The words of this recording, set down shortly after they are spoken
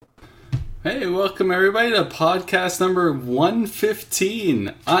Hey, welcome everybody to podcast number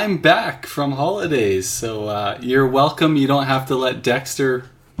 115. I'm back from holidays, so you're welcome. You don't have to let Dexter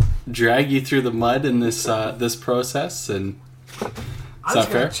drag you through the mud in this process. And I'm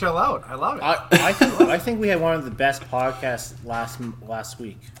just gonna chill out. I love it. I think we had one of the best podcasts last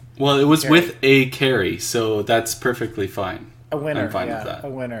week. Well, it was with a Carrie, so that's perfectly fine. A winner, I'm fine yeah. with that. A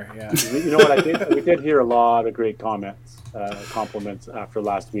winner, yeah. You know what I did? We did hear a lot of great compliments after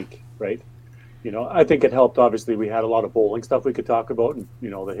last week, right? You know, I think it helped. Obviously, we had a lot of bowling stuff we could talk about, and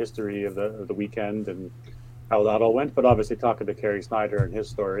the history of the weekend and how that all went. But obviously, talking to Kerry Snyder and his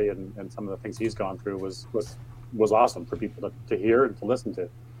story and some of the things he's gone through was awesome for people to hear and to listen to.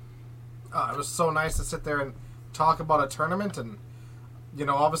 It was so nice to sit there and talk about a tournament, and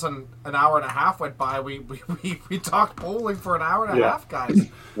all of a sudden, an hour and a half went by. We talked bowling for an hour and a half,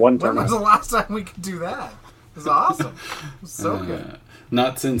 guys. When was the last time we could do that? It was awesome. It was so good.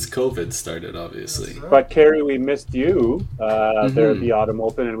 Not since COVID started, obviously. But Kerry, we missed you there at the Autumn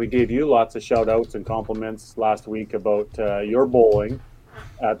Open, and we gave you lots of shout outs and compliments last week about your bowling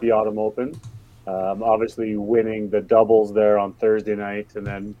at the Autumn Open. Obviously winning the doubles there on Thursday night, and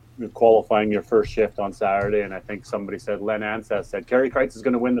then qualifying your first shift on Saturday. And I think somebody said, Len Anseth said, Kerry Kreitz is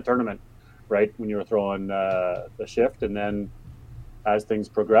going to win the tournament, right, when you were throwing the shift. And then as things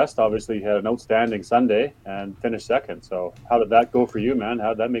progressed, obviously you had an outstanding Sunday and finished second. So how did that go for you, man? How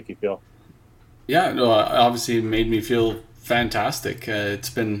did that make you feel? Yeah, no, obviously it made me feel fantastic. It's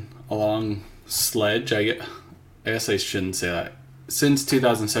been a long sledge. I guess I shouldn't say that. Since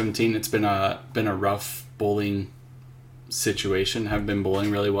 2017, it's been a rough bowling situation. Have been bowling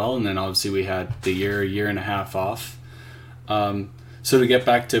really well, and then obviously we had the year and a half off. So to get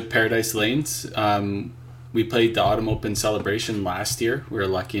back to Paradise Lanes, we played the Autumn Open Celebration last year. We were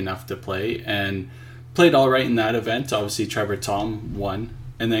lucky enough to play and played all right in that event. Obviously, Trevor Tom won.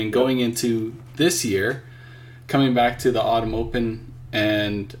 And then going into this year, coming back to the Autumn Open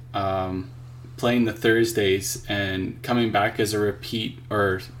and playing the Thursdays and coming back as a repeat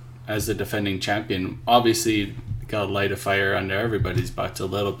or as the defending champion, obviously got to light a fire under everybody's butts a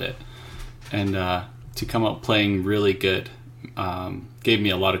little bit. And to come out playing really good gave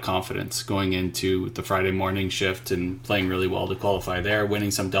me a lot of confidence going into the Friday morning shift and playing really well to qualify there, winning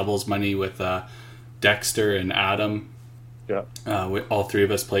some doubles money with Dexter and Adam. Yeah. All three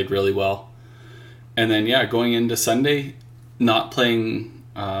of us played really well. And then, going into Sunday, not playing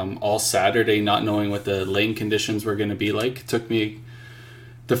all Saturday, not knowing what the lane conditions were going to be like. It took me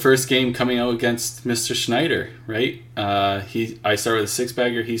the first game coming out against Mr. Schneider, right? I start with a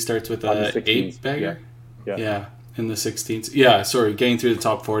 6-bagger. He starts with a 8-bagger. Yeah. In the 16s. Yeah, sorry, getting through the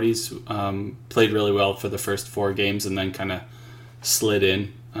top 40s. Played really well for the first 4 games and then kind of slid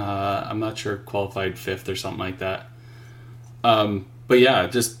in. I'm not sure, qualified 5th or something like that. But yeah,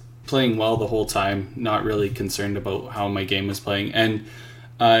 just playing well the whole time, not really concerned about how my game was playing. And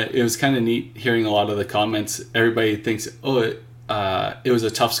it was kind of neat hearing a lot of the comments. Everybody thinks, it was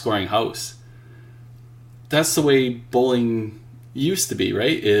a tough scoring house. That's the way bowling used to be,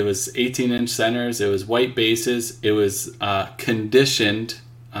 right? It was 18-inch centers, it was white bases, it was conditioned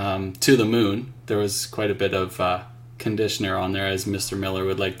to the moon. There was quite a bit of conditioner on there, as Mr. Miller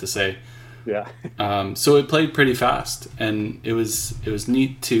would like to say. Yeah. So it played pretty fast, and it was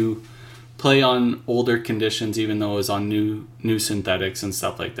neat to play on older conditions, even though it was on new synthetics and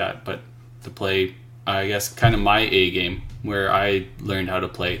stuff like that. But to play, I guess, kind of my A game, where I learned how to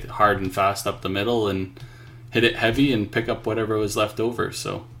play hard and fast up the middle and hit it heavy and pick up whatever was left over.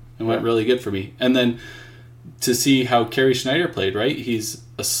 So it went really good for me. And then to see how Kerry Schneider played, right? He's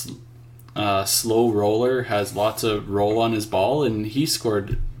a slow roller, has lots of roll on his ball, and he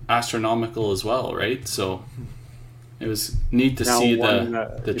scored astronomical as well, right? So it was neat to see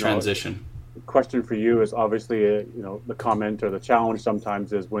the transition. The question for you is obviously, the comment or the challenge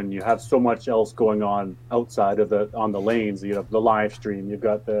sometimes is when you have so much else going on outside of on the lanes. You have the live stream, you've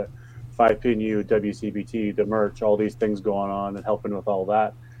got the 5PNU, WCBT, the merch, all these things going on and helping with all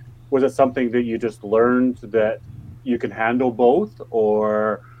that. Was it something that you just learned that you can handle both,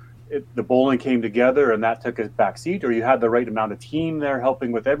 or the bowling came together and that took a back seat, or you had the right amount of team there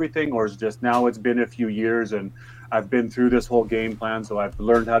helping with everything, or is it just now it's been a few years and I've been through this whole game plan, so I've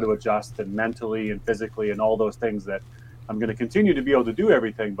learned how to adjust and mentally and physically and all those things that I'm going to continue to be able to do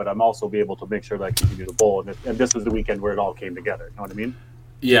everything, but I'm also be able to make sure that I continue to bowl. And this was the weekend where it all came together. You know what I mean?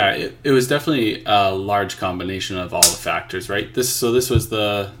 Yeah, it was definitely a large combination of all the factors, right? This was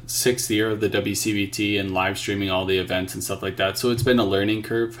the 6th year of the WCBT and live streaming all the events and stuff like that. So it's been a learning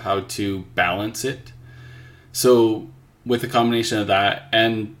curve how to balance it. So with the combination of that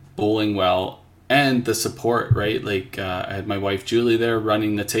and bowling well and the support, right? Like I had my wife Julie there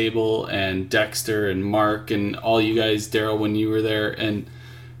running the table, and Dexter and Mark and all you guys, Daryl, when you were there, and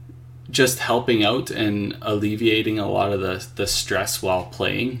just helping out and alleviating a lot of the stress while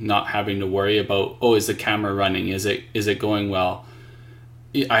playing, not having to worry about, oh, is the camera running? Is it going well?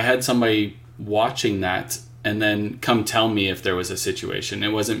 I had somebody watching that and then come tell me if there was a situation. It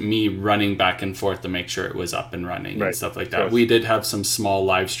wasn't me running back and forth to make sure it was up and running and stuff like that. We did have some small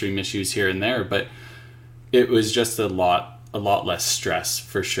live stream issues here and there, but it was just a lot less stress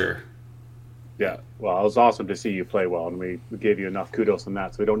for sure. Yeah, well, it was awesome to see you play well, and we gave you enough kudos on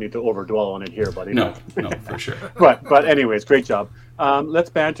that, so we don't need to overdwell on it here, buddy. No, for sure. But anyways, great job. Let's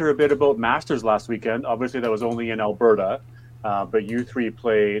banter a bit about Masters last weekend. Obviously, that was only in Alberta, but you three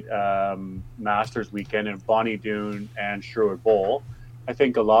played Masters weekend in Bonnie Doon and Sherwood Bowl. I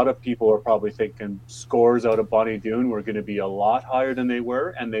think a lot of people are probably thinking scores out of Bonnie Doon were going to be a lot higher than they were,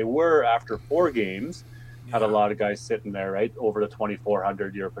 and they were after 4 games. Had a lot of guys sitting there, right, over the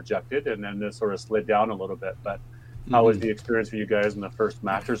 2,400 you're projected, and then this sort of slid down a little bit. But how was the experience for you guys in the first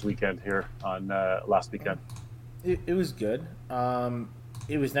Masters weekend here on last weekend? It was good.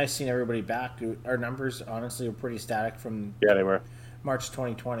 It was nice seeing everybody back. Our numbers, honestly, were pretty static from they were March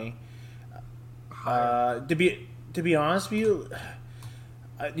 2020. To be honest with you,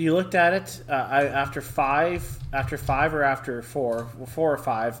 you looked at it after five or after 4 or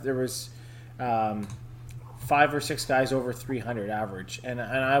 5. There was 5 or 6 guys over 300 average, and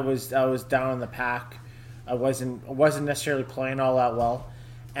I was down in the pack. I wasn't necessarily playing all that well,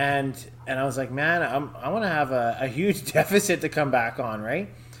 and I was like, man, I want to have a huge deficit to come back on, right?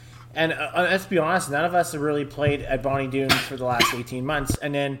 And let's be honest, none of us have really played at Bonnie Doon for the last 18 months,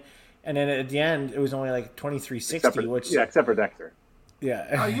 and then at the end it was only like 2360, except for Dexter.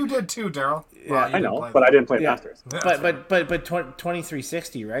 Yeah. Oh, you did too, Daryl. Yeah, I know, but I didn't play Masters. But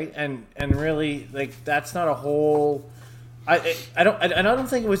 2360, right? And really, like, that's not a whole. I don't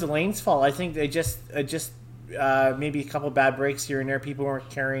think it was Elaine's fault. I think they just maybe a couple bad breaks here and there. People weren't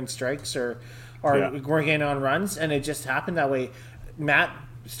carrying strikes or weren't getting on runs, and it just happened that way. Matt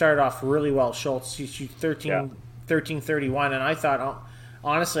started off really well. Schultz, he 1331, and I thought,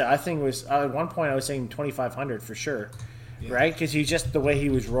 honestly, I think it was at one point I was saying 2500 for sure. Yeah. Right, because he just the way he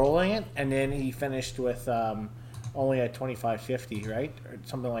was rolling it, and then he finished with only at 2550, right, or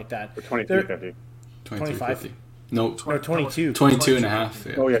something like that. Or 2350. 2550. No, 22. 22 and a half.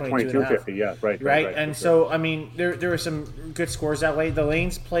 Yeah. Oh yeah, 2250. Yeah, right. And so I mean, there were some good scores that way. The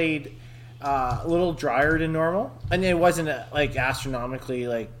lanes played a little drier than normal, and it wasn't like astronomically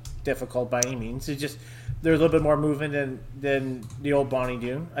like difficult by any means. It just there's a little bit more movement than the old Bonnie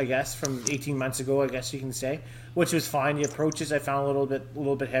Doon, I guess, from 18 months ago, I guess you can say, which was fine. The approaches I found a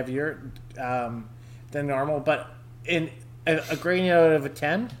little bit heavier than normal, but in a grading out of a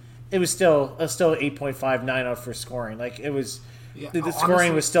 10, it was still 8.59 out for scoring. Like it was, the scoring honestly,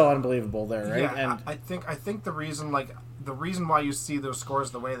 was still unbelievable there, right? Yeah, and I think the reason why you see those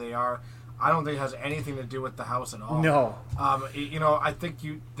scores the way they are, I don't think it has anything to do with the house at all. No. I think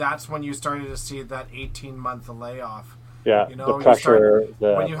that's when you started to see that 18-month layoff. Yeah, the pressure,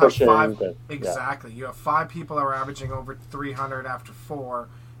 when you have 5, exactly. You have 5 people that are averaging over 300 after 4,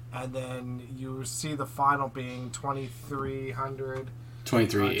 and then you see the final being 2,300.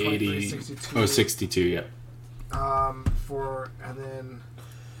 2380. 62, yeah. And then,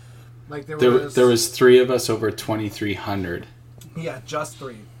 like, there was 3 of us over 2,300. Yeah, just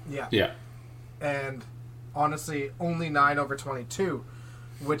 3. Yeah. Yeah. And honestly, only 9 over 22,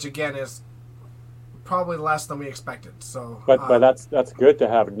 which again is probably less than we expected. So, but that's good to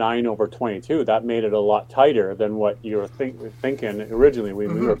have 9 over 22. That made it a lot tighter than what you were thinking originally. We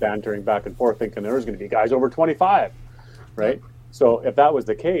were bantering back and forth, thinking there was going to be guys over 25, right? Yeah. So if that was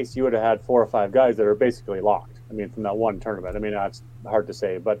the case, you would have had 4 or 5 guys that are basically locked. I mean, from that one tournament. I mean, that's hard to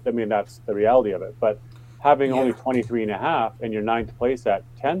say, but I mean that's the reality of it. But having only 23 and a half and your 9th place at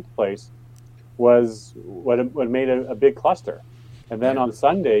 10th place was what made a big cluster. And then on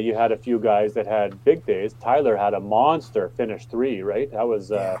Sunday, you had a few guys that had big days. Tyler had a monster finish 3, right? That was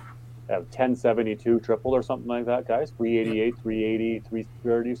a 1072 triple or something like that, guys. 388, 380,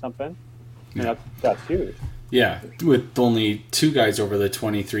 330 something. Yeah. And that's huge. Yeah, with only 2 guys over the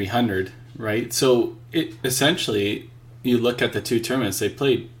 2,300, right? So it essentially, you look at the 2 tournaments, they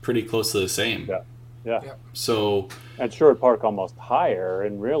played pretty close to the same. Yeah. So, and Sherwood Park almost higher,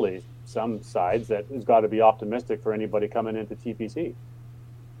 and really some sides that has got to be optimistic for anybody coming into TPC.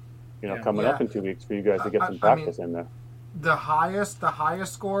 Coming up in 2 weeks for you guys to get some practice in there. The highest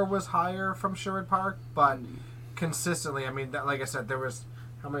score was higher from Sherwood Park, but consistently, I mean, like I said, there was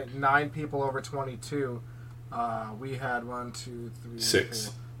 9 people over 22. We had 1, 2, 3,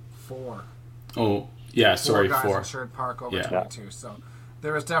 6, 4. Oh, yeah, sorry, guys 4. in Sherwood Park over Yeah. 22. So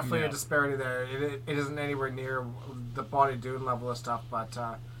there is definitely Yeah. a disparity there. It isn't anywhere near the Bonnie Doon level of stuff, but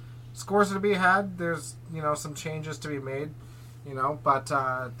scores are to be had. There's some changes to be made, but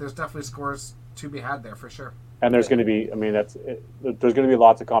there's definitely scores to be had there for sure. And there's going to be, there's going to be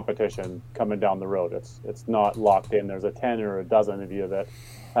lots of competition coming down the road. It's not locked in. There's a 10 or a dozen of you that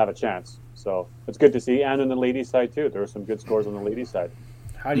have a chance. So it's good to see. And on the ladies' side too, there were some good scores on the ladies' side.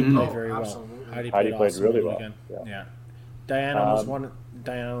 Heidi played Oh, very well. absolutely. Heidi Played awesome really on the well. weekend. Yeah. Yeah. Diana almost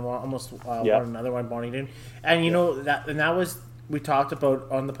Yeah. won another one, Bonnie Doon. And you know that was we talked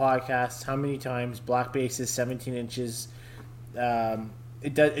about on the podcast how many times black base is 17 inches.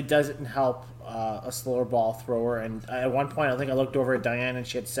 It doesn't help a slower ball thrower. And at one point, I think I looked over at Diana and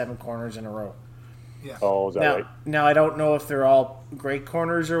she had 7 corners in a row. Yeah. Oh, is that right? Now I don't know if they're all great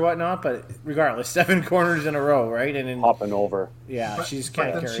corners or whatnot, but regardless, 7 corners in a row, right? And then, Hopping over. yeah, But, she just but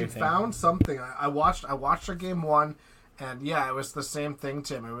can't then carry she anything. found something. I watched her game 1, and yeah, it was the same thing,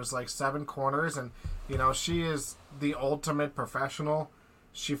 Tim. It was like 7 corners, and she is the ultimate professional.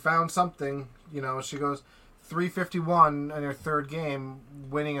 She found something. She goes 351 in her third game,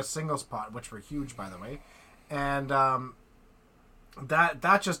 winning a singles pot, which were huge, by the way, and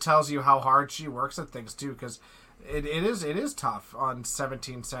that just tells you how hard she works at things too, because it is tough on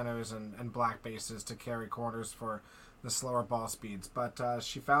 17 centers and black bases to carry corners for the slower ball speeds, but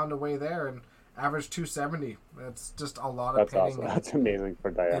she found a way there and averaged 270. That's just a lot of That's pitting. awesome. That's amazing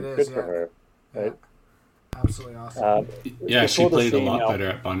for Diane. It Good is, for yeah. her. Right? Absolutely awesome. Yeah, It's she cool to played a see, lot better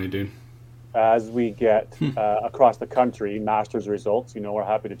at Bonnie Doon. As we get across the country, Masters results, we're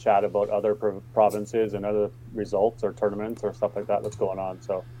happy to chat about other provinces and other results or tournaments or stuff like that that's going on.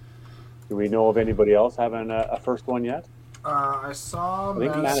 So, do we know of anybody else having a first one yet? I saw I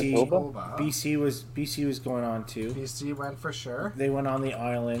think Manitoba. BC was going on too. BC went for sure. They went on the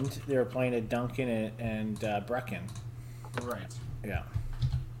island. They were playing at Duncan and Brecken. Right. Yeah.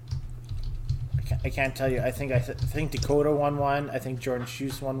 I can't tell you. I think Dakota won one. I think Jordan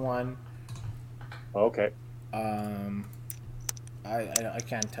Schuse won one. Okay. I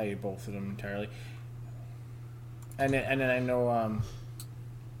can't tell you both of them entirely. And then I know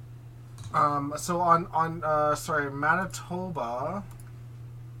So on Manitoba,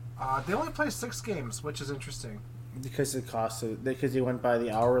 they only play 6 games, which is interesting. because the cost of because they went by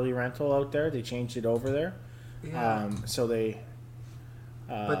the hourly rental out there, they changed it over there. Yeah. So they.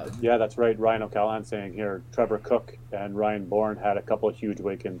 But Yeah, that's right. Ryan O'Callaghan saying here, Trevor Cook and Ryan Bourne had a couple of huge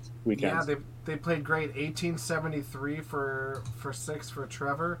weekends. yeah, they played great. 1873 for 6 for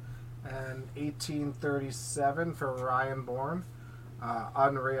Trevor, and 1837 for Ryan Bourne.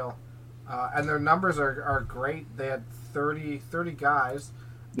 Unreal. And their numbers are great. They had 30 guys.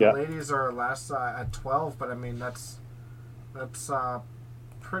 The Yeah. ladies are less at 12, but I mean that's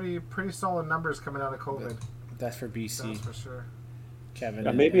pretty solid numbers coming out of COVID. That's for BC. That's for sure. Kevin.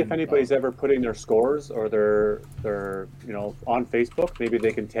 And maybe if and anybody's Bob. ever putting their scores or their on Facebook, maybe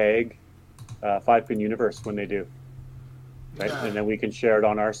they can tag 5-Pin Universe when they do, right? Yeah. And then we can share it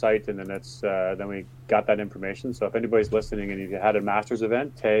on our site, and then then we got that information. So if anybody's listening and if you had a Masters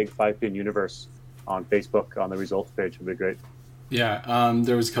event, tag 5-Pin Universe on Facebook on the results page would be great. Yeah,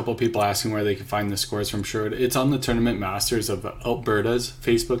 there was a couple of people asking where they could find the scores from Sherwood. It's on the Tournament Masters of Alberta's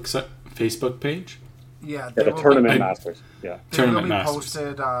Facebook page. Yeah, Yeah, the will Tournament I- Masters. Yeah. They Tournament will be Masters.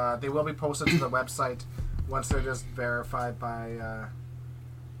 posted. They will be posted to the website once they're just verified by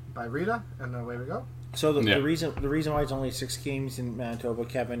Rita, and away we go. So Yeah. the reason why it's only 6 games in Manitoba,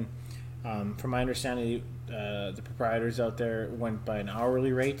 Kevin, from my understanding, the proprietors out there went by an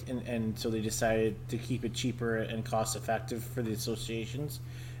hourly rate, and so they decided to keep it cheaper and cost effective for the associations.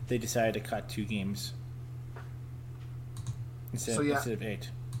 They decided to cut 2 games instead of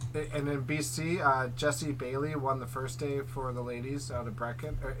 8. And in BC, Jesse Bailey won the first day for the ladies out of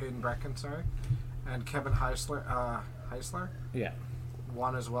Brecken, sorry, and Kevin Heisler Yeah.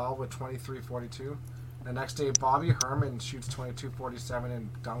 won as well with 23-42. The next day, Bobby Herman shoots 22-47 in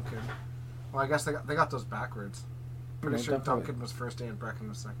Duncan. Well, I guess they got those backwards. Pretty No, sure definitely. Duncan was first day and Brecken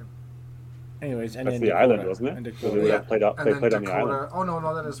was second. Anyways, and That's then the Dakota, island, wasn't it? And So Dakota, they Yeah. played up. And They then played on the Dakota. island. Oh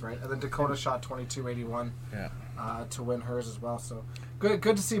no, that is right. And then Dakota shot 22-81 yeah. to win hers as well. So good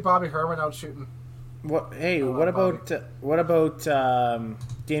to see Bobby Herman out shooting. What? Hey, Oh, what about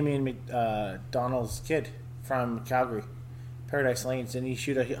Damian McDonald's kid from Calgary, Paradise Lanes? Didn't he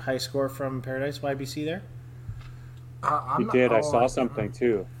shoot a high score from Paradise YBC there? He did. I saw something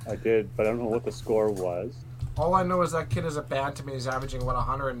too. I did, but I don't know what the score was. All I know is that kid is a bantam and he's averaging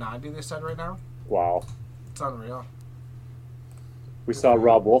 190. They said right now. Wow. It's unreal. We saw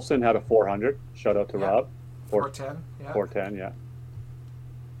Rob Wolfson had a 400. Shout out to Yeah. Rob. 410. Yeah. 410, yeah.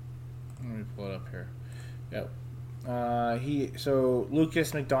 Let me pull it up here. Yep. So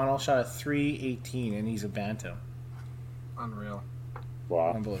Lucas McDonald shot a 318, and he's a bantam. Unreal.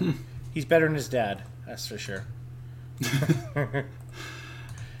 Wow. Unbelievable. He's better than his dad, that's for sure.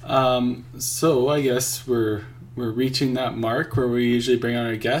 So I guess we're reaching that mark where we usually bring on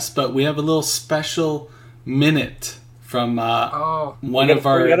our guests, but we have a little special minute from one of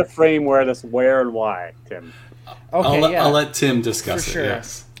our. We got to frame where and why, Tim. Okay, I'll let Tim discuss for it. sure.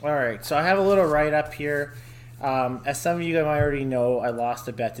 Yes. All right, so I have a little write up here. As some of you guys might already know, I lost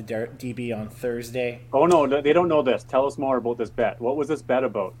a bet to DB on Thursday. Oh no, they don't know this. Tell us more about this bet. What was this bet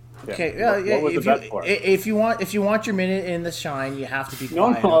about, Tim? Okay, what was the bet for? If you want your minute in the shine, you have to be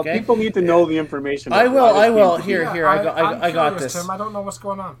No, quiet. Okay? people need to know the information. I will. Here, I'm I got curious, this. Tim. I don't know what's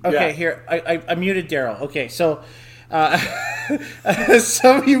going on. Okay, Yeah. here I muted Daryl. Okay, so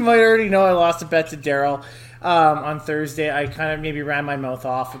some of you might already know I lost a bet to Daryl on Thursday. I kind of maybe ran my mouth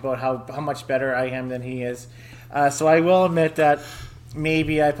off about how much better I am than he is. So I will admit that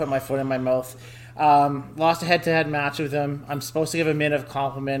maybe I put my foot in my mouth. Lost a head-to-head match with him. I'm supposed to give a minute of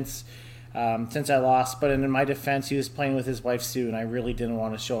compliments since I lost, but in my defense, he was playing with his wife Sue, and I really didn't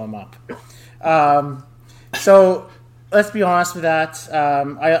want to show him up. So let's be honest with that.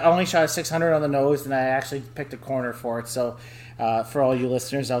 I only shot a 600 on the nose, and I actually picked a corner for it. So for all you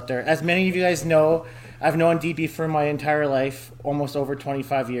listeners out there, as many of you guys know, I've known DB for my entire life, almost over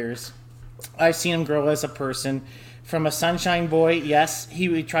 25 years. I've seen him grow as a person. From a sunshine boy, yes,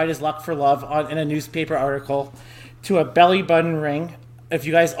 he tried his luck for love in a newspaper article, to a belly button ring. If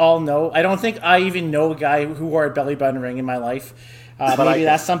you guys all know, I don't think I even know a guy who wore a belly button ring in my life. Maybe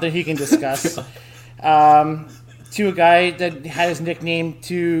that's something he can discuss. To a guy that had his nickname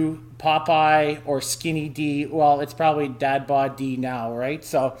to Popeye or Skinny D. Well, it's probably Dad Bod D now, right?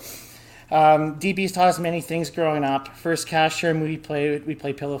 So DB's taught us many things growing up. First cashier we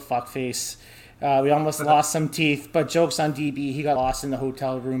played Pillow Fuckface. We almost lost some teeth, but jokes on DB, he got lost in the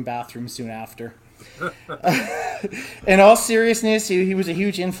hotel room bathroom soon after. In all seriousness, he was a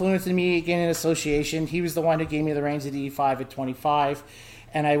huge influence in me gaining association. He was the one who gave me the reins at E5 at 25,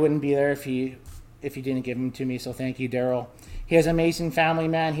 and I wouldn't be there if he didn't give them to me, so thank you, Daryl. He has an amazing family,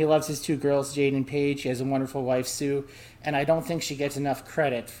 man. He loves his two girls, Jade and Paige. He has a wonderful wife, Sue, and I don't think she gets enough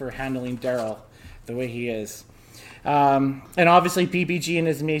credit for handling Daryl the way he is. And obviously PBG and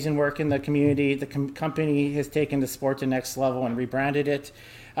his amazing work in the community. The company has taken the sport to the next level and rebranded it.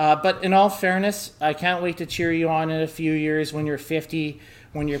 But in all fairness, I can't wait to cheer you on in a few years when you're 50,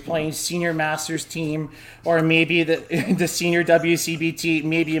 when you're playing senior masters team, or maybe the senior WCBT.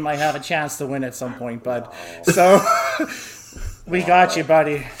 Maybe you might have a chance to win at some point, bud. So we got you,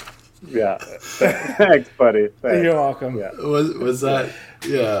 buddy. Yeah. Thanks, buddy. Thanks. You're welcome. Yeah. Was that?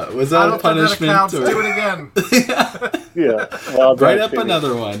 Yeah. Was I that a don't think that punishment? counts. Do it again. Yeah. Well done, Write up Timmy.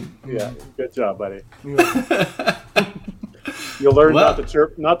 another one. Yeah. Good job, buddy. You'll learn Well-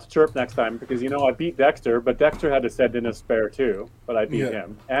 not to chirp next time, because I beat Dexter, but Dexter had to send in a spare too, but I beat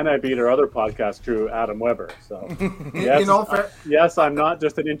him, and I beat our other podcast crew, Adam Weber. So yes, I'm not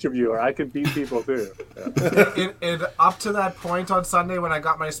just an interviewer; I can beat people too. Yeah. Up to that point on Sunday when I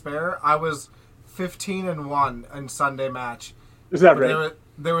got my spare, I was 15-1 in Sunday match. Is that right?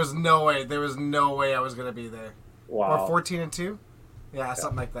 There was no way. There was no way I was going to be there. Wow. Or 14-2. Yeah,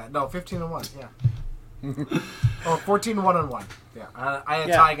 something like that. No, 15-1. Yeah. Or 14-1. Yeah, I had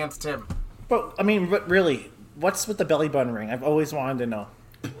a tie against Tim. But I mean, really, what's with the belly button ring? I've always wanted to know.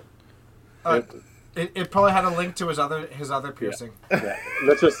 It probably had a link to his other piercing. Yeah.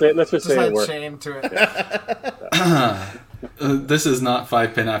 Let's just say Just it had worked. shame to it. This is not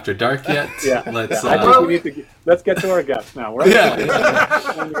 5 Pin After Dark yet. Yeah. Let's I think we need to let's get to our guest now. We're Yeah.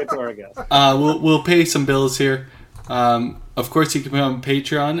 Time to get to our guest. we'll pay some bills here. Of course, you can become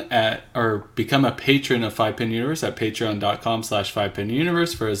Patreon or become a patron of 5 Pin Universe at patreon.com/5 Pin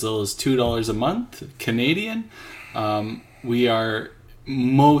Universe for as little as $2 a month Canadian. We are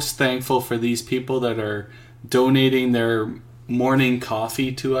most thankful for these people that are donating their morning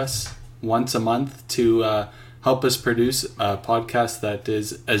coffee to us once a month to help us produce a podcast that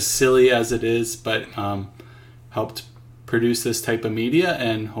is as silly as it is, but helped produce this type of media,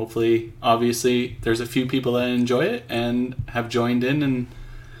 and hopefully, obviously, there's a few people that enjoy it and have joined in and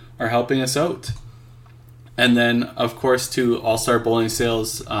are helping us out. And then, of course, to All Star Bowling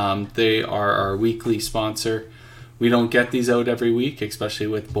Sales, they are our weekly sponsor. We don't get these out every week, especially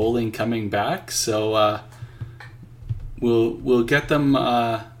with bowling coming back, so we'll get them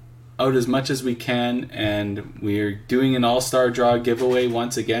out as much as we can, and we're doing an All-Star Draw giveaway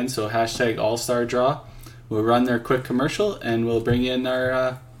once again, so hashtag All-Star Draw. We'll run their quick commercial, and we'll bring in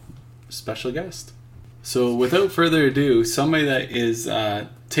our special guest. So without further ado, somebody that is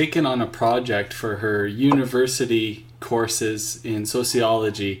taken on a project for her university courses in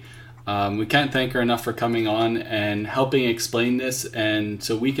sociology. We can't thank her enough for coming on and helping explain this, and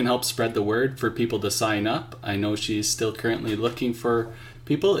so we can help spread the word for people to sign up. I know she's still currently looking for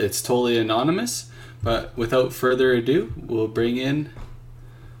people. It's totally anonymous, but without further ado, we'll bring in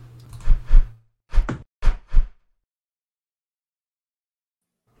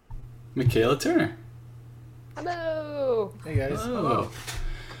Michaela Turner. Hello. Hey guys. Oh.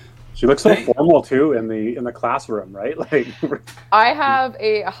 She looks so Hey. formal too in the classroom, right? Like, I have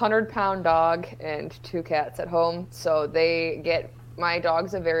a 100-pound dog and 2 cats at home, so my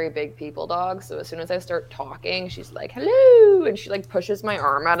dog's a very big people dog, so as soon as I start talking, she's like, hello, and she like pushes my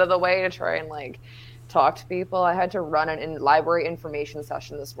arm out of the way to try and like talk to people. I had to run an library information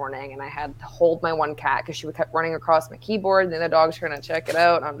session this morning, and I had to hold my one cat because she kept running across my keyboard, and the other dog's trying to check it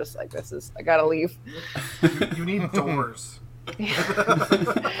out, and I'm just like, I gotta leave. You need doors.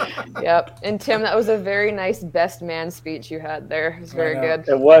 Yep. And Tim, that was a very nice best man speech you had there. It was very good.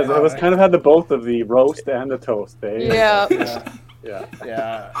 it was kind of had the both of the roast and the toast, eh? Yeah.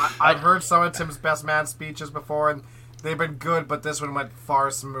 Yeah. I've heard some of Tim's best man speeches before, and they've been good, but this one went far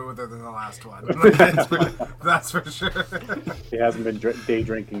smoother than the last one. That's for sure. He hasn't been day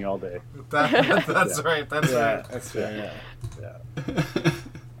drinking all day. That's right. That's right. That's fair. Yeah.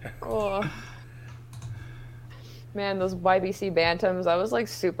 Oh. Man, those YBC bantams, I was like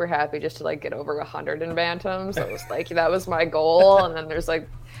super happy just to like get over 100 in bantams. I was like, that was my goal. And then there's like,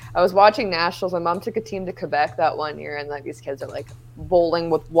 I was watching nationals. My mom took a team to Quebec that one year, and like these kids are like bowling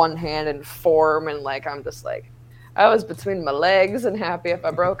with one hand in form, and like I'm just like, I was between my legs and happy if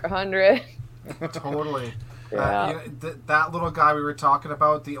I broke 100. Totally. Yeah. You know, that little guy we were talking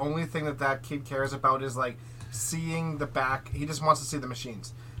about, the only thing that kid cares about is like seeing the back. He just wants to see the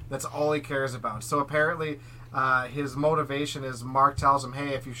machines. That's all he cares about. So apparently his motivation is Mark tells him, hey,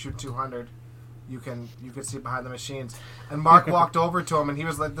 if you shoot 200, you can see behind the machines. And Mark walked over to him, and he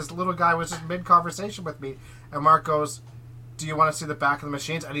was like, this little guy was just mid-conversation with me. And Mark goes, do you want to see the back of the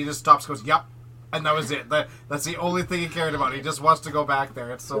machines? And he just stops, goes, yep. And that was it. That's the only thing he cared about. He just wants to go back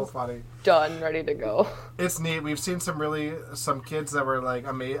there. It's so funny. Done, ready to go. It's neat. We've seen some kids that were like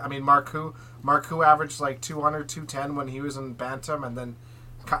amazing. I mean, Mark Hu averaged like 200, 210 when he was in Bantam, and then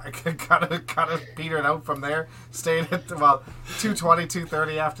kind of petered out from there. Stayed at 220,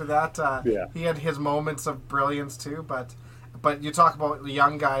 230 after that. Yeah. He had his moments of brilliance too, but you talk about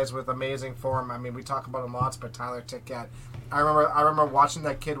young guys with amazing form. I mean, we talk about him lots, but Tyler Titkat. I remember watching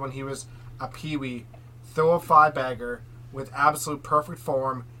that kid when he was a peewee throw a 5-bagger with absolute perfect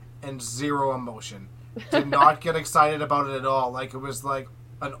form and zero emotion. Did not get excited about it at all. Like, it was like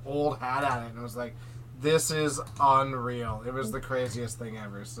an old hat at it. And it was like, this is unreal. It was the craziest thing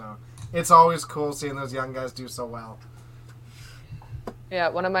ever. So it's always cool seeing those young guys do so well. Yeah,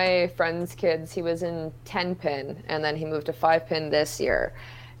 one of my friend's kids, he was in 10-pin, and then he moved to 5-pin this year.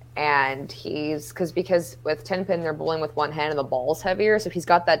 And because with 10-pin, they're bowling with one hand and the ball's heavier, so he's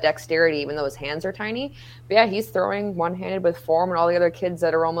got that dexterity even though his hands are tiny. But yeah, he's throwing one-handed with form, and all the other kids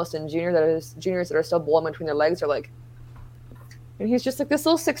that are almost in juniors that are still bowling between their legs are like, and he's just like this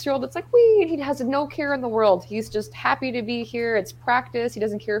little 6-year-old that's like, wee, and he has no care in the world. He's just happy to be here. It's practice. He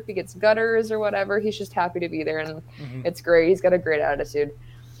doesn't care if he gets gutters or whatever. He's just happy to be there, and It's great. He's got a great attitude.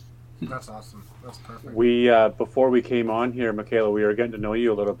 That's awesome. That's perfect. We before we came on here, Michaela, we were getting to know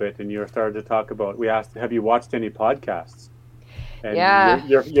you a little bit, and you were starting to talk about. We asked, "Have you watched any podcasts?" And Yeah.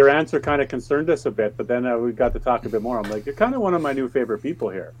 your answer kind of concerned us a bit, but then we got to talk a bit more. I'm like, you're kind of one of my new favorite people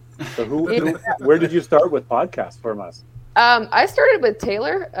here. So where did you start with podcasts from us? I started with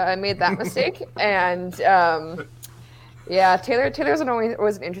Taylor. I made that mistake, and Taylor's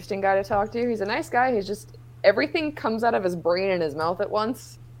always an interesting guy to talk to. He's a nice guy. He's just everything comes out of his brain and his mouth at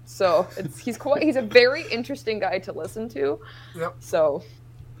once. So he's a very interesting guy to listen to. Yep. So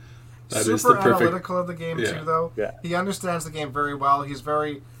That super is the perfect- analytical of the game too, though. Yeah. He understands the game very well. He's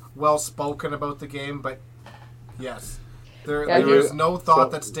very well spoken about the game, but yes, there is no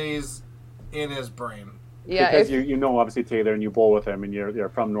thought that stays in his brain. yeah, Because you know obviously Taylor, and you bowl with him, and you're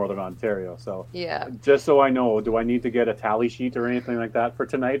from Northern Ontario, so yeah. just so I know, do I need to get a tally sheet or anything like that for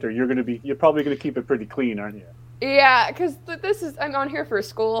tonight, or you're probably gonna keep it pretty clean, aren't you? Yeah, because I'm on here for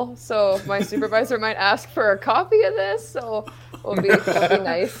school, so my supervisor might ask for a copy of this, so we'll be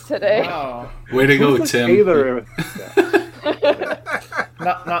nice today. Wow. Way to go, Who's Tim. Taylor?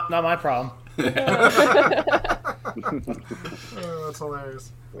 Not my problem. Oh, that's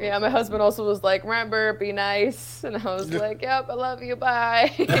hilarious. Yeah, my husband also was like, remember, be nice. And I was like, yep, I love you,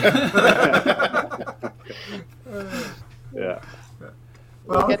 bye. Yeah.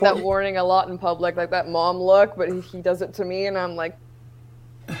 Well, Get that warning a lot in public, like that mom look, but he does it to me, and I'm like,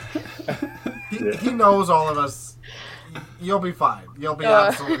 He knows all of us. You'll be fine. You'll be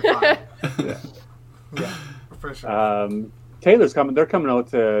absolutely fine. Yeah, for sure. Taylor's coming. They're coming out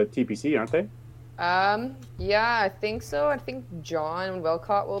to TPC, aren't they? Yeah, I think so. I think John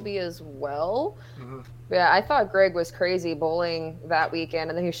Wilcott will be as well. Mm-hmm. Yeah, I thought Greg was crazy bowling that weekend,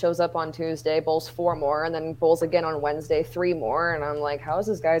 and then he shows up on Tuesday, bowls 4 more, and then bowls again on Wednesday, 3 more, and I'm like, how is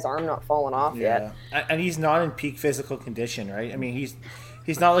this guy's arm not falling off yet? And he's not in peak physical condition, right? I mean, he's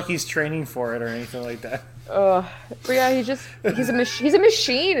not like he's training for it or anything like that. But yeah, he's a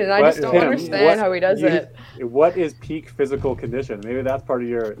machine, and I just don't understand how he does it. What is peak physical condition? Maybe that's part of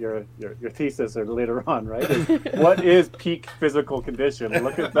your thesis or later on, right? What is peak physical condition?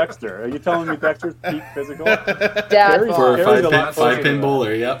 Look at Dexter. Are you telling me Dexter's peak physical? Dad, for a 5-pin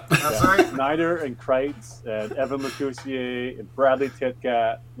bowler, yep. That's right. Snyder and Kreitz and Evan Lacoussier and Bradley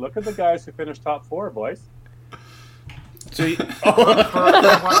Titgat. Look at the guys who finished top 4, boys. So You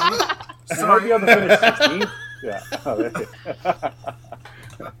might be able to finish 16th. Yeah.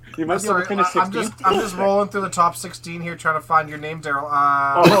 You might be able to finish 16th. I'm just rolling through the top 16 here, trying to find your name, Daryl.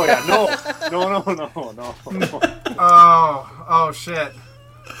 Oh yeah, no. Oh shit.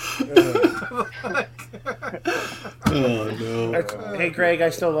 Oh no. Hey, Greg, I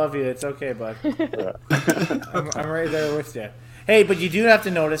still love you. It's okay, bud. I'm right there with you. Hey, but you do have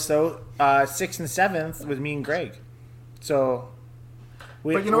to notice though, 6th and 7th was me and Greg. So,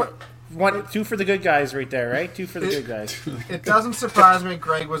 But you know what? 2 for the good guys right there, right? 2 for the good guys. It doesn't surprise me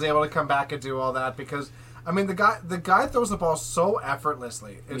Greg was able to come back and do all that because, I mean, the guy throws the ball so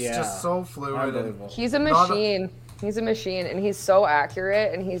effortlessly. It's just so fluid. And he's a machine. He's a machine, and he's so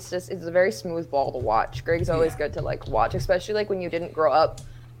accurate, and it's a very smooth ball to watch. Greg's always good to watch, especially when you didn't grow up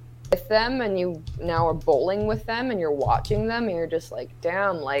with them and you now are bowling with them and you're watching them and you're just like,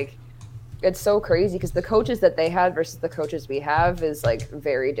 damn, it's so crazy because the coaches that they had versus the coaches we have is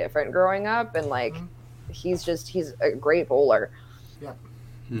very different growing up, and he's a great bowler. Yeah.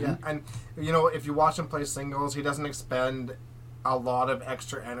 Yeah, and if you watch him play singles, he doesn't expend a lot of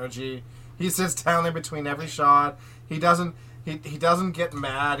extra energy. He sits down in between every shot. He doesn't get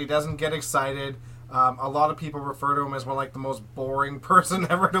mad. He doesn't get excited. A lot of people refer to him as the most boring person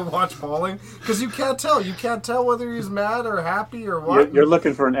ever to watch bowling because you can't tell. You can't tell whether he's mad or happy or what. You're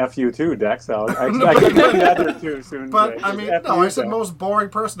looking for an FU too, Dex. I can put that there too soon. But I mean, no, I said most boring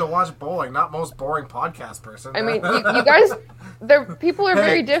person to watch bowling, not most boring podcast person. I mean, you guys, people are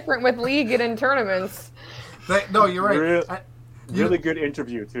very different with league and in tournaments. No, you're right. Really good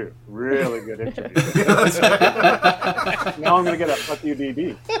interview too. Really good interview. Now I'm gonna get a fuck you,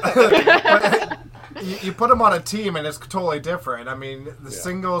 DB. You put them on a team and it's totally different. I mean, the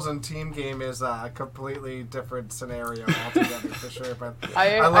singles and team game is a completely different scenario altogether for sure. But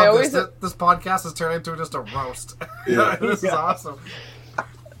I love this podcast has turned into just a roast. Yeah. This is awesome.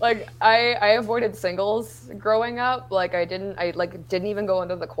 I avoided singles growing up. I didn't even go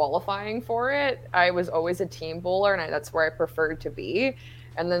into the qualifying for it. I was always a team bowler, and that's where I preferred to be.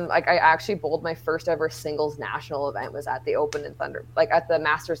 And then I actually bowled my first ever singles national event was at the Open in Thunder, at the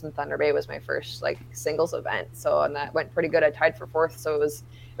Masters in Thunder Bay was my first singles event. So, and that went pretty good. I tied for 4th, so it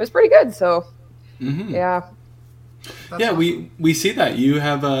was pretty good. So, yeah. That's awesome. We see that you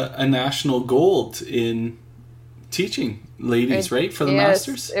have a national gold in teaching ladies, right, for the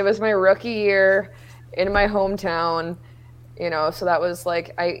Masters? It was my rookie year in my hometown, so that was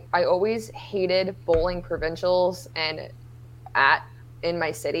I always hated bowling provincials, and in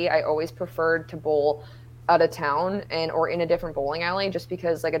my city I always preferred to bowl out of town or in a different bowling alley, just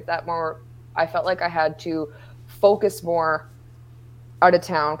because at that more I felt like I had to focus more out of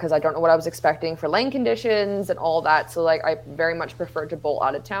town because I don't know what I was expecting for lane conditions and all that. So I very much preferred to bowl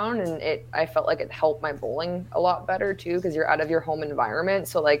out of town, and I felt like it helped my bowling a lot better too because you're out of your home environment.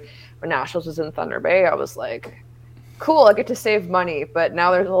 So when Nationals was in Thunder Bay, I was like, cool, I get to save money, but now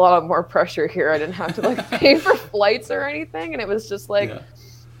there's a lot more pressure here. I didn't have to pay for flights or anything, and it was just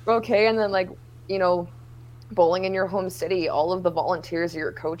okay. And then bowling in your home city, all of the volunteers are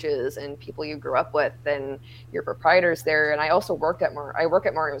your coaches and people you grew up with and your proprietors there. And I also work at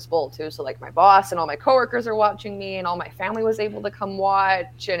Mario's Bowl too. So my boss and all my coworkers are watching me, and all my family was able to come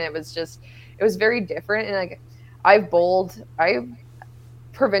watch. And it was very different. And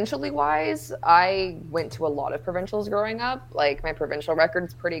provincially wise, I went to a lot of provincials growing up. My provincial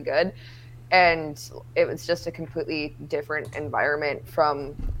record's pretty good. And it was just a completely different environment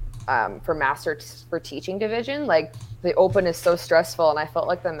for Masters for teaching division. The Open is so stressful, and I felt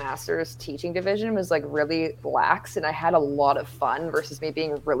like the Masters teaching division was really lax, and I had a lot of fun versus me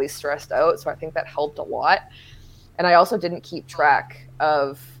being really stressed out. So I think that helped a lot. And I also didn't keep track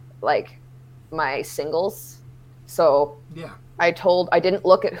of my singles. So I didn't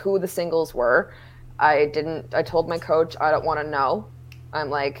look at who the singles were. I told my coach, I don't want to know. I'm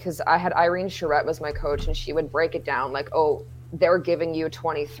like, because I had Irene Charette was my coach, and she would break it down like, oh, they're giving you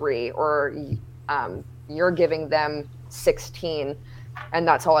 23, or you're giving them 16, and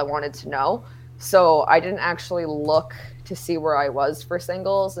that's all I wanted to know. So I didn't actually look to see where I was for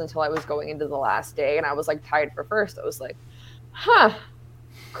singles until I was going into the last day, and I was like tied for first. I was like, huh,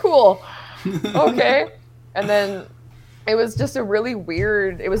 cool, okay. And then it was just it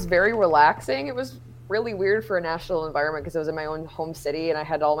was very relaxing. It was really weird for a national environment because it was in my own home city and I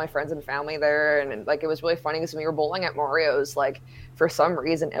had all my friends and family there, and like it was really funny because when we were bowling at Mario's, like for some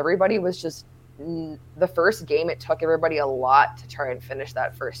reason everybody was just the first game, it took everybody a lot to try and finish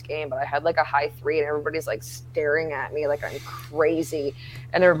that first game, but I had like a high 3 and everybody's like staring at me like I'm crazy,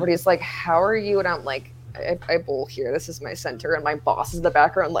 and everybody's like, how are you? And I'm like, I bowl here, this is my center, and my boss is in the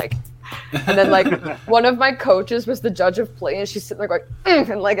background like, and then like one of my coaches was the judge of play, and she's sitting there going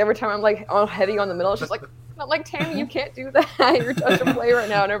and like every time I'm like all heady on the middle, she's like, I'm like, Tammy, you can't do that, you're judge of play right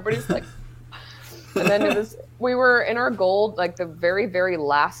now. And everybody's like, and then we were in our gold, like the very, very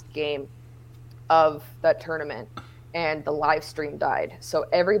last game of that tournament, and the live stream died. So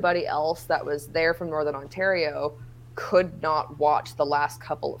everybody else that was there from Northern Ontario could not watch the last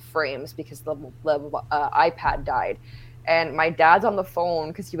couple of frames because the iPad died. And my dad's on the phone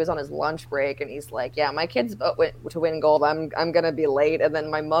because he was on his lunch break, and he's like, yeah, my kid's about to win gold. I'm going to be late. And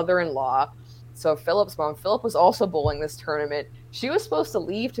then my mother-in-law, so Philip's mom, Philip was also bowling this tournament. She was supposed to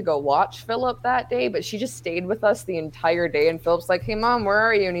leave to go watch Philip that day, but she just stayed with us the entire day. And Philip's like, hey, Mom, where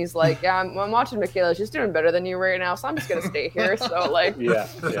are you? And he's like, yeah, I'm watching Michaela. She's doing better than you right now, so I'm just going to stay here. So, like, Yeah.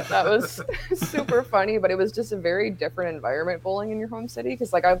 that was super funny, but it was just a very different environment bowling in your home city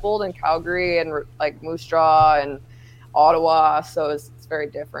because, like, I bowled in Calgary and, like, Moose Jaw and Ottawa, so it's very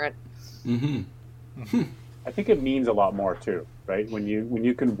different. Mm-hmm. I think it means a lot more, too, right? When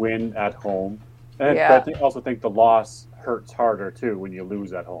you can win at home. And Yeah. I also think the loss hurts harder too when you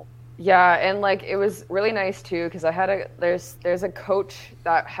lose at home. Yeah, and like it was really nice too because I had there's a coach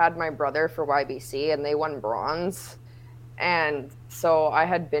that had my brother for YBC and they won bronze, and so I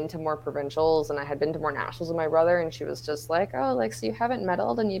had been to more provincials and I had been to more nationals with my brother, and she was just like, oh, like, so you haven't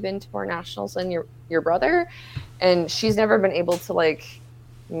medaled and you've been to more nationals than your brother, and she's never been able to like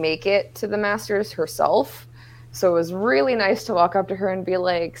make it to the Masters herself. So it was really nice to walk up to her and be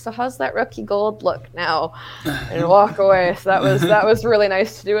like, so how's that rookie gold look now? And walk away. So that was really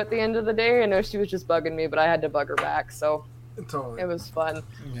nice to do at the end of the day. I know she was just bugging me, but I had to bug her back. So Totally. it was fun.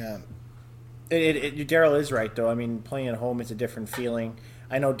 Yeah. Daryl is right, though. I mean, playing at home is a different feeling.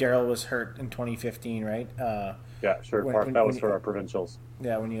 I know Daryl was hurt in 2015, right? Yeah, sure. That was for our provincials.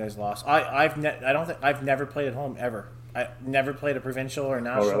 Yeah, when you guys lost. I've never played at home ever. I never played a provincial or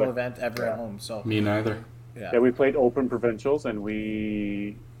national event ever at home. So Me neither. Yeah. Yeah, we played open provincials and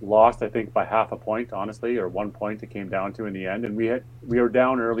we lost, I think, by half a point, honestly, or 1 point it came down to in the end. And we were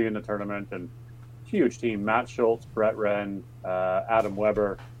down early in the tournament, and huge team. Matt Schultz, Brett Wren, Adam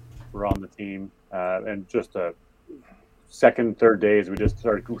Weber were on the team, and just second, third days we just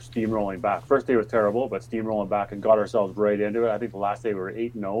started steamrolling back. First day was terrible, but steamrolling back and got ourselves right into it. I think the last day we were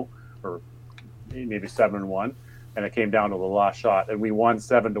 8-0 or maybe 7-1, and it came down to the last shot, and we won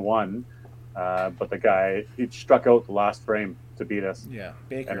 7-1. But the guy, he struck out the last frame to beat us. Yeah,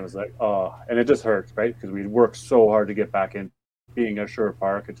 Baker. And it was like, oh, and it just hurts, right? Because we worked so hard to get back in. Being a Sherwood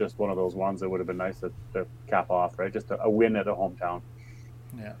Park, it's just one of those ones that would have been nice to cap off, right? Just a win at a hometown.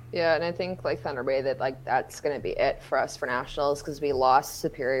 Yeah. Yeah, and I think like Thunder Bay, that's going to be it for us for nationals because we lost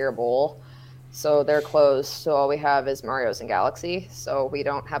Superior Bowl, so they're closed. So all we have is Mario's and Galaxy, so we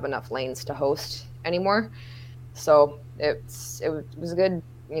don't have enough lanes to host anymore. So it was a good.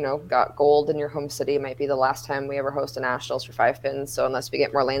 Got gold in your home city. It might be the last time we ever host a nationals for 5 pins. So unless we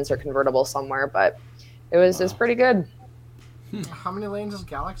get more lanes or convertible somewhere, but it was pretty good. How many lanes is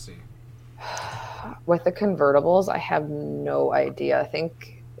Galaxy? With the convertibles, I have no idea. I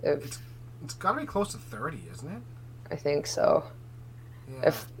think It's got to be close to 30, isn't it? I think so.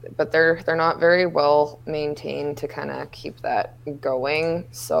 Yeah. But they're not very well maintained to kind of keep that going.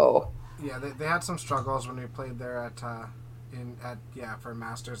 So Yeah, they had some struggles when we played there for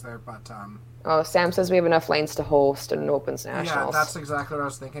Masters there, but Sam says we have enough lanes to host and opens nationals. yeah, that's exactly what I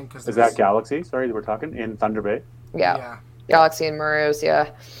was thinking. Is that Galaxy? Sorry, we're talking in Thunder Bay. Yeah. Galaxy and Mario's, yeah.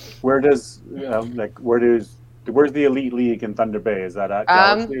 Where's the Elite League in Thunder Bay? Is that at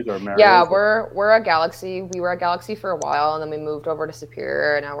Galaxy's or Mario's? Yeah, we're at Galaxy. We were at Galaxy for a while, and then we moved over to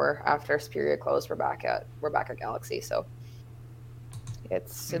Superior. And now after Superior closed, we're back at Galaxy. So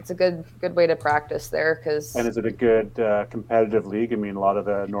it's a good way to practice there because. And is it a good competitive league? I mean, a lot of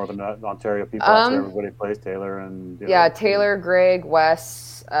the Northern Ontario people, that's where everybody plays. Taylor and Taylor, Greg,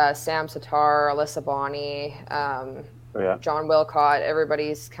 Wes, Sam Satar, Alyssa Bonney, John Wilcott.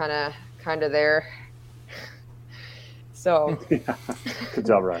 Everybody's kind of there. So. Good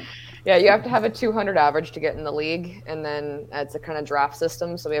job, Ryan. Yeah, you have to have a 200 average to get in the league, and then it's a kind of draft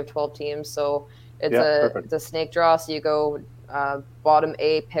system. So we have 12 teams. So it's a snake draw. So you go bottom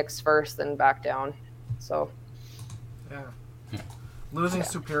A picks first, then back down. So losing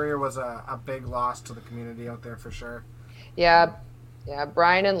Superior was a big loss to the community out there for sure. Yeah,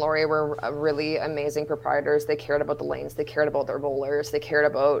 Brian and Lori were really amazing proprietors. They cared about the lanes. They cared about their bowlers. They cared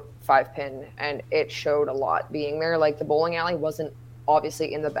about 5-pin, and it showed a lot being there. Like the bowling alley wasn't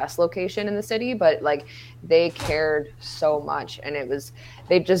obviously in the best location in the city, but like they cared so much, and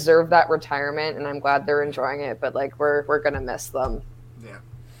they deserve that retirement, and I'm glad they're enjoying it, but like we're gonna miss them. Yeah.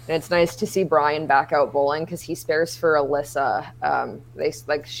 And it's nice to see Brian back out bowling because he spares for Alyssa.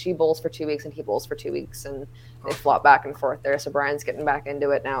 She bowls for 2 weeks and he bowls for 2 weeks, and they flop back and forth there. So Brian's getting back into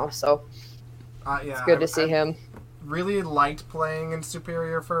it now, so it's good to see him. Really liked playing in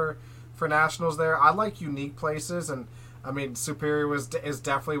Superior for nationals there. I like unique places, and I mean, Superior is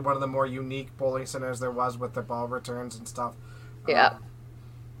definitely one of the more unique bowling centers there was with the ball returns and stuff. Yeah.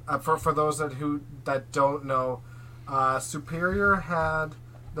 For those that don't know, Superior had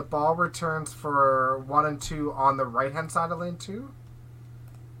the ball returns for 1 and 2 on the right hand side of lane 2.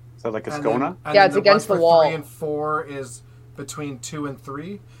 Is that like a Skona? It's against the wall. 3 and 4 is between 2 and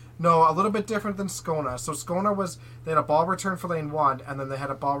 3. No, a little bit different than Skona. So Skona they had a ball return for lane 1, and then they had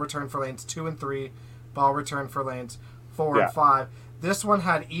a ball return for lanes 2 and 3, ball return for lanes 4 and 5. This one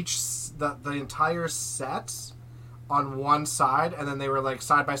had the entire sets on one side, and then they were like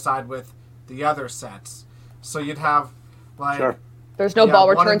side by side with the other sets. So you'd have like there's no ball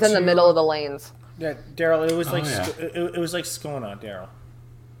returns in the middle of the lanes. Yeah, Daryl, it was it was like Skona, Daryl.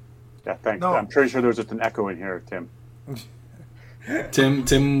 Yeah, thanks. No. I'm pretty sure there was just an echo in here, Tim.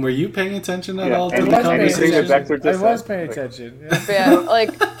 Tim, were you paying attention at all to I the conversation? I was paying attention. Yeah,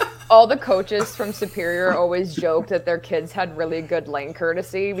 like all the coaches from Superior always joke that their kids had really good lane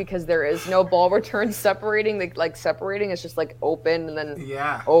courtesy because there is no ball return separating. Like separating is just like open and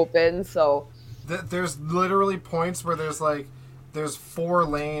then open. So there's literally points where there's 4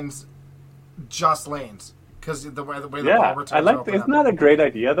 lanes, just lanes. Because the way the ball returns isn't that a great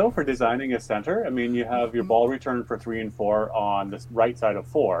idea, though, for designing a center? I mean, you have your ball return for 3 and 4 on the right side of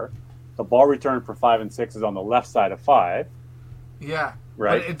 4. The ball return for 5 and 6 is on the left side of 5. Yeah.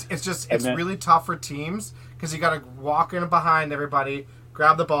 Right. But it's really tough for teams because you got to walk in behind everybody,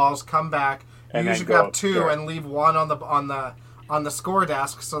 grab the balls, come back. You usually grab 2 and leave 1 on the score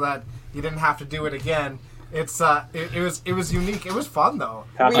desk so that you didn't have to do it again. It was unique. It was fun though.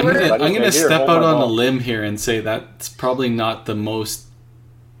 I'm gonna step out on a limb here and say that's probably not the most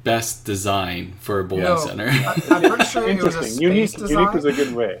best design for a bowling center. I'm pretty sure it was a space design. Unique was a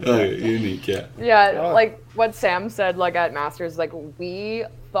good way. Unique, yeah. Yeah, like what Sam said, like at Masters, like we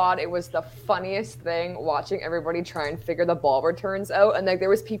thought it was the funniest thing watching everybody try and figure the ball returns out, and like there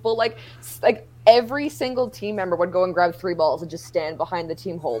was people like every single team member would go and grab 3 balls and just stand behind the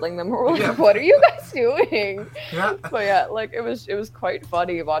team holding them. We're like, what are you guys doing? Yeah. But yeah, like it was quite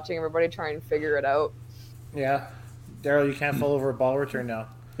funny watching everybody try and figure it out. Yeah, Daryl, you can't fall over a ball return now.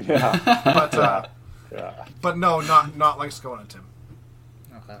 Yeah, but no, not like Skona, Tim.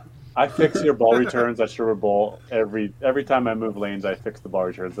 Okay. I fix your ball returns at Sherwood Bowl every time I move lanes. I fix the ball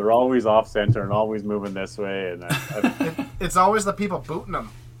returns. They're always off center and always moving this way, and it's always the people booting them.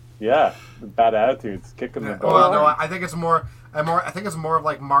 Yeah, bad attitudes, kick them. Well, no, I think it's more of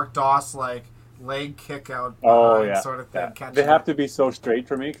like Mark Doss, like leg kick out sort of thing. Yeah. They have to be so straight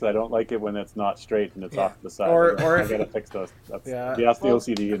for me because I don't like it when it's not straight and it's off to the side. Or I gotta fix those. That's the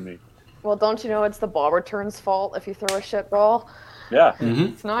OCD in me. Well, don't you know it's the ball return's fault if you throw a shit ball? Yeah,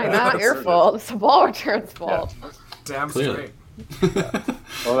 it's not your fault. It's the ball return's fault. Yeah. Damn straight.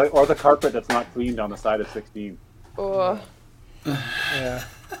 Or the carpet that's not cleaned on the side of 16. Yeah.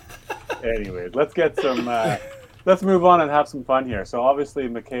 Anyways, let's get some. Let's move on and have some fun here. So obviously,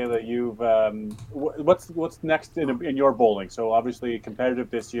 Michaela, you've what's next in your bowling? So obviously,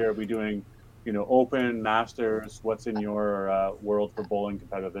 competitive this year. Are we doing, Open, Masters? What's in your world for bowling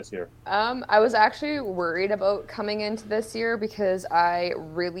competitive this year? I was actually worried about coming into this year because I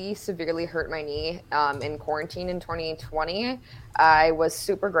really severely hurt my knee in quarantine in 2020. I was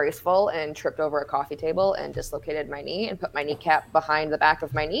super graceful and tripped over a coffee table and dislocated my knee and put my kneecap behind the back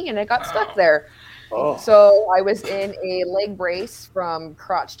of my knee, and it got stuck there. Oh. So I was in a leg brace from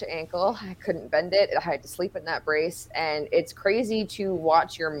crotch to ankle. I couldn't bend it. I had to sleep in that brace, and it's crazy to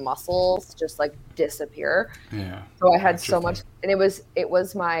watch your muscles just like disappear. Yeah. So I had so much, and it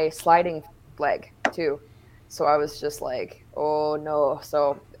was my sliding leg too. So I was just like, oh no.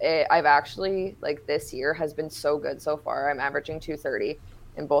 So I've actually, like, this year has been so good so far. I'm averaging 230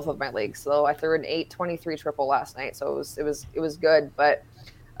 in both of my legs. So I threw an 823 triple last night. So it was good. But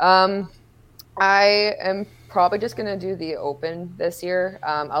I am probably just going to do the Open this year.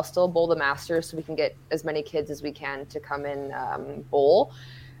 I'll still bowl the Masters so we can get as many kids as we can to come in bowl.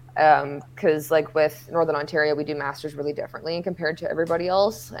 Because like with Northern Ontario, we do Masters really differently compared to everybody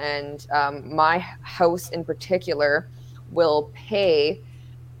else. And my house in particular will pay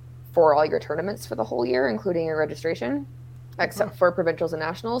for all your tournaments for the whole year, including your registration, except for provincials and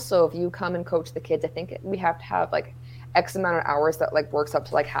nationals. So if you come and coach the kids, I think we have to have like X amount of hours that like works up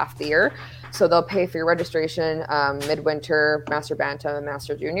to like half the year. So they'll pay for your registration, midwinter, Master Bantam, and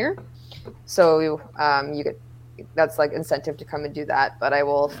Master Junior. So you get, that's like incentive to come and do that. But I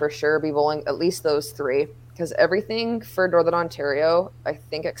will for sure be bowling at least those three, because everything for Northern Ontario, I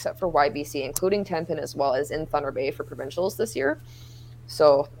think except for YBC, including 10-pin as well, is in Thunder Bay for provincials this year.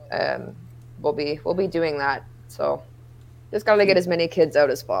 So we'll be doing that. So just got to get as many kids out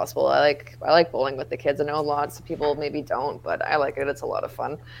as possible. I like bowling with the kids. I know lots of people maybe don't, but I like it. It's a lot of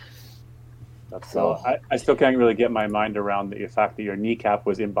fun. So I still can't really get my mind around the fact that your kneecap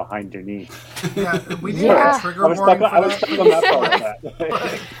was in behind your knee. Yeah, we did a trigger warning I was stuck on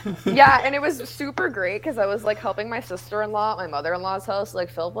that part. Yeah, and it was super great because I was like helping my sister-in-law at my mother-in-law's house. Like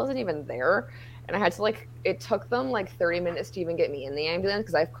Phil wasn't even there, and I had to it took them like 30 minutes to even get me in the ambulance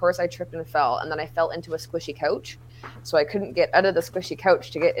because of course I tripped and fell, and then I fell into a squishy couch. So I couldn't get out of the squishy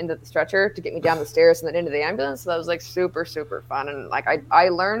couch to get into the stretcher to get me down the stairs and then into the ambulance. So that was like super, super fun. And like I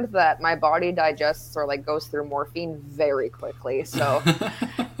learned that my body digests or like goes through morphine very quickly. So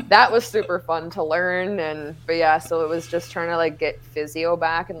that was super fun to learn. But yeah, so it was just trying to like get physio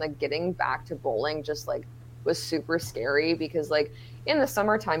back, and like getting back to bowling just like was super scary because like in the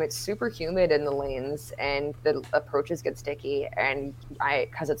summertime it's super humid in the lanes and the approaches get sticky, and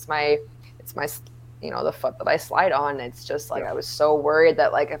because it's my the foot that I slide on, it's just like I was so worried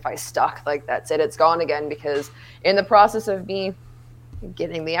that like if I stuck, like that's it, it's gone again. Because in the process of me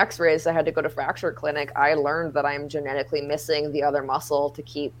getting the x-rays, I had to go to fracture clinic. I learned that I'm genetically missing the other muscle to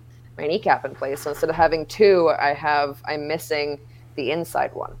keep my kneecap in place. So instead of having two, I'm missing the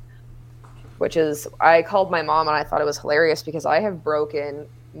inside one, which is, I called my mom and I thought it was hilarious because I have broken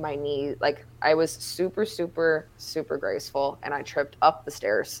my knee. Like I was super, super, super graceful, and I tripped up the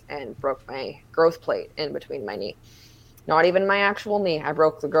stairs and broke my growth plate in between my knee. Not even my actual knee. I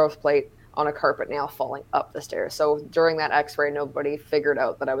broke the growth plate on a carpet nail falling up the stairs. So during that x-ray, nobody figured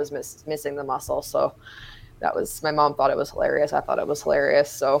out that I was missing the muscle. So that was, my mom thought it was hilarious. I thought it was hilarious.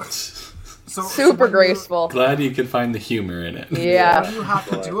 So super graceful. Glad you could find the humor in it. Yeah. What do you have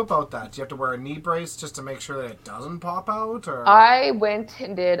to do about that? Do you have to wear a knee brace just to make sure that it doesn't pop out? Or I went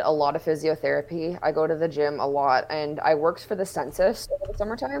and did a lot of physiotherapy. I go to the gym a lot, and I worked for the census over the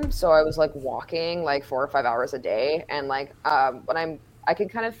summertime. So I was like walking like 4 or 5 hours a day, and like I can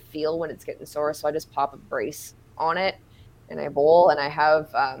kind of feel when it's getting sore, so I just pop a brace on it and I bowl. And I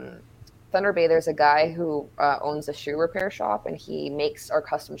have Thunder Bay, there's a guy who owns a shoe repair shop, and he makes our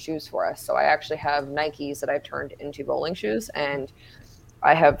custom shoes for us. So I actually have Nikes that I've turned into bowling shoes, and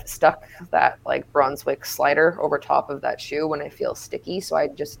I have stuck that like Brunswick slider over top of that shoe when I feel sticky. So I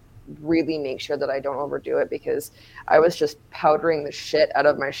just really make sure that I don't overdo it, because I was just powdering the shit out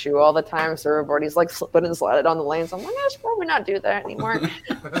of my shoe all the time. So everybody's like slipping and sliding on the lanes. So I'm like, I should probably not do that anymore.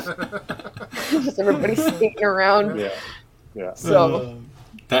 Just everybody skating around. Yeah. So.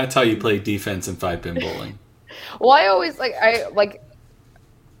 That's how you play defense in 5-pin bowling. Well, I always like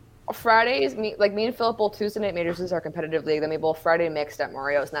Fridays. Me and Philip bowl Tuesday night majors is our competitive league. Then we bowl Friday mixed at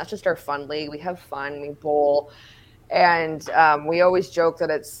Mario's, and that's just our fun league. We have fun. We bowl, and we always joke that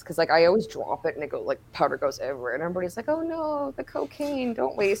it's because like I always drop it and it go like powder goes everywhere, and everybody's like, "Oh no, the cocaine!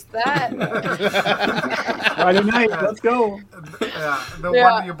 Don't waste that." Friday night, let's go. Yeah, no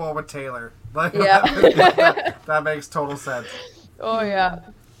wonder you bowl with Taylor. Like, Yeah, that makes total sense.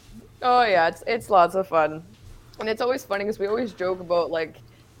 Oh yeah, it's lots of fun, and it's always funny because we always joke about like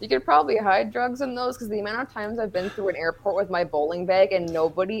you could probably hide drugs in those, because the amount of times I've been through an airport with my bowling bag and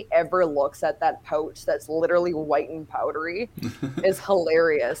nobody ever looks at that pouch that's literally white and powdery is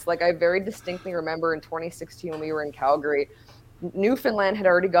hilarious. Like I very distinctly remember in 2016 when we were in Calgary, Newfoundland had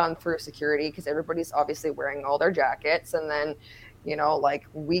already gone through security because everybody's obviously wearing all their jackets, and then like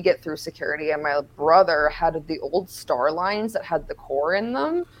we get through security, and my brother had the old Star Lines that had the core in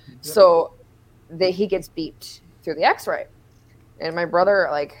them, so he gets beeped through the X-ray. And my brother,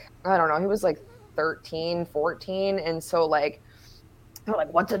 like, I don't know, he was like 13, 14, and so like they're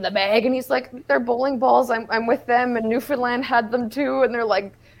like, what's in the bag? And he's like, they're bowling balls. I'm with them, and Newfoundland had them too, and they're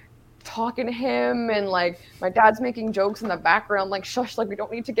like talking to him, and like my dad's making jokes in the background, like, shush, like we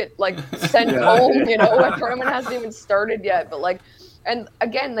don't need to get like sent home, like tournament hasn't even started yet. But like, and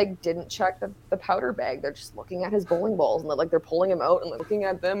again, they didn't check the powder bag. They're just looking at his bowling balls, and they're pulling them out and like, looking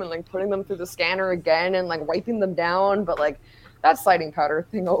at them and like putting them through the scanner again and like wiping them down. But like that sliding powder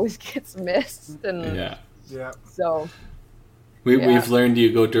thing always gets missed. And so we've learned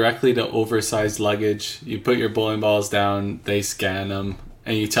you go directly to oversized luggage. You put your bowling balls down, they scan them,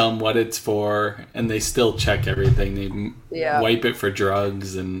 and you tell them what it's for, and they still check everything. They wipe it for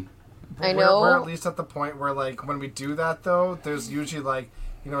drugs, and I know we're at least at the point where, like, when we do that though, there's usually like,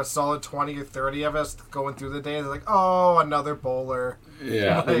 a solid 20 or 30 of us going through the day. They're like, oh, another bowler.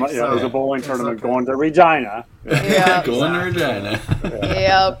 Yeah, there's a bowling tournament going to Regina. Going to Regina.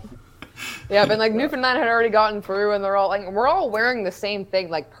 Yeah, but like Newfoundland had already gotten through, and they're all like, we're all wearing the same thing,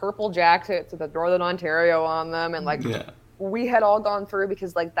 like purple jackets with the Northern Ontario on them, and like we had all gone through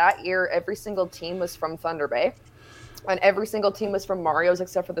because like that year every single team was from Thunder Bay, and every single team was from Mario's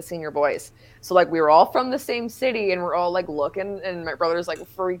except for the senior boys. So like we were all from the same city, and we're all like looking, and my brother's like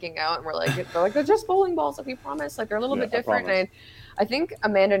freaking out, and we're like, they're just bowling balls, like we promised, like they're a little bit different. And I think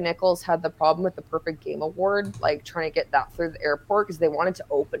Amanda Nichols had the problem with the Perfect Game Award, like trying to get that through the airport because they wanted to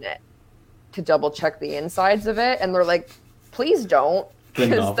open it to double check the insides of it, and they're like, please don't. The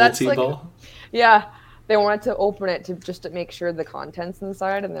novelty ball? Yeah. They wanted to open it to make sure the contents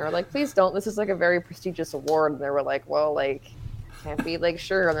inside, and they were like, please don't. This is like a very prestigious award. And they were like, well, like, can't be like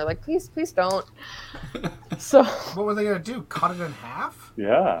sure. And they're like, please don't. So what were they gonna do? Cut it in half?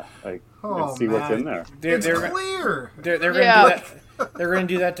 Yeah, like see what's in there. It's clear. They're gonna do that. They're gonna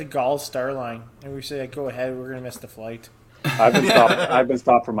do that to Gall's Starline, and we say, go ahead, we're gonna miss the flight. I've been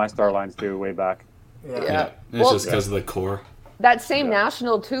stopped for my Starlines too, way back. It's just because of the core. That same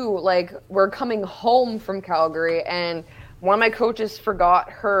national too, like we're coming home from Calgary, and one of my coaches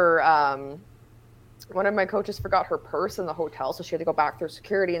forgot her purse in the hotel, so she had to go back through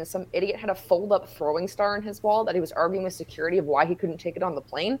security, and some idiot had a fold-up throwing star in his wall that he was arguing with security of why he couldn't take it on the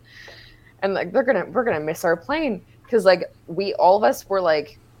plane. And like we're gonna miss our plane because like all of us were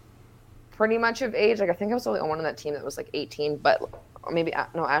like pretty much of age. Like I think I was the only one on that team that was like 18, but maybe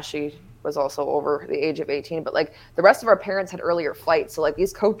no, Ashley was also over the age of 18, but like the rest of our parents had earlier flights, so like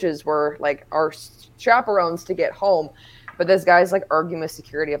these coaches were like our chaperones to get home. But this guy's like arguing with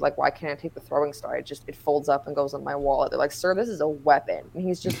security of like, why can't I take the throwing star? It folds up and goes on my wallet. They're like, sir, this is a weapon. And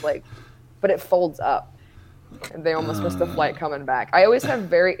he's just like, but it folds up. And they almost missed the flight coming back. I always have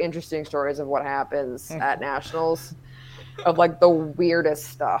very interesting stories of what happens at nationals, of like the weirdest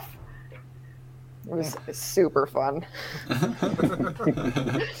stuff. It was super fun.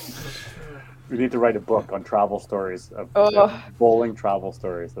 We need to write a book on travel stories of bowling travel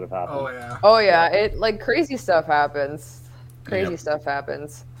stories that have happened. Oh yeah. It like crazy stuff happens. Stuff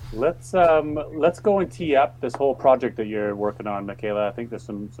happens. Let's go and tee up this whole project that you're working on, Michaela. I think there's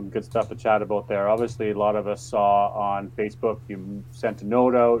some good stuff to chat about there. Obviously, a lot of us saw on Facebook you sent a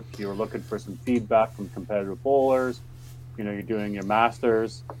note out. You were looking for some feedback from competitive bowlers. You're doing your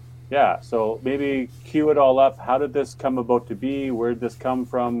masters. Yeah, so maybe cue it all up. How did this come about to be? Where did this come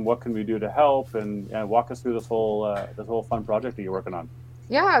from? What can we do to help? And walk us through this whole fun project that you're working on.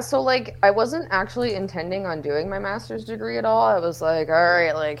 Yeah, so like I wasn't actually intending on doing my master's degree at all. I was like, all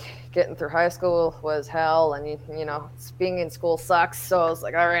right, like getting through high school was hell, and being in school sucks. So I was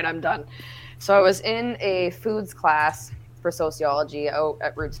like, all right, I'm done. So I was in a foods class for sociology out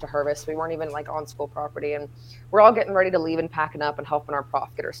at Roots to Harvest. We weren't even like on school property, and we're all getting ready to leave and packing up and helping our prof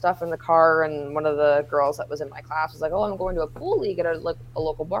get her stuff in the car. And one of the girls that was in my class was like, oh, I'm going to a pool league at a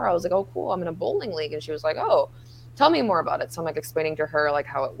local bar. I was like, oh, cool, I'm in a bowling league. And she was like, oh, tell me more about it. So I'm like explaining to her like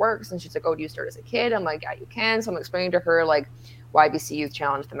how it works. And she's like, oh, do you start as a kid? I'm like, yeah, you can. So I'm explaining to her like YBC Youth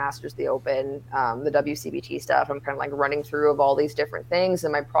Challenge, the Masters, the Open, the WCBT stuff. I'm kind of like running through of all these different things.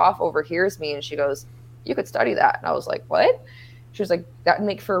 And my prof overhears me and she goes, you could study that. And I was like, what? She was like, that would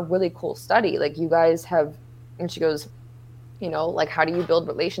make for a really cool study. Like you guys have, and she goes, like how do you build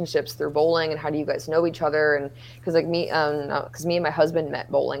relationships through bowling, and how do you guys know each other? And because like me and my husband met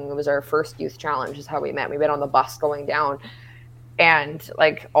bowling. It was our first youth challenge is how we met. We met on the bus going down, and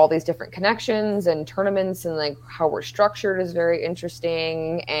like all these different connections and tournaments and like how we're structured is very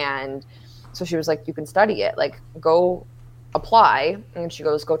interesting. And so she was like, you can study it, like go apply, and she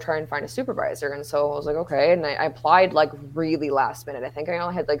goes, go try and find a supervisor. And so I was like, okay. And I applied like really last minute. I think I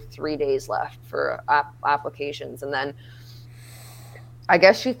only had like 3 days left for applications. And then I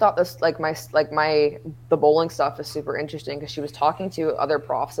guess she thought this the bowling stuff is super interesting because she was talking to other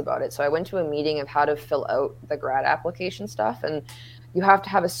profs about it. So I went to a meeting of how to fill out the grad application stuff, and you have to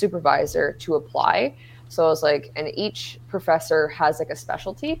have a supervisor to apply. So I was like, and each professor has like a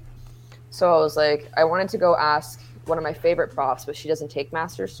specialty. So I was like, I wanted to go ask one of my favorite profs, but she doesn't take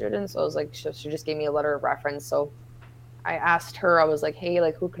master's students. So I was like, she just gave me a letter of reference. So I asked her, I was like, hey,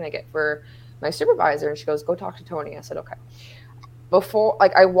 like, who can I get for my supervisor? And she goes, go talk to Tony. I said, okay. Before,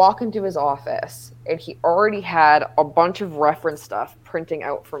 like, I walk into his office and he already had a bunch of reference stuff printing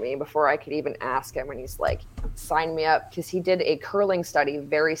out for me before I could even ask him. And he's like, sign me up, because he did a curling study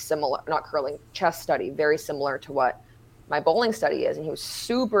very similar, not curling, chess study very similar to what my bowling study is. And he was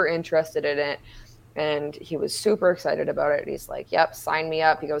super interested in it. And he was super excited about it. He's like, yep, sign me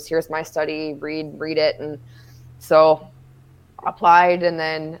up. He goes, here's my study, read it. And so applied. And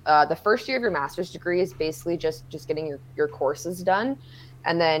then the first year of your master's degree is basically just getting your courses done.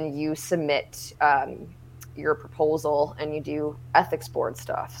 And then you submit your proposal and you do ethics board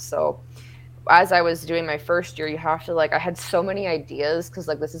stuff. So as I was doing my first year, you have to, like, I had so many ideas because,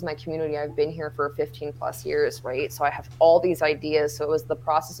 like, this is my community. I've been here for 15 plus years, right? So I have all these ideas. So it was the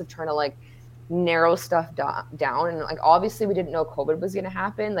process of trying to, like, narrow stuff down. And, like, obviously we didn't know COVID was going to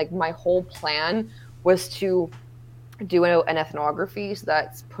happen. Like, my whole plan was to do an ethnography. So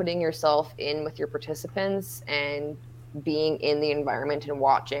that's putting yourself in with your participants and being in the environment and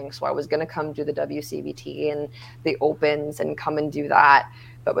watching. So I was going to come do the WCBT and the opens and come and do that.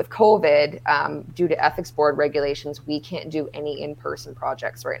 But with COVID, due to ethics board regulations, we can't do any in-person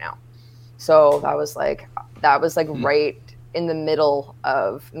projects right now. So that was like right in the middle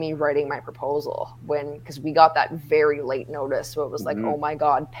of me writing my proposal, because we got that very late notice. So it was like, oh my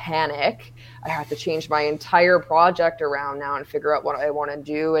God, panic. I have to change my entire project around now and figure out what I want to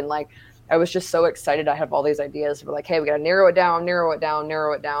do. And, like, I was just so excited. I have all these ideas. We're like, hey, we got to narrow it down,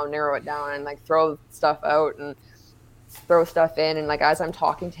 and, like, throw stuff out and throw stuff in. And, like, as I'm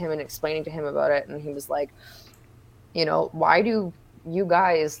talking to him and explaining to him about it, and he was like, you know, why do you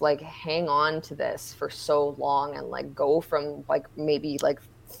guys, like, hang on to this for so long and, like, go from, like, maybe, like,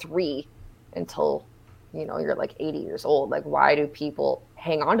 3 until, you know, you're, like, 80 years old? Like, why do people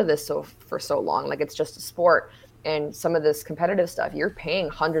hang on to this for so long? Like, it's just a sport. And some of this competitive stuff, you're paying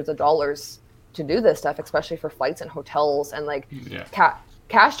hundreds of dollars to do this stuff, especially for flights and hotels. And, like,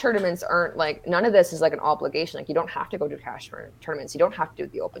 cash tournaments aren't, like, none of this is, like, an obligation. Like, you don't have to go to cash tournaments. You don't have to do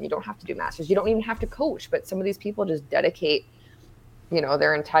the Open. You don't have to do Masters. You don't even have to coach. But some of these people just dedicate, you know,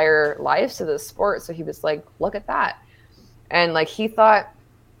 their entire lives to this sport. So he was like, look at that. And, like, he thought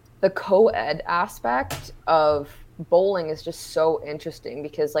the co-ed aspect of bowling is just so interesting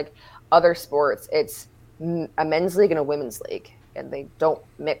because, like, other sports, it's a men's league and a women's league, and they don't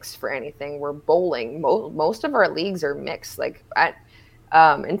mix for anything. We're bowling. Most of our leagues are mixed. Like,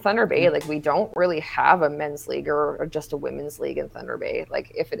 in Thunder Bay, like, we don't really have a men's league or just a women's league in Thunder Bay.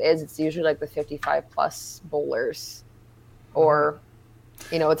 Like, if it is, it's usually like the 55 plus bowlers, or,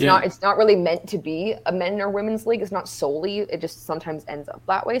 you know, it's not really meant to be a men or women's league. It's not solely, it just sometimes ends up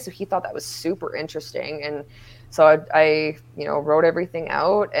that way. So he thought that was super interesting. And so I you know, wrote everything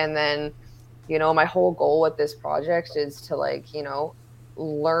out. And then, you know, my whole goal with this project is to, like, you know,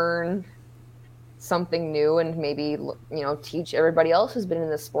 learn something new and maybe, you know, teach everybody else who's been in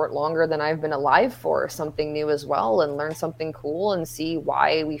this sport longer than I've been alive for something new as well, and learn something cool and see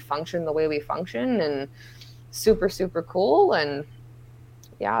why we function the way we function. And super, super cool. And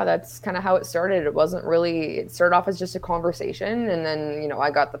yeah, that's kind of how it started. It started off as just a conversation, and then, you know, I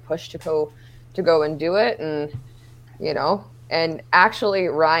got the push to go and do it. And, you know, and actually,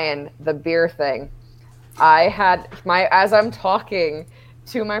 Ryan, the beer thing, I had as I'm talking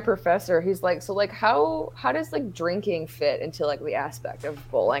to my professor, he's like, so, like, how does, like, drinking fit into, like, the aspect of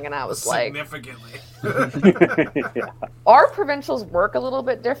bowling? And I was significantly. Our provincials work a little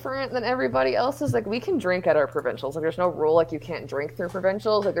bit different than everybody else's. Like, we can drink at our provincials. Like, there's no rule, like, you can't drink through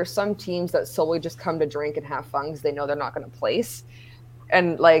provincials. Like, there's some teams that solely just come to drink and have fun because they know they're not going to place.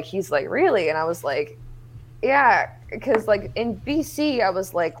 And, like, he's like, really? And I was like, yeah, because, like, in BC, I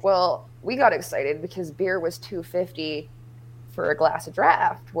was like, well, we got excited because beer was $2.50 for a glass of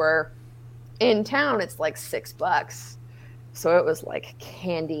draft, where in town it's like $6. So it was like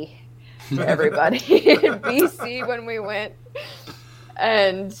candy to everybody in BC when we went.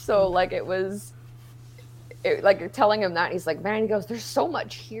 And so, like, it was like telling him that, he's like, man, he goes, there's so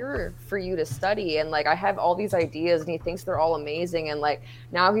much here for you to study, and like I have all these ideas, and he thinks they're all amazing, and like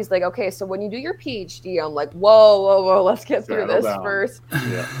now he's like, okay, so when you do your PhD, I'm like, whoa, let's get through this first,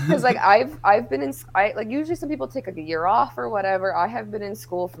 because like I've been in, like usually some people take like a year off or whatever. I have been in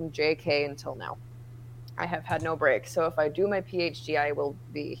school from JK until now. I have had no break. So if I do my PhD, I will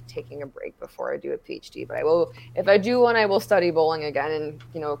be taking a break before I do a PhD. But I will, if I do one, I will study bowling again and,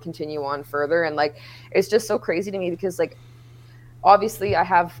 you know, continue on further. And like, it's just so crazy to me because like, obviously I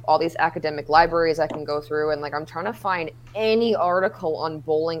have all these academic libraries I can go through, and like, I'm trying to find any article on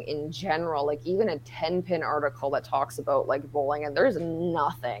bowling in general, like even a 10-pin article that talks about like bowling, and there's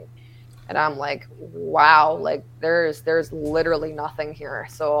nothing. And I'm like, wow, like there's literally nothing here.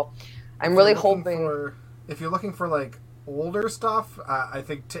 So I'm really hoping if you're looking for like older stuff, I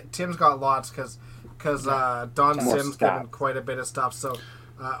think Tim's got lots because Don Sim's given quite a bit of stuff, so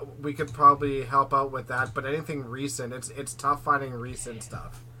we could probably help out with that. But anything recent, it's tough finding recent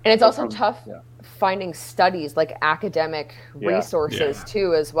stuff, and it's also tough finding studies, like academic resources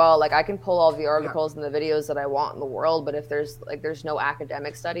too as well. Like I can pull all the articles and the videos that I want in the world, but if there's no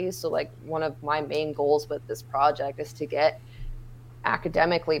academic studies, so like one of my main goals with this project is to get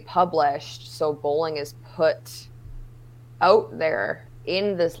academically published, so bowling is put out there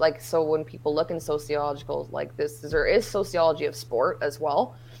in this, like, so when people look in sociological like this, there is sociology of sport as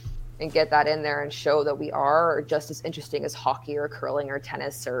well, and get that in there and show that we are just as interesting as hockey or curling or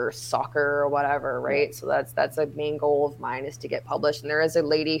tennis or soccer or whatever, right? So that's a main goal of mine, is to get published. And there is a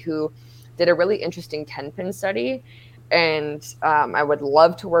lady who did a really interesting 10-pin study, and I would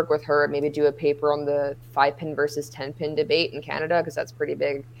love to work with her and maybe do a paper on the 5-pin versus 10-pin debate in Canada, because that's pretty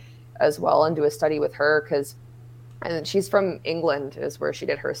big as well, and do a study with her, and she's from England is where she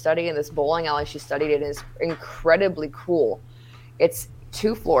did her study, and this bowling alley she studied in is incredibly cool. It's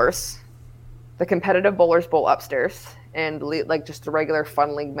 2 floors. The competitive bowlers bowl upstairs, and like just the regular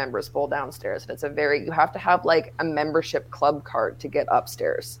fun league members bowl downstairs. And it's you have to have like a membership club card to get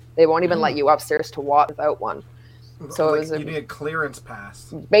upstairs. They won't even let you upstairs to watch without one. So like it was you need a clearance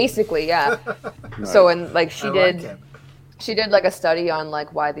pass. Basically, yeah. Nice. So and like she did like a study on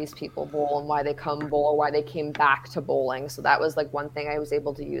like why these people bowl and why they come bowl, why they came back to bowling. So that was like one thing I was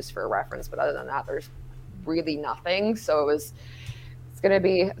able to use for a reference. But other than that, there's really nothing. So it's gonna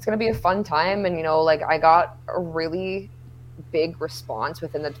be a fun time. And you know, like I got a really big response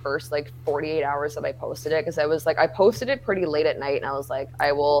within the first like 48 hours that I posted it, because I posted it pretty late at night, and I was like,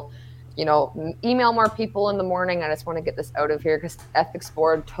 I will, you know, email more people in the morning. I just want to get this out of here because ethics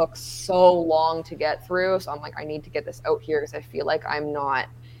board took so long to get through. So I'm like, I need to get this out here because I feel like I'm not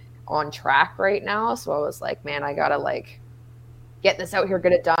on track right now. So I was like, man, I gotta like get this out here,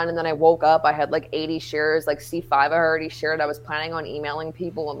 get it done. And then I woke up, I had like 80 shares, like C5 I already shared. I was planning on emailing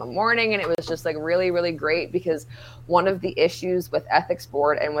people in the morning, and it was just like really, really great, because one of the issues with ethics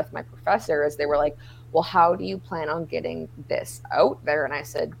board and with my professor is they were like, well, how do you plan on getting this out there? And I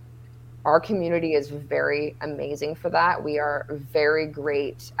said, our community is very amazing for that. We are very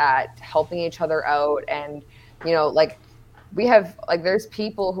great at helping each other out. And, you know, like we have, like, there's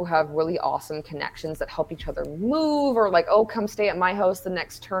people who have really awesome connections that help each other move, or like, oh, come stay at my house the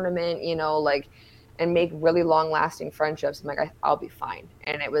next tournament, you know, like, and make really long lasting friendships. I'm like, I'll be fine.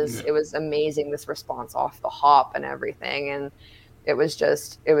 And it was amazing, this response off the hop and everything. And it was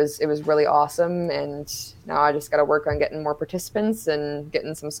really awesome. And now I just got to work on getting more participants and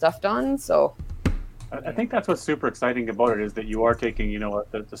getting some stuff done. So I think that's what's super exciting about it, is that you are taking, you know,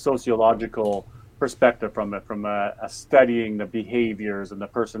 the sociological perspective from it, from studying the behaviors and the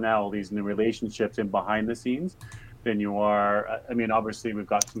personalities and the relationships in behind the scenes, than you are. I mean, obviously we've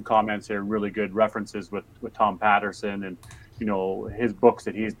got some comments here, really good references with Tom Patterson and, you know, his books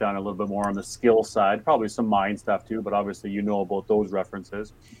that he's done a little bit more on the skill side, probably some mind stuff too, but obviously you know about those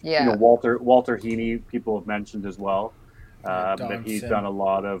references. Yeah. You know, Walter Heaney, people have mentioned as well, that he's done a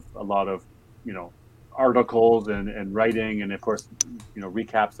lot of, you know, articles and writing, and of course, you know,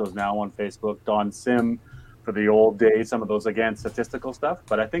 recaps those now on Facebook. Don Sim for the old days, some of those, again, statistical stuff.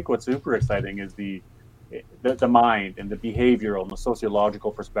 But I think what's super exciting is the mind and the behavioral and the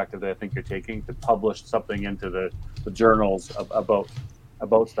sociological perspective that I think you're taking to publish something into the journals about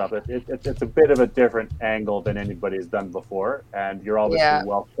stuff. It's a bit of a different angle than anybody's done before, and you're obviously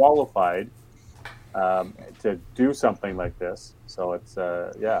well qualified to do something like this. So it's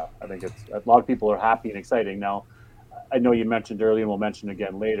I think it's a lot of people are happy and exciting. Now, I know you mentioned earlier, and we'll mention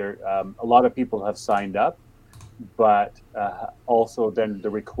again later, a lot of people have signed up, but also then the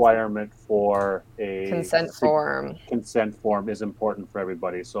requirement for a consent form is important for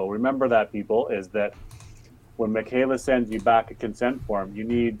everybody. So remember that, people, is that when Michaela sends you back a consent form, you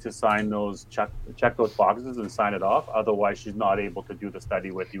need to sign those, check those boxes and sign it off. Otherwise, she's not able to do the study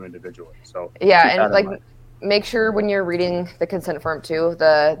with you individually. So yeah, and like make sure when you're reading the consent form too,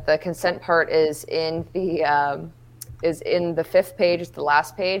 the consent part is in the 5th page, it's the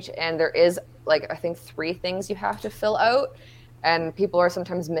last page, and there is like I think 3 things you have to fill out. And people are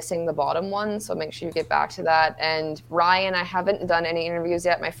sometimes missing the bottom one, so make sure you get back to that. And Ryan, I haven't done any interviews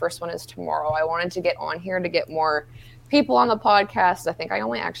yet. My first one is tomorrow. I wanted to get on here to get more people on the podcast. I think I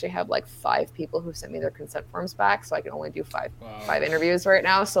only actually have like 5 people who sent me their consent forms back, so I can only do 5 interviews right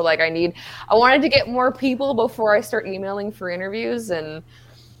now. So like I wanted to get more people before I start emailing for interviews, and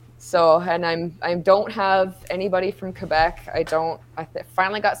I don't have anybody from Quebec. I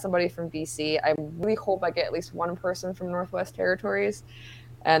finally got somebody from BC. I really hope I get at least one person from Northwest Territories.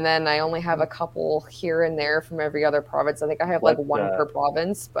 And then I only have a couple here and there from every other province. I think I have like one per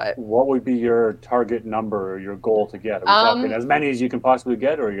province. But what would be your target number or your goal to get? Are we talking as many as you can possibly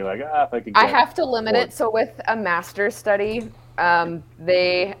get, or you're like, if I can get I have to limit it. So with a master's study, I'm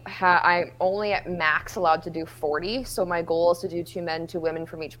only at max allowed to do 40. So my goal is to do 2 men, 2 women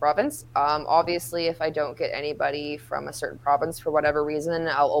from each province. Obviously, if I don't get anybody from a certain province for whatever reason,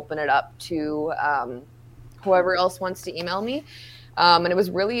 I'll open it up to whoever else wants to email me. And it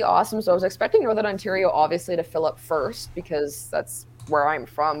was really awesome. So I was expecting Northern Ontario, obviously, to fill up first because that's where I'm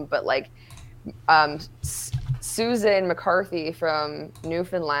from. But like Susan McCarthy from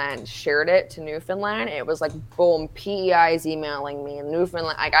Newfoundland shared it to Newfoundland. It was like, boom, PEI's emailing me in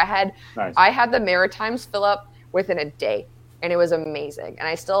Newfoundland. Like I had the Maritimes fill up within a day. And it was amazing. And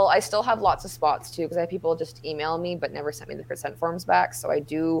I still have lots of spots too, because I have people just email me but never sent me the consent forms back. So I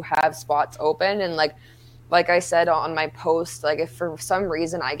do have spots open. And like I said on my post, like if for some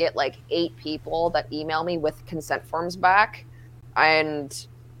reason I get like 8 people that email me with consent forms back, and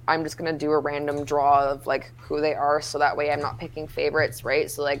I'm just going to do a random draw of like who they are. So that way I'm not picking favorites, right?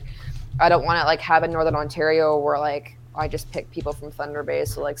 So like, I don't want to like have in Northern Ontario where like I just pick people from Thunder Bay.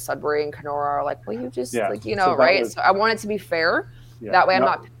 So like Sudbury and Kenora are like, well, you just like, you know, so right? So I want it to be fair. Yeah, that way I'm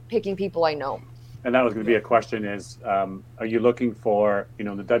not picking people I know. And that was going to be a question is, are you looking for, the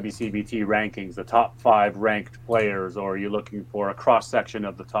WCBT rankings, the top 5 ranked players, or are you looking for a cross section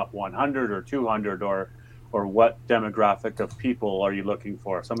of the top 100 or 200, or what demographic of people are you looking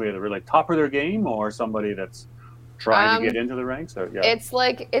for? Somebody that's really top of their game, or somebody that's trying to get into the ranks? Or,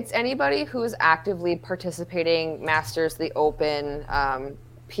 It's anybody who's actively participating, Masters, the Open,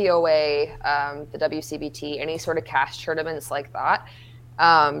 POA, the WCBT, any sort of cash tournaments like that.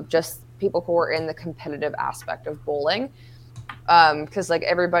 Just people who are in the competitive aspect of bowling, because like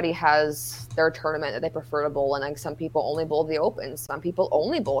everybody has their tournament that they prefer to bowl in. Like some people only bowl the Open, some people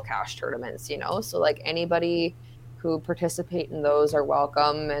only bowl cash tournaments, so like anybody who participate in those are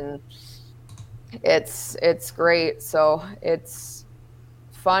welcome, and it's great. So it's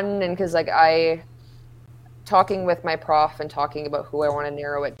fun, and because like talking with my prof and talking about who I want to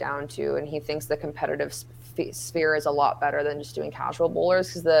narrow it down to, and he thinks the competitive sphere is a lot better than just doing casual bowlers,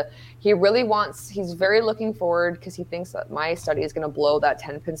 because he's very looking forward, because he thinks that my study is going to blow that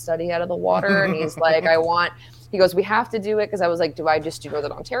 10-pin study out of the water. And he's like, he goes, we have to do it, because I was like, do I just do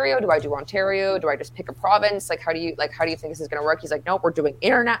Northern Ontario? Do I do Ontario? Do I just pick a province? Like, how do you think this is going to work? He's like, nope, we're doing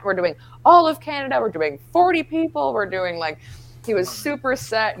internet. We're doing all of Canada. We're doing 40 people. We're doing like, he was super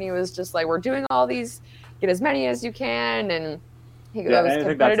set, and he was just like, we're doing all these, get as many as you can. And he goes,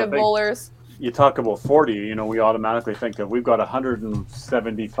 competitive bowlers. You talk about 40, we automatically think that we've got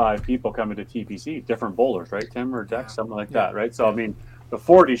 175 people coming to TPC, different bowlers, right, Tim or Dex, something like that, right? So, I mean, the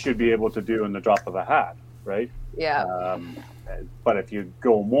 40 should be able to do in the drop of a hat, right? Yeah. But if you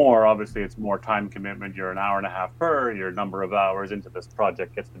go more, obviously it's more time commitment. You're an hour and a half per, your number of hours into this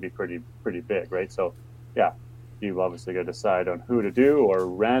project gets to be pretty big, right? So, yeah, you've obviously got to decide on who to do or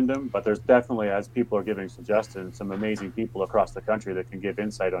random, but there's definitely, as people are giving suggestions, some amazing people across the country that can give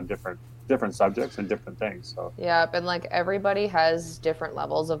insight on different subjects and different things. So yeah, and like everybody has different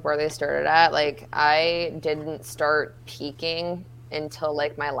levels of where they started at. Like I didn't start peaking until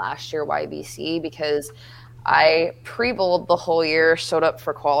like my last year YBC, because I pre-bowled the whole year, showed up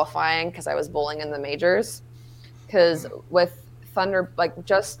for qualifying because I was bowling in the majors. Because with Thunder, like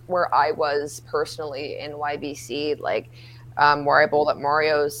just where I was personally in YBC, like where I bowled at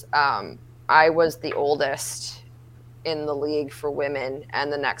Mario's, I was the oldest in the league for women,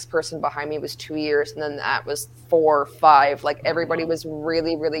 and the next person behind me was 2 years, and then that was 4 or 5. Like everybody was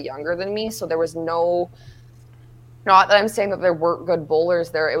really, really younger than me, so there was not that I'm saying that there weren't good bowlers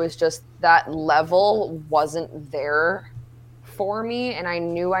there, it was just that level wasn't there for me, and I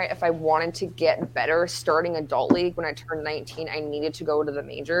knew if I wanted to get better starting adult league when I turned 19, I needed to go to the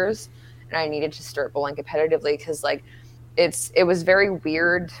majors. and I needed to start bowling competitively because like it was very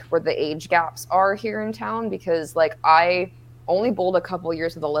weird where the age gaps are here in town, because like I only bowled a couple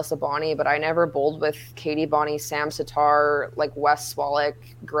years with Alyssa Bonney, but I never bowled with Katie Bonney, Sam Sitar, like Wes Swallock,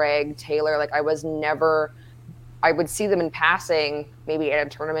 Greg Taylor. Like I would see them in passing, maybe at a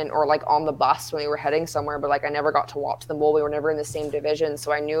tournament or like on the bus when we were heading somewhere, but like I never got to watch them bowl. We were never in the same division.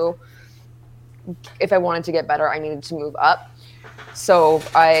 So I knew if I wanted to get better, I needed to move up. So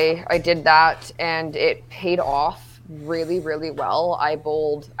I did that, and it paid off really, really well. I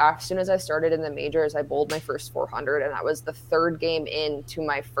bowled, as soon as I started in the majors, I bowled my first 400, and that was the third game into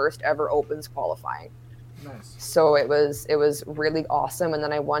my first ever Opens qualifying. Nice. So it was really awesome. And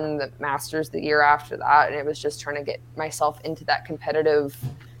then I won the Masters the year after that, and it was just trying to get myself into that competitive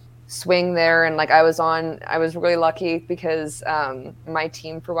swing there. And like I was really lucky because my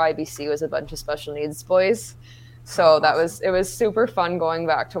team for YBC was a bunch of special needs boys. So it was super fun going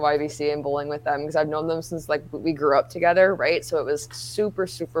back to YBC and bowling with them, because I've known them since like we grew up together, right? So it was super,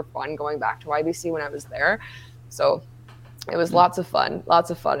 super fun going back to YBC when I was there. So it was lots of fun.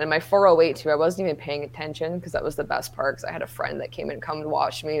 And my 408 too, I wasn't even paying attention because that was the best part, because I had a friend that came and come and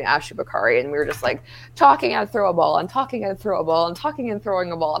watch me, Ashley Bakari, and we were just like talking how to throw a ball and talking how to throw a ball and talking and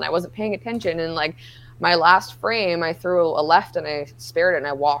throwing a ball, and I wasn't paying attention. And like my last frame, I threw a left and I spared it and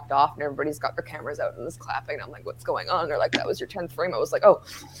I walked off, and everybody's got their cameras out and is clapping. And I'm like, what's going on? And they're like, that was your 10th frame. I was like, oh,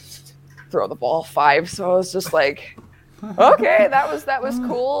 throw the ball 5. So I was just like, okay, that was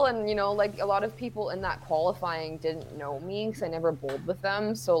cool. And you know, like a lot of people in that qualifying didn't know me because I never bowled with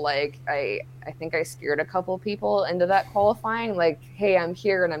them. So like I think I scared a couple people into that qualifying, like, hey, I'm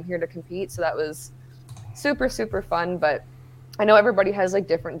here and I'm here to compete. So that was super, super fun. But I know everybody has like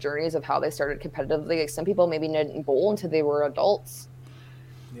different journeys of how they started competitively. Like some people maybe didn't bowl until they were adults.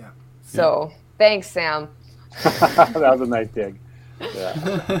 Yeah. So thanks, Sam. That was a nice dig.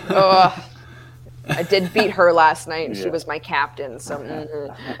 Yeah. I did beat her last night, and she was my captain. So,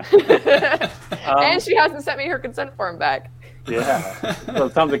 and she hasn't sent me her consent form back. Yeah. So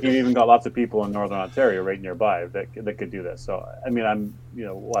it sounds like you've even got lots of people in Northern Ontario right nearby that could do this. So I mean,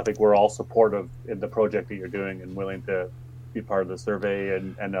 I think we're all supportive in the project that you're doing and willing to be part of the survey,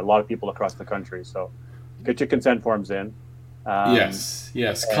 and a lot of people across the country. So get your consent forms in. Yes.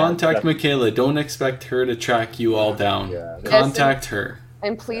 Contact Michaela. Don't expect her to track you all down. Yeah. Contact her.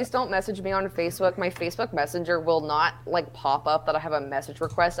 And please don't message me on Facebook. My Facebook Messenger will not like pop up that I have a message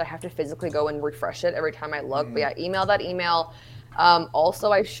request. I have to physically go and refresh it every time I look. But yeah, email that email.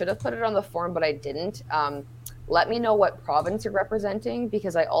 Also, I should have put it on the form, but I didn't. Let me know what province you're representing,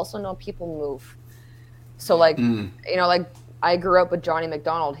 because I also know people move. So like, you know, like I grew up with Johnny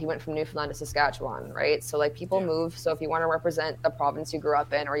McDonald. He went from Newfoundland to Saskatchewan, right? So like people move. So if you want to represent the province you grew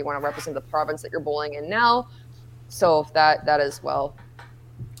up in, or you want to represent the province that you're bowling in now, so that as well.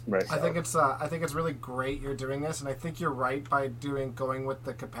 Right. I think it's really great you're doing this, and I think you're right by going with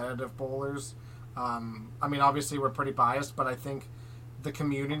the competitive bowlers. I mean, obviously we're pretty biased, but I think the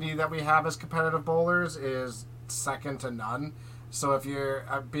community that we have as competitive bowlers is second to none. So if you're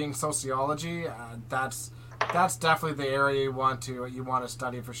being sociology, that's definitely the area you want to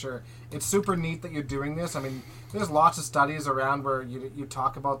study for sure. It's super neat that you're doing this. I mean, there's lots of studies around where you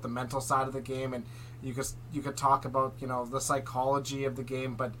talk about the mental side of the game, and you could talk about, you know, the psychology of the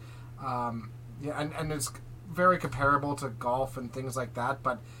game, but and it's very comparable to golf and things like that.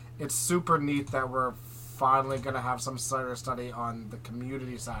 But it's super neat that we're finally going to have some sort of study on the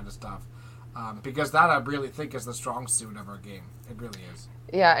community side of stuff, because that I really think is the strong suit of our game. It really is.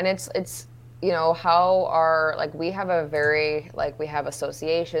 Yeah, and it's you know, how our, like, we have we have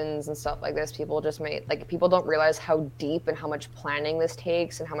associations and stuff like this. People don't realize how deep and how much planning this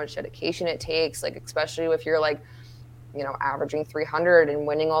takes and how much dedication it takes. Like, especially if you're like, you know, averaging 300 and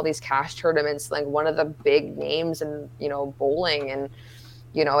winning all these cash tournaments, like one of the big names in, you know, bowling. And,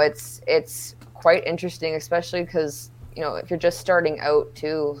 you know, it's quite interesting, especially because, you know, if you're just starting out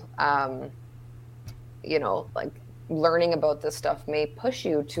too, you know, like, learning about this stuff may push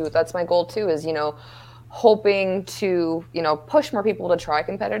you to, that's my goal too, is, you know, hoping to, you know, push more people to try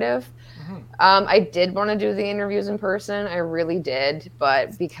competitive. I did want to do the interviews in person. I really did.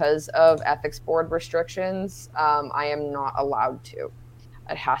 But because of ethics board restrictions, I am not allowed to.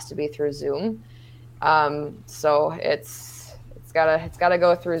 It has to be through Zoom. So it's gotta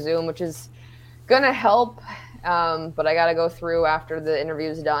go through Zoom, which is gonna help. But I gotta go through after the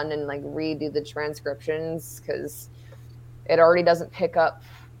interview's done and like redo the transcriptions, because it already doesn't pick up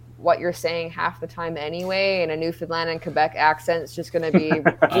what you're saying half the time anyway, and a Newfoundland and Quebec accent's just going to be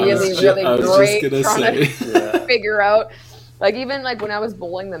really great trying to figure out. Like, even like when I was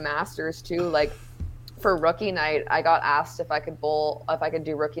bowling the Masters too, like for rookie night, I got asked if I could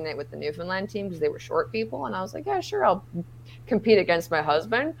do rookie night with the Newfoundland team because they were short people, and I was like, yeah, sure, I'll compete against my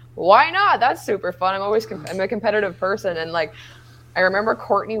husband. Why not? That's super fun. I'm a competitive person, and like, I remember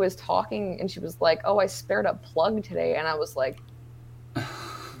Courtney was talking, and she was like, oh, I spared a plug today, and I was like.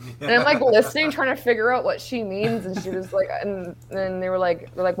 And I'm like listening, trying to figure out what she means, and she was like, and then they were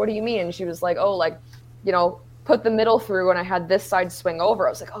like, what do you mean? And she was like, oh, like, you know, put the middle through, and I had this side swing over. I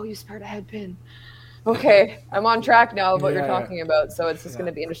was like, oh, you spared a head pin. Okay, I'm on track now of what you're talking about. So it's just going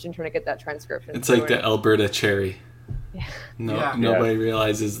to be interesting trying to get that transcription. It's like the Alberta cherry. Yeah. Nobody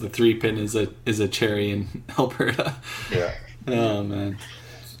realizes the 3-pin is a cherry in Alberta. Yeah. Oh man.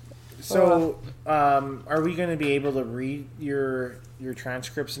 So, are we going to be able to read your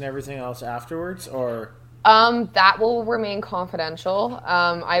transcripts and everything else afterwards, or? That will remain confidential.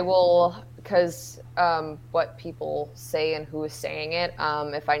 I will, because what people say and who is saying it.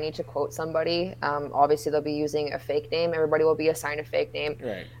 If I need to quote somebody, obviously they'll be using a fake name. Everybody will be assigned a fake name.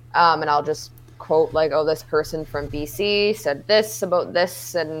 Right. And I'll just quote like, oh, this person from BC said this about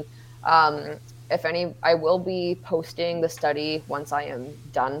this, and I will be posting the study once I am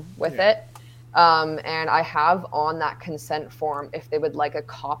done with it. And I have on that consent form if they would like a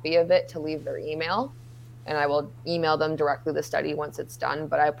copy of it to leave their email, and I will email them directly the study once it's done.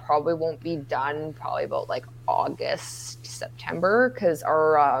 But I probably won't be done probably about like August, September, because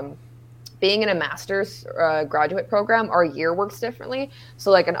our being in a master's graduate program, our year works differently.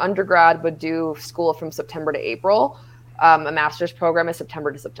 So like an undergrad would do school from September to April. A master's program is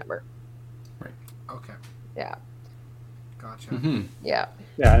September to September. Right. Okay. Yeah. Gotcha. Mm-hmm. Yeah.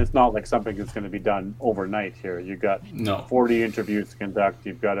 Yeah, and it's not like something that's going to be done overnight here. You've got 40 interviews to conduct.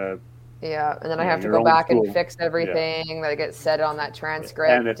 You've got to... Yeah, and then I have to go back and fix everything that gets said on that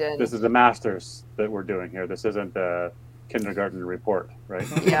transcript. And this is the master's that we're doing here. This isn't a kindergarten report, right?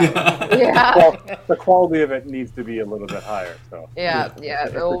 Yeah. Yeah. Well, the quality of it needs to be a little bit higher. So yeah.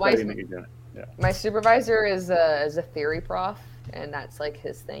 Well, my supervisor is a theory prof, and that's like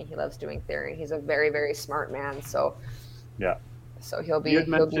his thing. He loves doing theory. He's a very, very smart man. So yeah. So he'll be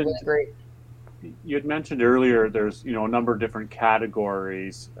really great. You had mentioned earlier there's a number of different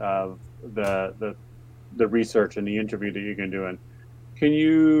categories of the research and the interview that you can do. And can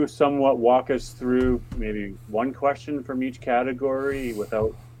you somewhat walk us through maybe one question from each category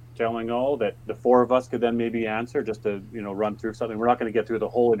without telling all that the four of us could then maybe answer, just to run through something? We're not going to get through the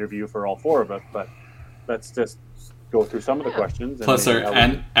whole interview for all four of us, but let's just go through some of the questions. Plus our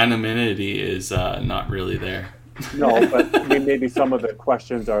anonymity is not really there. No, but I mean, maybe some of the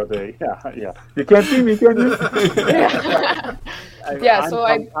questions are you can't see me, can you?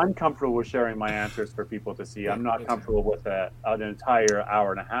 I'm comfortable with sharing my answers for people to see. I'm not comfortable with an entire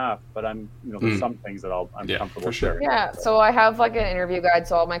hour and a half, but there's some things that I'm comfortable sharing. Yeah, so I have like an interview guide,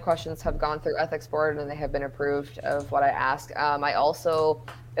 so all my questions have gone through ethics board and they have been approved of what I ask. I also,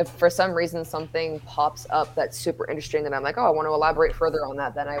 if for some reason something pops up that's super interesting that I'm like, oh, I want to elaborate further on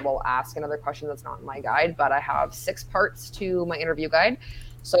that, then I will ask another question that's not in my guide. But I have 6 parts to my interview guide.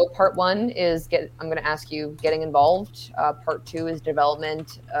 So part 1 is I'm going to ask you getting involved. Part 2 is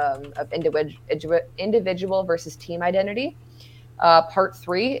development of individual versus team identity. Part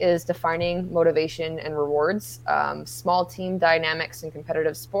 3 is defining motivation and rewards, small team dynamics in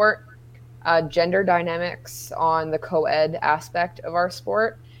competitive sport, gender dynamics on the co-ed aspect of our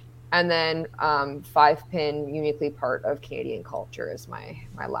sport, and then 5-pin uniquely part of Canadian culture is my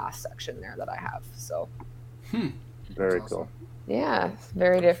last section there that I have. So very cool. Yeah, it's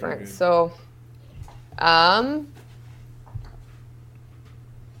very different. So part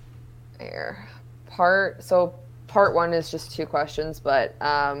 1 is just 2 questions, but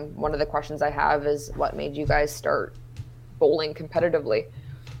one of the questions I have is, what made you guys start bowling competitively?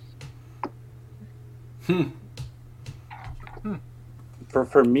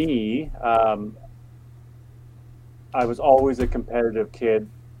 For me, I was always a competitive kid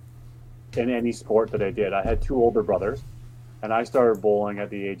in any sport that I did. I had 2 older brothers, and I started bowling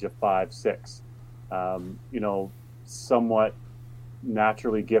at the age of 5, 6. Somewhat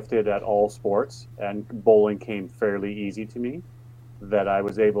naturally gifted at all sports, and bowling came fairly easy to me, that I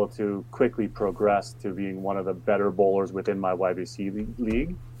was able to quickly progress to being one of the better bowlers within my YBC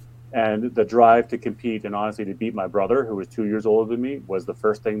league. And the drive to compete, and honestly to beat my brother, who was 2 years older than me, was the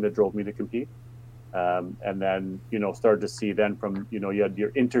first thing that drove me to compete. And then, started to see then from, you had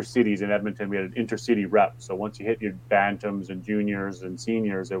your intercities in Edmonton, we had an intercity rep. So once you hit your bantams and juniors and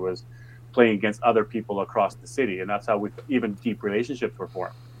seniors, it was playing against other people across the city. And that's how even deep relationships were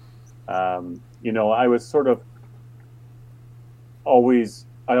formed. I was sort of I always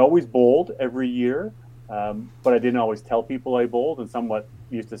bowled every year, but I didn't always tell people I bowled, and somewhat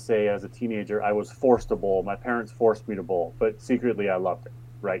used to say as a teenager, I was forced to bowl. My parents forced me to bowl, but secretly I loved it,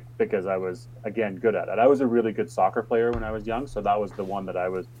 right? Because I was, again, good at it. I was a really good soccer player when I was young, so that was the one that I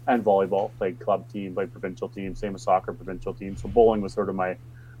was, and volleyball, played club team, played provincial team, same with soccer, provincial team. So bowling was sort of my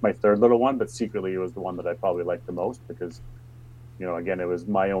third little one, but secretly it was the one that I probably liked the most because, again, it was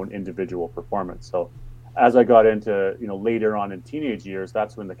my own individual performance. So as I got into, later on in teenage years,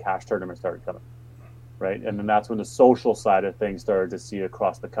 that's when the cash tournament started coming. Right. And then that's when the social side of things started to see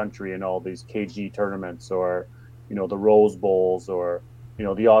across the country in all these KG tournaments or, the Rose Bowls or,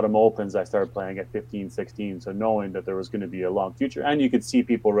 the Autumn Opens I started playing at 15, 16. So knowing that there was going to be a long future and you could see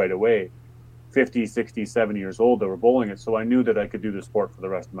people right away, 50, 60, 70 years old that were bowling it. So I knew that I could do the sport for the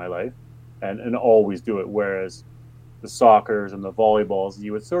rest of my life and always do it. Whereas the soccers and the volleyballs,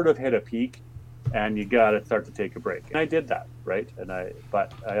 you would sort of hit a peak and you got to start to take a break. And I did that, right?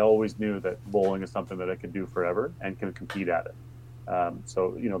 But I always knew that bowling is something that I could do forever and can compete at it.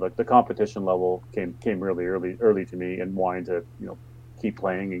 So the competition level came really early to me and wanting to keep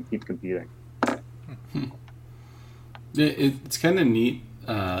playing and keep competing. It's kind of neat.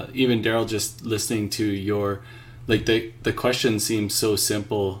 Even Daryl, just listening to your the question seems so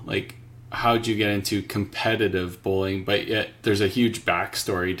simple. Like, how'd you get into competitive bowling, but yet there's a huge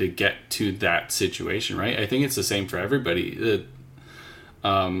backstory to get to that situation, right? I think it's the same for everybody.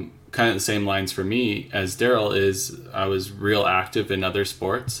 Kind of the same lines for me as Daryl is I was real active in other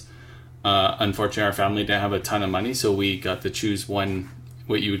sports. Unfortunately, our family didn't have a ton of money, so we got to choose one,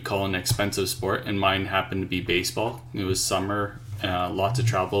 what you would call an expensive sport, and mine happened to be baseball. It was summer, lots of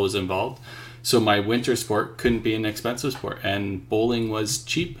travel was involved. So my winter sport couldn't be an expensive sport, and bowling was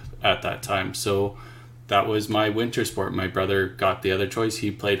cheap at that time. So that was my winter sport. My brother got the other choice.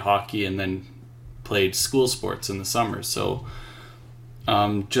 He played hockey and then played school sports in the summer. So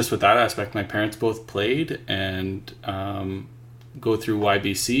just with that aspect, my parents both played and go through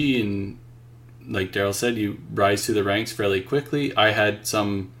YBC. And like Daryl said, you rise through the ranks fairly quickly. I had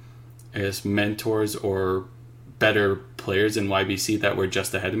some, mentors or better players in YBC that were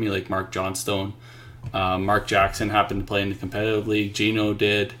just ahead of me, like Mark Johnstone. Mark Jackson happened to play in the competitive league. Gino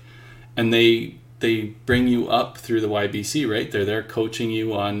did. And they bring you up through the YBC, right? They're there coaching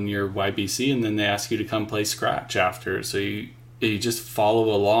you on your YBC, and then they ask you to come play scratch after. So you just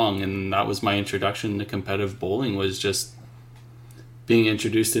follow along, and that was my introduction to competitive bowling, was just being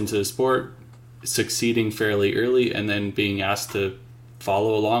introduced into the sport, succeeding fairly early, and then being asked to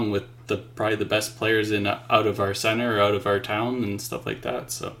follow along with probably the best players out of our center or out of our town and stuff like that.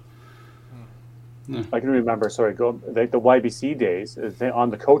 So yeah. I can remember, the YBC days on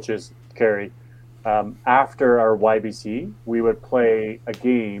the coaches, Kerry. After our YBC, we would play a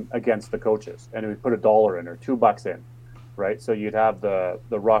game against the coaches, and we'd put $1 in or $2 in, right? So you'd have the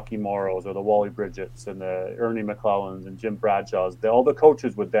Rocky Morrows or the Wally Bridgets and the Ernie McClellans and Jim Bradshaws. All the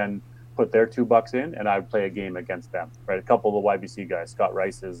coaches would then put their $2 in, and I would play a game against them, right? A couple of the YBC guys, Scott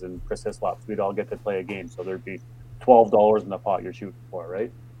Rice's and Chris Hislops, we'd all get to play a game. So there'd be $12 in the pot you're shooting for,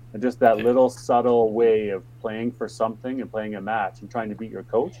 right? And just that little subtle way of playing for something and playing a match and trying to beat your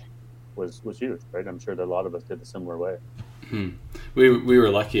coach was huge, right? I'm sure that a lot of us did a similar way. We were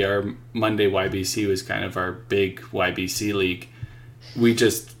lucky. Our Monday YBC was kind of our big YBC league. We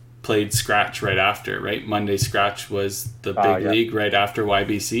just played scratch right after, right? Monday scratch was the big league right after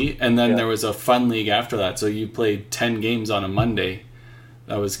YBC, and then there was a fun league after that. So you played 10 games on a Monday.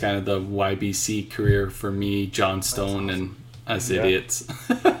 That was kind of the YBC career for me, John Stone, and us idiots.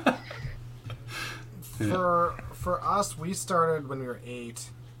 For us, we started when we were 8,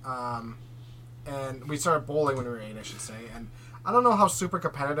 and we started bowling when we were 8, I should say. And I don't know how super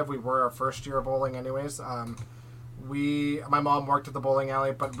competitive we were our first year of bowling, anyways. My mom worked at the bowling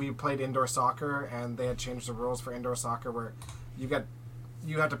alley, but we played indoor soccer, and they had changed the rules for indoor soccer where you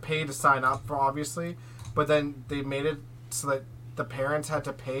had to pay to sign up for, obviously, but then they made it so that the parents had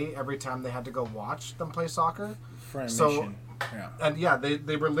to pay every time they had to go watch them play soccer. For admission. And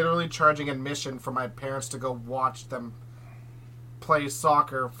they were literally charging admission for my parents to go watch them play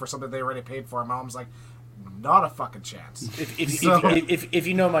soccer for something they already paid for. My mom's like, not a fucking chance. If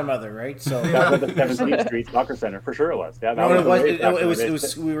you know my mother, right? So that was the 17th Street Soccer Center for sure. It was. Yeah, it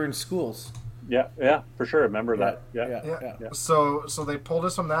was. We were in schools. Yeah, for sure. Remember that? Yeah. So they pulled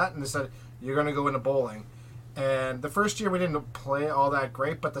us from that, and they said you're going to go into bowling. And the first year we didn't play all that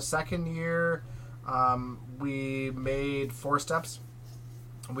great, but the second year we made 4 steps.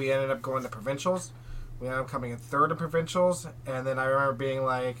 We ended up going to provincials. We ended up coming in 3rd in provincials, and then I remember being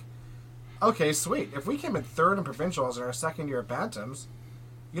like, okay, sweet. If we came in 3rd in provincials in our second year at Bantams,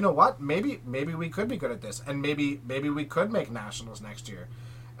 you know what? Maybe we could be good at this, and maybe we could make nationals next year.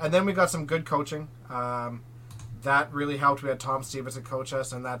 And then we got some good coaching. that really helped. We had Tom Stevenson coach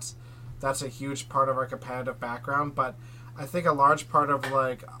us, and that's a huge part of our competitive background. But I think a large part of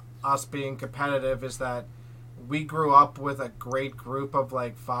like us being competitive is that we grew up with a great group of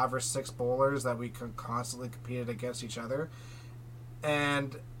like 5 or 6 bowlers that we constantly competed against each other.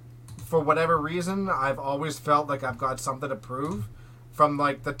 And for whatever reason, I've always felt like I've got something to prove from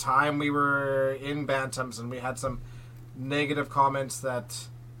like the time we were in Bantams, and we had some negative comments that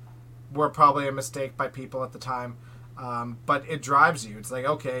were probably a mistake by people at the time. But it drives you. It's like,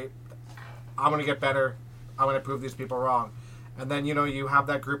 okay, I'm going to get better. I'm going to prove these people wrong. And then, you know, you have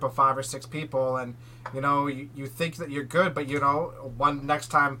that group of 5 or 6 people, and, you know, you think that you're good, but, you know, next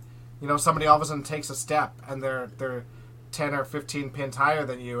time, you know, somebody all of a sudden takes a step, and they're 10 or 15 pins higher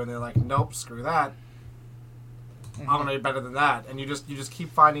than you, and they're like, nope, screw that. I'm going to be better than that. And you just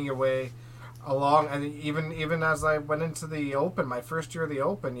keep finding your way along. And even as I went into the Open, my first year of the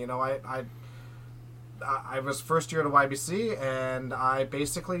Open, you know, I was first year at YBC, and I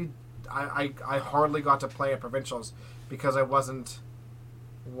basically I hardly got to play at provincials because I wasn't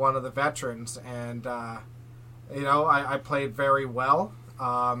one of the veterans, and you know, I played very well,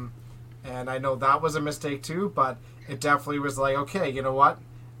 and I know that was a mistake too, but it definitely was like, okay, you know what,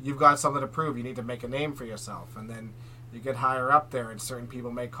 you've got something to prove, you need to make a name for yourself. And then you get higher up there, and certain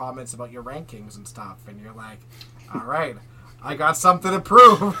people make comments about your rankings and stuff, and you're like, all right, I got something to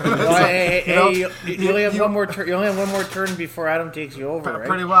prove. You only have one more turn. You only have one more turn before Adam takes you over, right?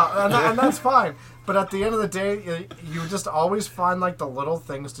 Pretty well, and that's fine. But at the end of the day, you just always find like the little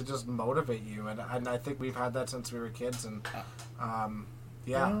things to just motivate you, and I think we've had that since we were kids, and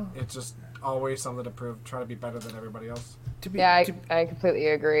it's just always something to prove. Try to be better than everybody else. I completely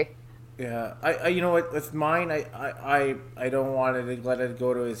agree. Yeah, I you know what, with mine, I don't want to let it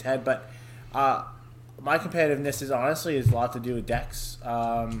go to his head, but my competitiveness is a lot to do with Dex.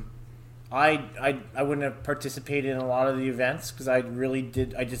 I wouldn't have participated in a lot of the events because I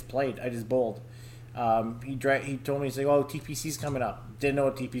just played. I just bowled. He told me, he's like, oh, TPC's coming up. Didn't know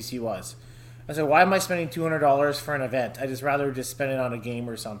what TPC was. I said, why am I spending $200 for an event? I'd just rather just spend it on a game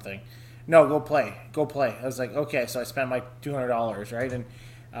or something. No, go play. I was like, okay, so I spent my $200, right? And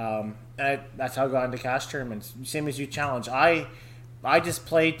that's how I got into cash tournaments. Same as you challenge. I just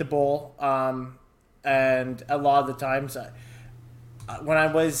played the bowl, and a lot of the times, when I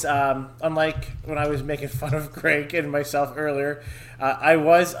was, unlike when I was making fun of Greg and myself earlier, I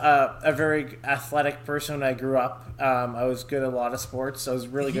was a very athletic person when I grew up. I was good at a lot of sports, so I was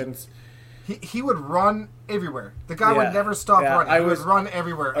really good. He would run everywhere. The guy would never stop running. He would run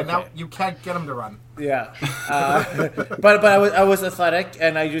everywhere, and now you can't get him to run. Yeah, but I was athletic,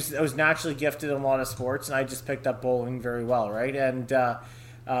 and I was naturally gifted in a lot of sports, and I just picked up bowling very well, right? And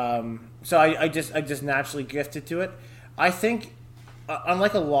so I just naturally gifted to it. I think,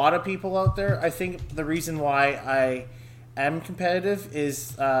 unlike a lot of people out there, I think the reason why I am competitive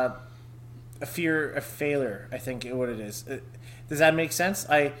is a fear of failure. I think what it is. Does that make sense?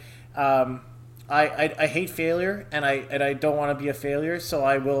 I hate failure, and I don't want to be a failure. So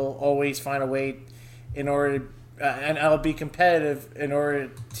I will always find a way in order to, and I'll be competitive in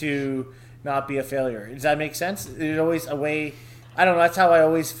order to not be a failure. Does that make sense? There's always a way. I don't know. That's how I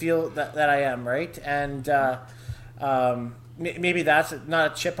always feel that I am, right? And maybe that's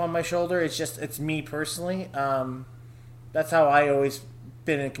not a chip on my shoulder. It's me personally. That's how I always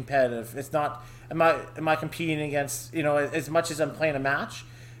been in competitive. It's not. Am I competing against, you know, as much as I'm playing a match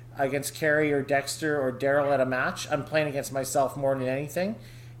against Kerry or Dexter or Daryl at a match, I'm playing against myself more than anything.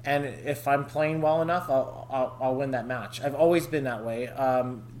 And if I'm playing well enough, I'll win that match. I've always been that way.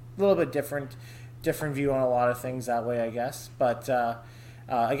 A little bit different view on a lot of things that way, I guess. But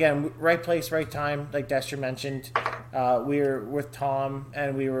again, right place, right time, like Dexter mentioned. We were with Tom,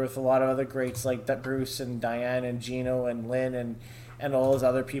 and we were with a lot of other greats like Bruce and Diane and Gino and Lynn and all those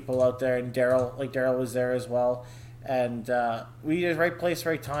other people out there. And Daryl was there as well. And we did right place,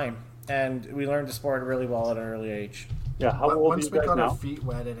 right time. And we learned the sport really well at an early age. Yeah, how old once are you we guys got now? our feet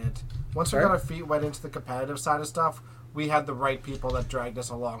wet in it, once we got our feet wet into the competitive side of stuff, we had the right people that dragged us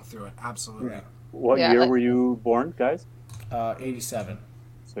along through it. Absolutely. Yeah. What year were you born, guys? 87.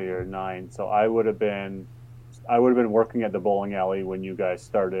 So you're 9. So I would have been working at the bowling alley when you guys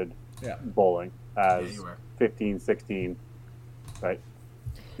started bowling as you were. 15, 16, right?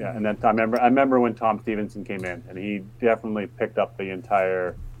 Yeah, and then I remember when Tom Stevenson came in, and he definitely picked up the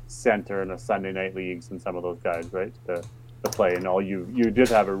entire center in the Sunday night leagues and some of those guys, right, to play. And all you did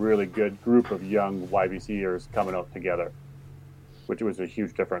have a really good group of young YBCers coming out together, which was a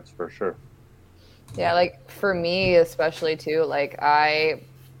huge difference for sure. Yeah, like for me especially too, like I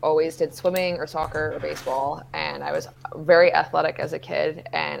always did swimming or soccer or baseball, and and I was very athletic as a kid,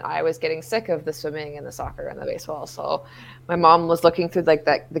 and I was getting sick of the swimming and the soccer and the baseball. So my mom was looking through like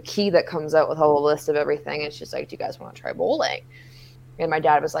the key that comes out with a whole list of everything, and she's like, "Do you guys want to try bowling?" And my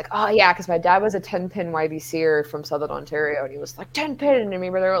dad was like, "Oh yeah," because my dad was a 10-pin YBCer from Southern Ontario, and he was like 10-pin, and we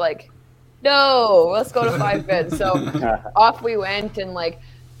were like, "No, let's go to 5-pin." So off we went, and like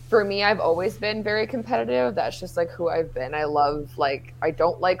for me, I've always been very competitive. That's just like who I've been. I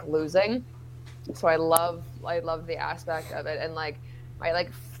don't like losing, so I love the aspect of it. And like my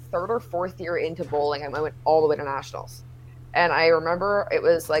like 3rd or 4th year into bowling, I went all the way to nationals, and I remember it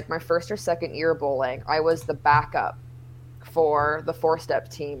was like my 1st or 2nd year bowling. I was the backup for the 4-step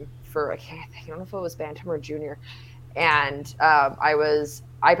team for I don't know if it was bantam or junior, and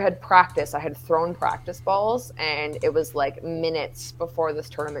I had practice. I had thrown practice balls, and it was like minutes before this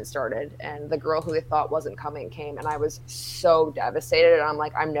tournament started, and the girl who they thought wasn't coming came, and I was so devastated, and I'm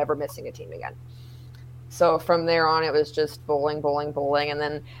like, I'm never missing a team again. So from there on, it was just bowling. And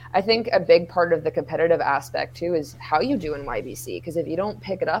then I think a big part of the competitive aspect too is how you do in YBC. Because if you don't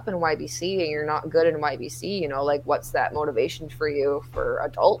pick it up in YBC and you're not good in YBC, like what's that motivation for you for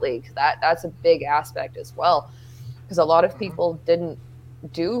adult league? That's a big aspect as well. Because a lot of people didn't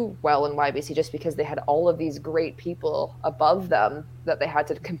do well in YBC just because they had all of these great people above them that they had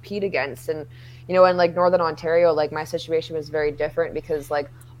to compete against. And, in like Northern Ontario, like my situation was very different because like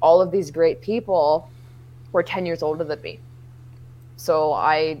all of these great people were 10 years older than me. So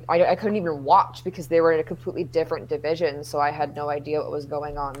I couldn't even watch because they were in a completely different division. So I had no idea what was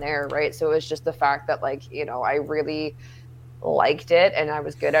going on there. Right. So it was just the fact that like, I really liked it and I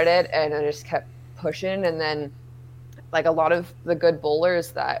was good at it and I just kept pushing. And then like a lot of the good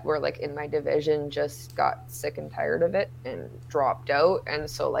bowlers that were like in my division just got sick and tired of it and dropped out. And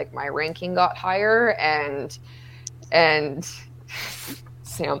so like my ranking got higher and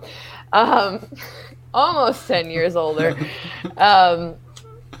Sam, almost 10 years older, and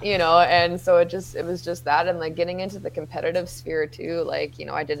so it was just that. And like getting into the competitive sphere too, like,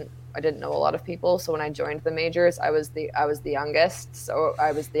 I didn't know a lot of people. So when I joined the majors, I was the youngest. So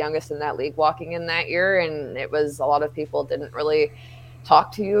I was the youngest in that league walking in that year. And it was a lot of people didn't really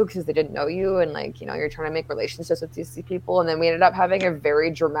talk to you because they didn't know you. And like, you're trying to make relationships with these people. And then we ended up having a very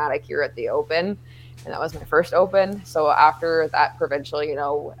dramatic year at the Open. And that was my first Open. So after that provincial,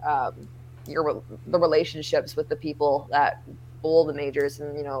 the relationships with the people that bowl the majors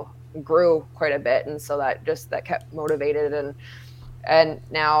and grew quite a bit, and so that kept motivated. And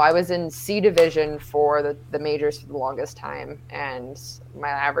now I was in C division for the majors for the longest time, and my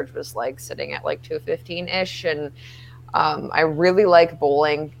average was like sitting at like 215-ish. And I really like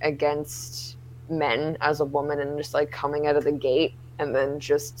bowling against men as a woman and just like coming out of the gate and then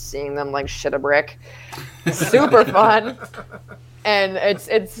just seeing them like shit a brick. Super fun. And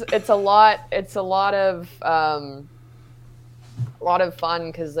it's a lot of fun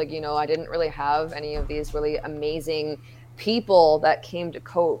because like I didn't really have any of these really amazing people that came to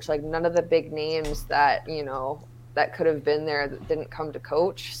coach. Like none of the big names that that could have been there that didn't come to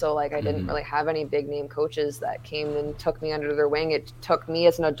coach. So like I didn't really have any big name coaches that came and took me under their wing. It took me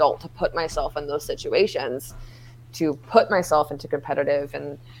as an adult to put myself in those situations, to put myself into competitive.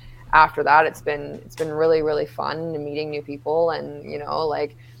 And after that, it's been really, really fun and meeting new people. And,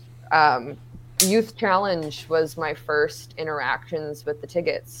 Youth Challenge was my first interactions with the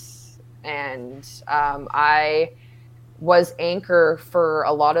Tiggets. And I was anchor for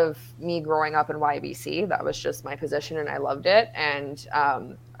a lot of me growing up in YBC. That was just my position and I loved it. And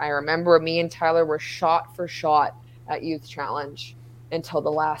I remember me and Tyler were shot for shot at Youth Challenge until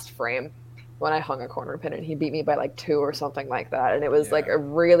the last frame, when I hung a corner pin and he beat me by like 2 or something like that. And it was like a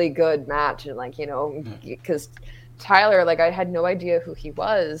really good match. And like, because Tyler, like I had no idea who he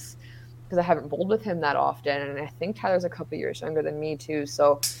was because I haven't bowled with him that often. And I think Tyler's a couple years younger than me too.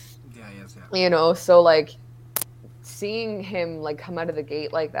 So, yeah, he is, yeah. So like seeing him like come out of the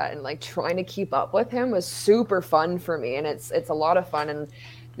gate like that and like trying to keep up with him was super fun for me. And it's a lot of fun. And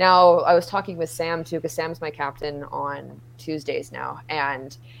now I was talking with Sam too, because Sam's my captain on Tuesdays now.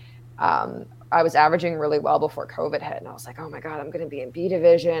 And I was averaging really well before COVID hit, and I was like, oh my God, I'm going to be in B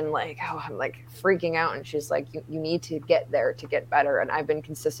division. Like, I'm like freaking out. And she's like, you need to get there to get better. And I've been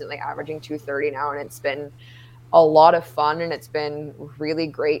consistently averaging 230 now, and it's been a lot of fun, and it's been really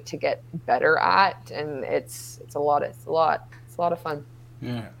great to get better at. And it's a lot of fun.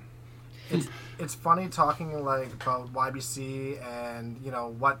 Yeah. It's funny talking like about YBC and,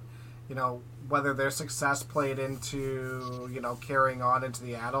 whether their success played into, carrying on into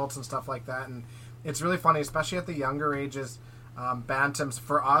the adults and stuff like that. And it's really funny, especially at the younger ages, bantams.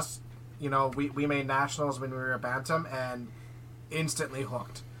 For us, we made nationals when we were a bantam and instantly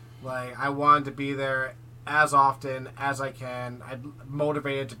hooked. Like, I wanted to be there as often as I can. I'm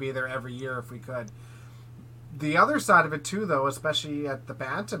motivated to be there every year if we could. The other side of it too, though, especially at the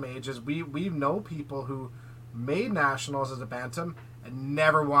bantam age, is we know people who made nationals as a bantam and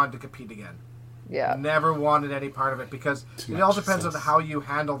never wanted to compete again. Yeah. Never wanted any part of it because it all depends on how you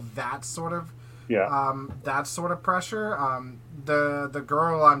handle that sort of pressure. The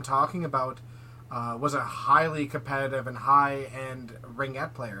girl I'm talking about was a highly competitive and high-end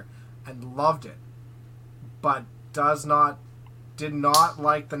ringette player and loved it, but did not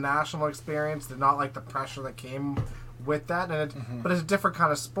like the national experience, did not like the pressure that came with that. And but it's a different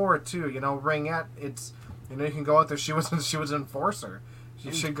kind of sport too. You know, ringette, it's, you know, you can go out there. She was an enforcer.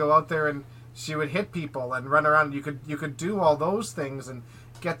 She should go out there and she would hit people and run around. You could do all those things and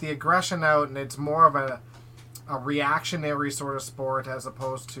get the aggression out, and it's more of a reactionary sort of sport as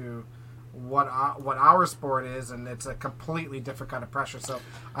opposed to what our sport is, and it's a completely different kind of pressure. So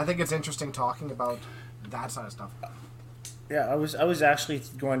I think it's interesting talking about that side of stuff. Yeah, I was actually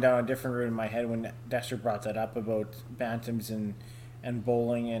going down a different route in my head when Dexter brought that up about bantams and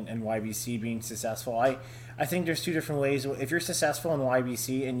bowling and YBC being successful. I think there's two different ways. If you're successful in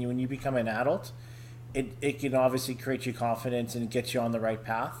YBC and when you become an adult, it can obviously create you confidence and get you on the right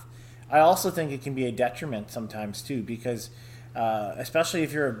path. I also think it can be a detriment sometimes too, because especially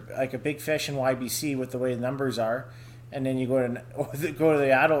if you're like a big fish in YBC with the way the numbers are, and then you go to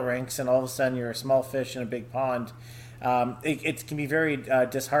the adult ranks and all of a sudden you're a small fish in a big pond. It can be very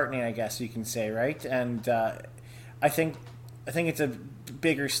disheartening, I guess you can say, right? And I think it's a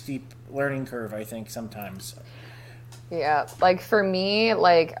bigger, steep learning curve, I think, sometimes. Yeah, like for me,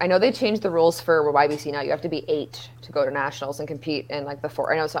 like I know they changed the rules for YBC now. You have to be 8 to go to nationals and compete in like the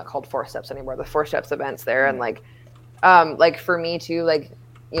four. I know it's not called 4 steps anymore. The 4 steps events there, and like for me too, like,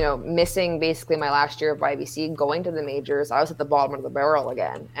 you know, missing basically my last year of YBC, going to the majors, I was at the bottom of the barrel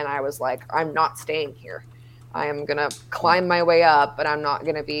again, and I was like, I'm not staying here. I am gonna climb my way up, but I'm not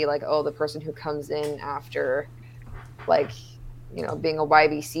gonna be like, oh, the person who comes in after, like, you know, being a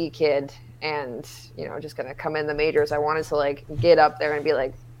YBC kid and, you know, just gonna come in the majors. I wanted to like get up there and be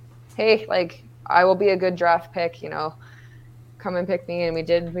like, hey, like I will be a good draft pick, you know, come and pick me. And we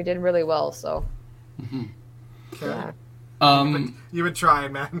did really well. So Okay. yeah. You've been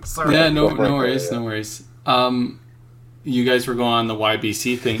trying, man. Sorry. Yeah, no worries. You guys were going on the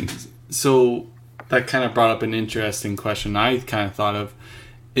YBC thing, so that kind of brought up an interesting question I kind of thought of,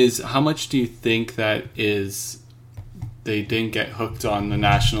 is how much do you think that is they didn't get hooked on the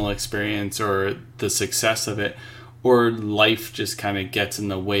national experience or the success of it, or life just kind of gets in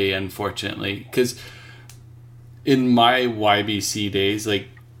the way, unfortunately? Because in my YBC days, like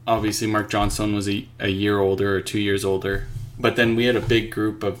obviously Mark Johnstone was a year older or 2 years older, but then we had a big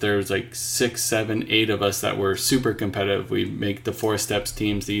group of, there was like 6, 7, 8 of us that were super competitive. We make the 4 steps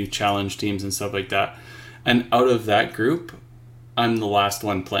teams, the youth challenge teams and stuff like that. And out of that group, I'm the last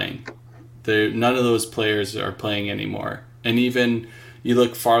one playing. None of those players are playing anymore. And even you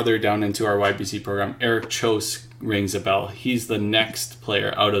look farther down into our YBC program, Eric Chose rings a bell. He's the next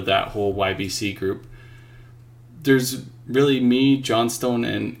player out of that whole YBC group. There's really me, Johnstone,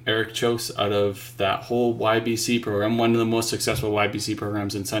 and Eric Chose out of that whole YBC program, one of the most successful YBC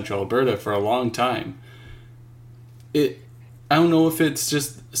programs in Central Alberta for a long time. I don't know if it's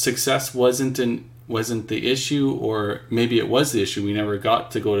just success wasn't the issue, or maybe it was the issue. We never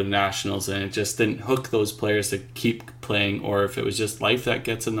got to go to nationals and it just didn't hook those players to keep playing, or if it was just life that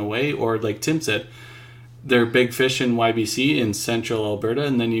gets in the way, or like Tim said, they're big fish in YBC in Central Alberta,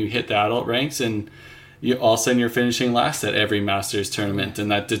 and then you hit the adult ranks and you all of a sudden you're finishing last at every Masters tournament, and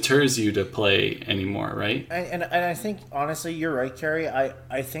that deters you to play anymore, right? And I think, honestly, you're right, Kerry.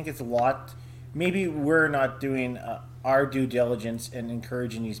 I think it's a lot. Maybe we're not doing our due diligence in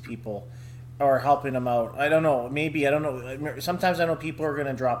encouraging these people or helping them out. I don't know. Maybe, I don't know. Sometimes I know people are going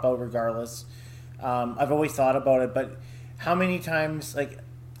to drop out regardless. I've always thought about it, but how many times, like,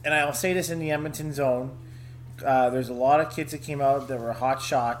 and I'll say this in the Edmonton zone, there's a lot of kids that came out that were hot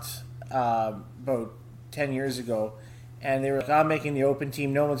shots about 10 years ago, and they were like, I'm making the open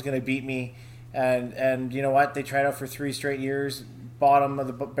team, no one's going to beat me, and you know what, they tried out for 3 straight years, bottom of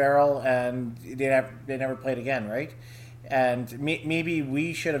the barrel, and they never played again, right? And maybe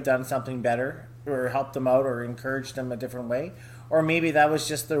we should have done something better, or helped them out, or encouraged them a different way, or maybe that was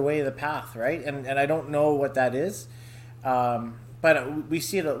just their way of the path, right? And I don't know what that is, but we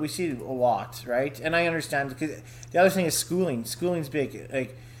see it a lot, right? And I understand, because the other thing is schooling's big,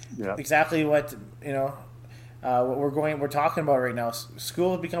 like. Yeah. Exactly what what we're talking about right now.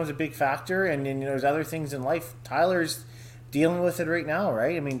 School becomes a big factor, and then there's other things in life. Tyler's dealing with it right now,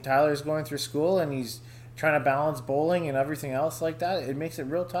 right? I mean, Tyler's going through school and he's trying to balance bowling and everything else like that, it makes it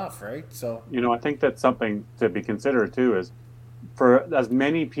real tough, right? So I think that's something to be considered too. Is for as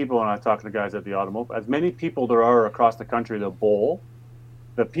many people, and I talk to guys at the Automotive, as many people there are across the country that bowl,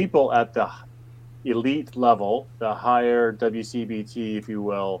 the people at the elite level, the higher WCBT, if you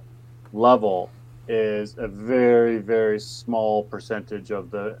will, level, is a very, very small percentage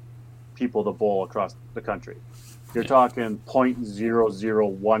of the people that bowl across the country. You're talking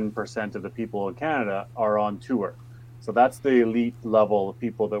 0.001% of the people in Canada are on tour. So that's the elite level of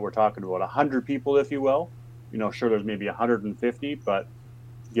people that we're talking about. 100 people, if you will. Sure, there's maybe 150, but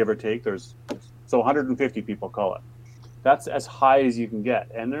give or take, so 150 people call it. That's as high as you can get.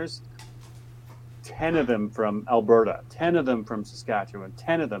 And there's 10 of them from Alberta, 10 of them from Saskatchewan,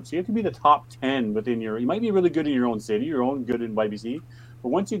 10 of them. So you have to be the top 10 within you might be really good in your own city, good in YBC. But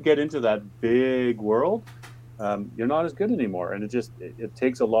once you get into that big world, you're not as good anymore. And it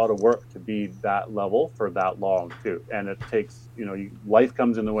takes a lot of work to be that level for that long too. And it takes, life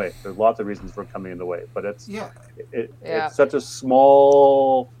comes in the way. There's lots of reasons for coming in the way, but it's such a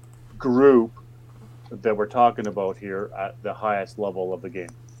small group that we're talking about here at the highest level of the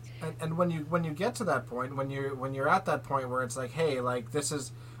game. And when you get to that point, when you're at that point where it's like, hey, like this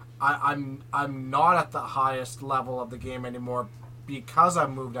is, I'm not at the highest level of the game anymore because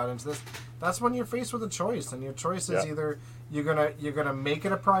I've moved out into this. That's when you're faced with a choice, and your choice is either you're gonna make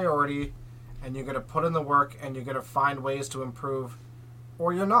it a priority, and you're gonna put in the work, and you're gonna find ways to improve,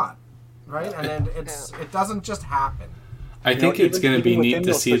 or you're not, right? And then it doesn't just happen. I think it's going to be neat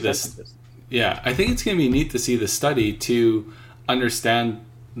to see this. Yeah, I think it's going to be neat to see the study to understand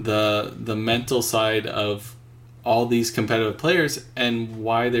the mental side of all these competitive players and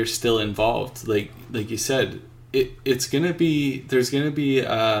why they're still involved. Like you said, there's going to be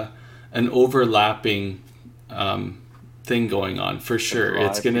an overlapping thing going on for sure.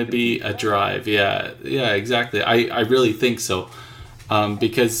 It's going to be a drive. Yeah, exactly. I really think so,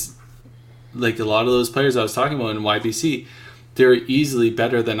 because like a lot of those players I was talking about in YBC, they're easily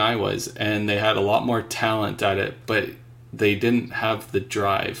better than I was, and they had a lot more talent at it, but they didn't have the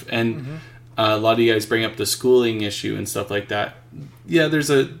drive. And a lot of you guys bring up the schooling issue and stuff like that. Yeah,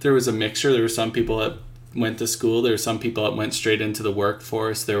 there was a mixture. There were some people that went to school. There were some people that went straight into the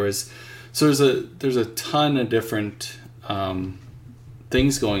workforce. There's a ton of different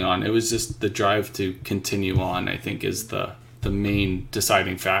things going on. It was just the drive to continue on, I think, is the main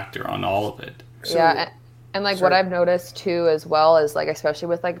deciding factor on all of it. And like what I've noticed too as well is like, especially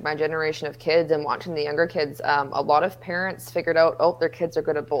with like my generation of kids and watching the younger kids, a lot of parents figured out, their kids are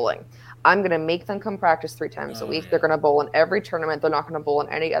good at bowling. I'm going to make them come practice 3 times a week. They're going to bowl in every tournament. They're not going to bowl in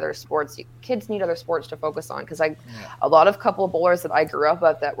any other sports. Kids need other sports to focus on, because a lot of couple of bowlers that I grew up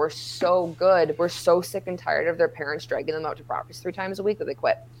with that were so good, were so sick and tired of their parents dragging them out to practice 3 times a week that they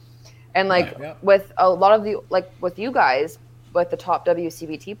quit. And like with a lot of with you guys, with the top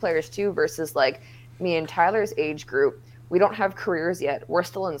WCBT players too, versus like me and Tyler's age group, we don't have careers yet. We're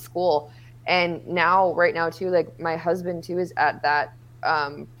still in school. And right now too, like my husband too is at that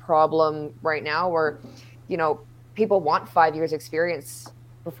problem right now where, people want 5 years experience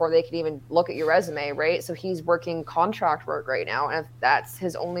before they can even look at your resume, right? So he's working contract work right now. And if that's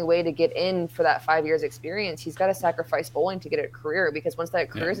his only way to get in for that 5 years experience, he's got to sacrifice bowling to get a career, because once that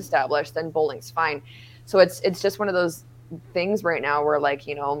career is established, then bowling's fine. So it's just one of those things right now where like,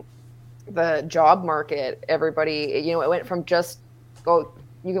 the job market, everybody, it went from just you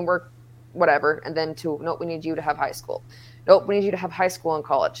can work whatever, and then to, nope, we need you to have high school. Nope, we need you to have high school and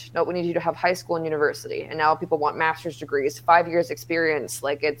college. Nope, we need you to have high school and university. And now people want master's degrees, 5 years experience.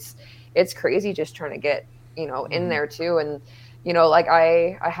 Like it's crazy just trying to get, in there too. And, like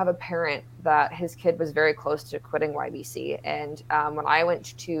I have a parent that his kid was very close to quitting YBC. And when I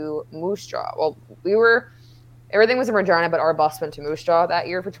went to Moose Jaw, everything was in Regina, but our bus went to Moose Jaw that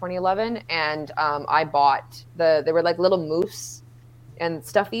year for 2011. And I bought they were like little moose and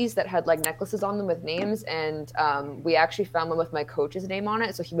stuffies that had like necklaces on them with names. And we actually found one with my coach's name on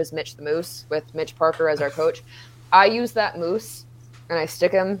it. So he was Mitch the Moose, with Mitch Parker as our coach. I use that moose and I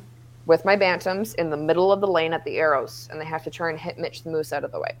stick him with my bantams in the middle of the lane at the arrows. And they have to try and hit Mitch the Moose out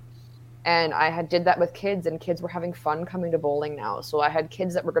of the way. And I did that with kids, and kids were having fun coming to bowling now. So I had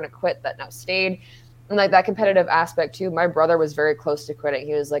kids that were going to quit that now stayed. And like that competitive aspect too, my brother was very close to quitting.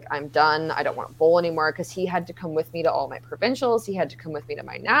 He was like, I'm done. I don't want to bowl anymore, because he had to come with me to all my provincials. He had to come with me to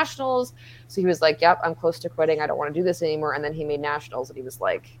my nationals. So he was like, yep, I'm close to quitting. I don't want to do this anymore. And then he made nationals, and he was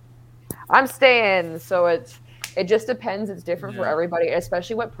like, I'm staying. So it just depends. It's different for everybody,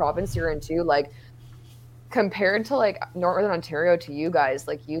 especially what province you're into. Like compared to like Northern Ontario to you guys,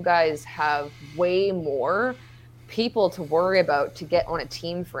 like you guys have way more people to worry about to get on a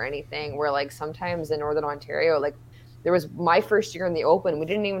team for anything, where like sometimes in Northern Ontario, like there was my first year in the Open, we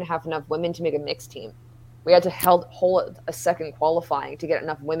didn't even have enough women to make a mixed team. We had to hold a second qualifying to get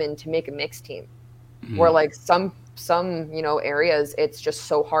enough women to make a mixed team. Where like some areas it's just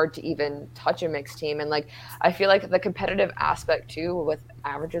so hard to even touch a mixed team. And like I feel like the competitive aspect too with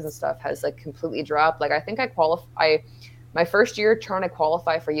averages and stuff has like completely dropped. Like I think my first year trying to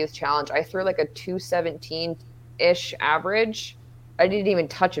qualify for Youth Challenge, I threw like a 217-ish average. I didn't even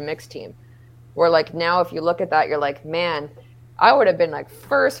touch a mixed team. Where like now if you look at that, you're like, man, I would have been like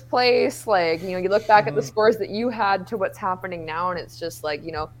first place. Like, you look back at the scores that you had to what's happening now, and it's just like,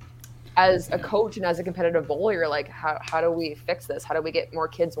 as a coach and as a competitive bowler, you're like, how do we fix this? How do we get more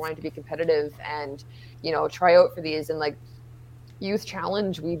kids wanting to be competitive and, try out for these? And like Youth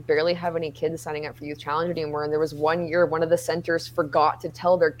Challenge, we barely have any kids signing up for Youth Challenge anymore. And there was one year, one of the centers forgot to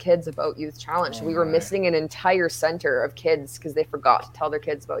tell their kids about Youth Challenge. We were missing an entire center of kids because they forgot to tell their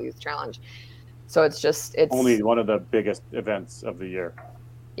kids about Youth Challenge. So it's only one of the biggest events of the year.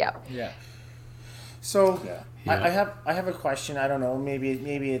 Yeah. Yeah. So I have a question. I don't know.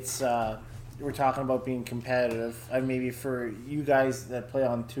 Maybe it's we're talking about being competitive. Maybe for you guys that play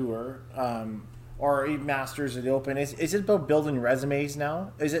on tour, or Masters or the Open, is it about building resumes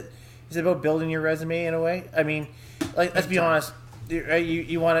now? Is it about building your resume in a way? I mean, like let's be honest.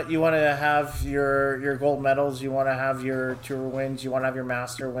 You want to have your gold medals. You want to have your tour wins. You want to have your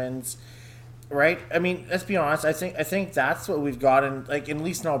master wins. Right? I mean, let's be honest. I think that's what we've got in, like, at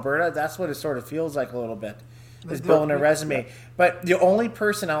least in Alberta, that's what it sort of feels like a little bit, is building a resume. But the only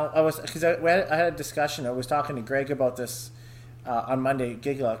person because I had a discussion. I was talking to Greg about this on Monday,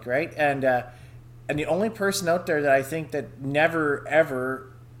 Gigluck, right? And the only person out there that I think that never ever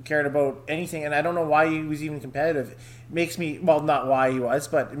cared about anything, and I don't know why he was even competitive. Makes me, well, not why he was,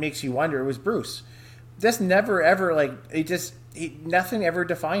 but it makes you wonder. It was Bruce. Just never ever nothing ever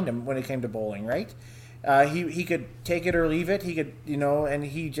defined him when it came to bowling, right? He could take it or leave it. He could, and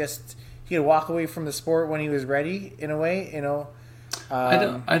he could walk away from the sport when he was ready, in a way,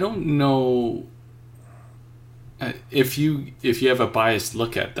 I don't know if you have a biased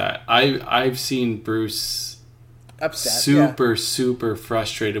look at that. I've seen Bruce upset, super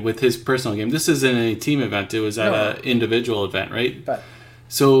frustrated with his personal game. This isn't a team event; it was at an individual event, right? But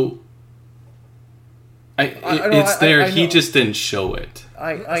so. He just didn't show it.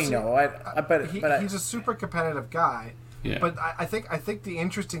 I know. But he's a super competitive guy. Yeah. But I think the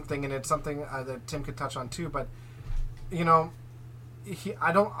interesting thing, and it's something that Tim could touch on too. But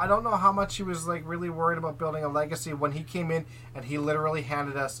I don't know how much he was like really worried about building a legacy when he came in and he literally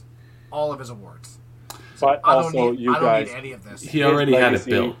handed us all of his awards. But I also, don't guys, need any of this. He already had it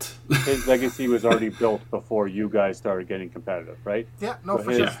built. His legacy was already built before you guys started getting competitive, right? Yeah, no, so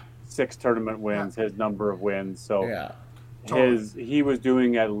for sure. 6 tournament wins, his number of wins. So Totally. he was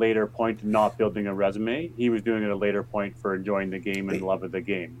doing at a later point, not building a resume. He was doing it at a later point for enjoying the game and love of the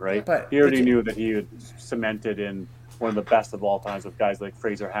game, right? But he already knew that he had cemented in one of the best of all times with guys like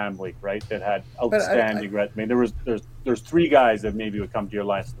Fraser Hambley, right? That had outstanding resume. There's 3 guys that maybe would come to your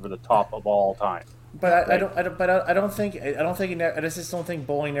list for the top of all time. But I just don't think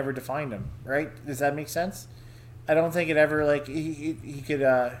bowling ever defined him, right? Does that make sense? I don't think it ever he could.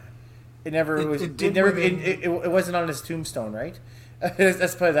 It never was. It wasn't on his tombstone, right?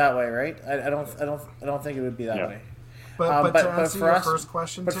 Let's put it that way, right? I don't think it would be that way. But to answer your first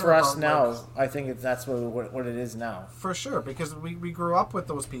question, but for us now, I think that's what it is now. For sure, because we grew up with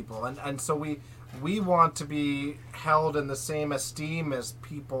those people, and so we want to be held in the same esteem as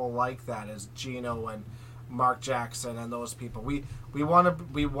people like that, as Gino and Mark Jackson and those people. We want to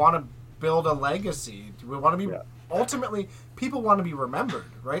build a legacy. We want to be ultimately, people want to be remembered,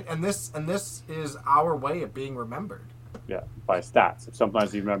 right? And this is our way of being remembered. Yeah, by stats.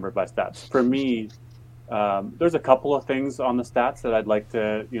 Sometimes you remember by stats. For me, there's a couple of things on the stats that I'd like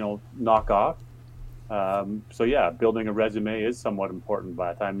to knock off. Building a resume is somewhat important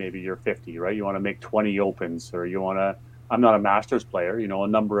by the time maybe you're 50, right? You want to make 20 opens, or you want to. I'm not a Masters player, a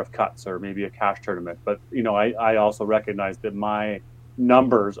number of cuts, or maybe a cash tournament. But I also recognize that my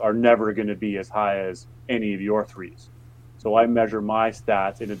numbers are never going to be as high as any of your 3s. So I measure my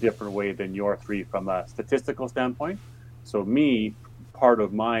stats in a different way than your 3 from a statistical standpoint. So part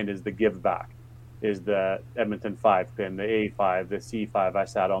of mine is the give back, is the Edmonton 5-pin, the A5, the C5 I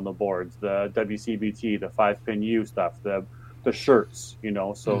sat on the boards, the WCBT, the 5-pin U stuff, the shirts,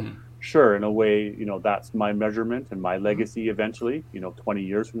 So sure, in a way, that's my measurement and my legacy eventually, 20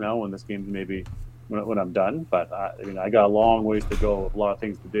 years from now when this game's maybe when I'm done. But I got a long ways to go, a lot of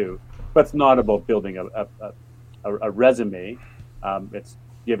things to do. But it's not about building a resume. It's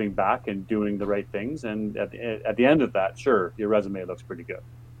giving back and doing the right things. And at the end of that, sure, your resume looks pretty good.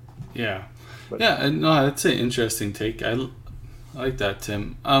 Yeah. But- Yeah, no, that's an interesting take. I like that,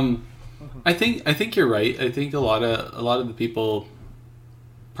 Tim. I think you're right. I think a lot of the people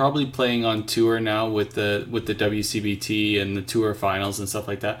probably playing on tour now with the WCBT and the tour finals and stuff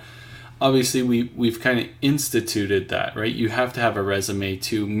like that. Obviously, we've kind of instituted that, right? You have to have a resume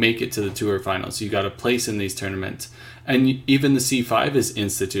to make it to the tour finals. You got to place in these tournaments, and even the C5 has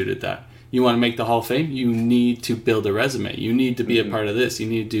instituted that. You want to make the Hall of Fame, you need to build a resume. You need to be a part of this. You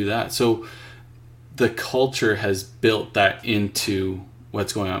need to do that. So the culture has built that into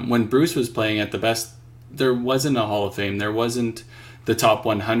what's going on. When Bruce was playing at the best, there wasn't a Hall of Fame. There wasn't the top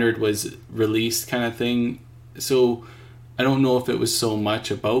 100 was released kind of thing. So I don't know if it was so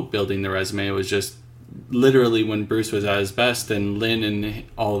much about building the resume. It was just literally when Bruce was at his best and Lynn and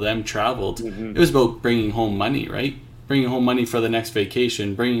all of them traveled, it was about bringing home money, right? Bringing home money for the next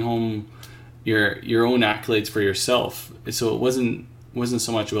vacation, bringing home your own accolades for yourself. So it wasn't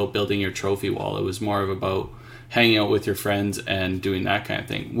so much about building your trophy wall. It was more of about hanging out with your friends and doing that kind of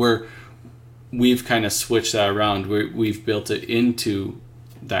thing. We've kind of switched that around. We've built it into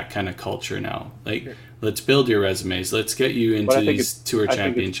that kind of culture now. Like, let's build your resumes. Let's get you into these tour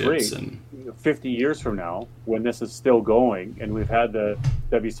championships. And 50 years from now, when this is still going, and we've had the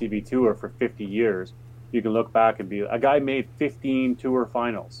WCB tour for 50 years, you can look back and be, a guy made 15 tour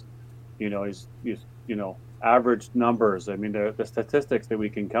finals. He's average numbers. I mean, the statistics that we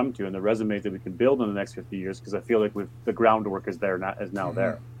can come to and the resumes that we can build in the next 50 years, because I feel like the groundwork is there now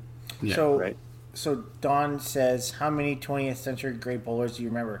there. Yeah. So Don says, how many 20th century great bowlers do you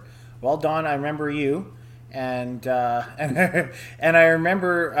remember? Well, Don, I remember you, and and I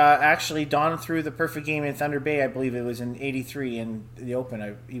remember actually Don threw the perfect game in Thunder Bay. I believe it was in '83 in the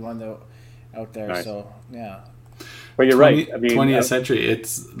Open. He won out there. Nice. So yeah. But you're right. I mean, 20th century,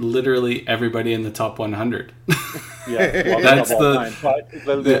 it's literally everybody in the top 100. Yeah, well, That's of all the- time.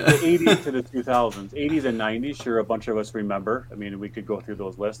 But the 80s to the 2000s, 80s and 90s, sure, a bunch of us remember. I mean, we could go through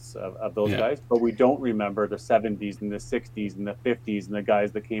those lists of those Yeah. guys, but we don't remember the 70s and the 60s and the 50s and the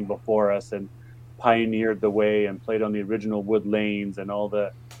guys that came before us and pioneered the way and played on the original wood lanes and all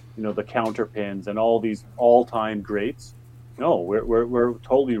the, the counter pins and all these all-time greats. No, we're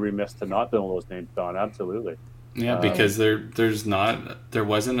totally remiss to not know those names, Don. Absolutely. Yeah, because there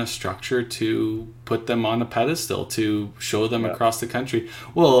wasn't a structure to put them on a pedestal to show them across the country.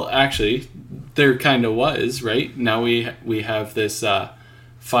 Well, actually, there kind of was, right? Now we have this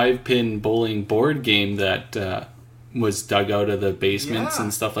 5-pin bowling board game that was dug out of the basements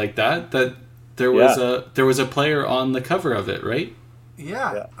and stuff like that. That there was a player on the cover of it, right?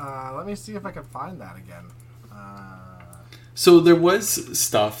 Yeah. Let me see if I can find that again. So there was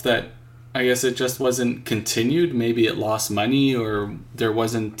stuff that I guess it just wasn't continued. Maybe it lost money, or there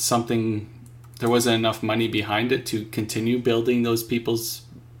wasn't enough money behind it to continue building those people's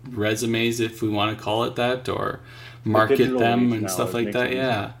resumes, if we want to call it that, or market them and stuff like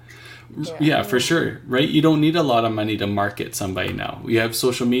that. Yeah, for sure. Right? You don't need a lot of money to market somebody now. We have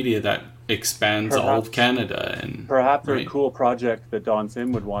social media that expands all of Canada. And perhaps a cool project that Don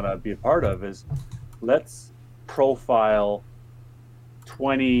Sim would want to be a part of is, let's profile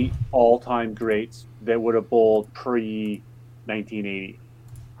 20 all-time greats that would have bowled pre-1980,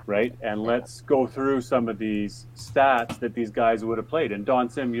 right? And let's go through some of these stats that these guys would have played. And Don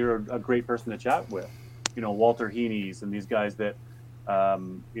Sim, you're a great person to chat with. Walter Heaney's and these guys that, a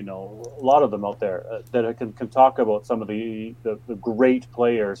lot of them out there that can talk about some of the great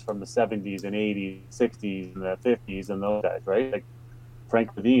players from the 70s and 80s, 60s and the 50s and those guys, right? Like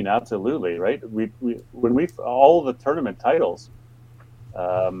Frank Levine, absolutely, right? When we all the tournament titles,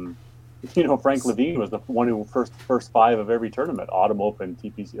 Frank Levine was the one who first 5 of every tournament, Autumn Open,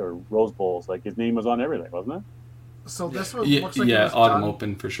 TPC, or Rose Bowls. Like, his name was on everything, wasn't it? So this looks like it was Autumn done,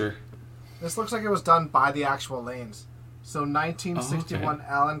 Open for sure. This looks like it was done by the actual lanes. So 1961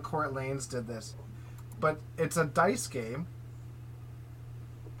 Allen Court Lanes did this, but it's a dice game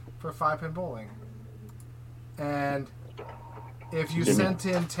for 5-pin bowling, and if you sent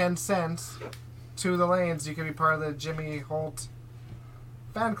in 10 cents to the lanes, you could be part of the Jimmy Holt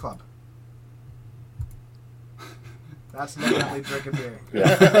fan club. That's definitely drinking beer.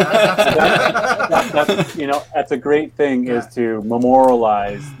 Yeah. That's a great thing, is to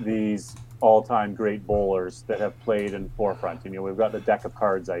memorialize these all-time great bowlers that have played in forefront. We've got the deck of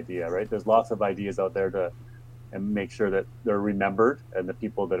cards idea, right? There's lots of ideas out there to make sure that they're remembered, and the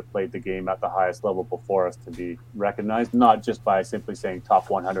people that have played the game at the highest level before us to be recognized, not just by simply saying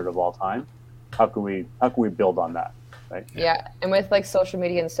top 100 of all time. How can we build on that? right? Yeah, and with like social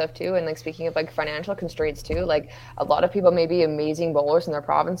media and stuff too, and like speaking of like financial constraints too, like a lot of people may be amazing bowlers in their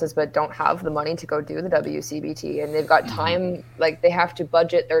provinces, but don't have the money to go do the WCBT, and they've got time, like they have to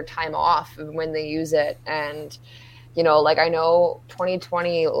budget their time off when they use it. And you know, like I know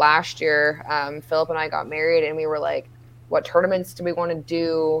 2020 last year, Philip and I got married, and we were like, what tournaments do we want to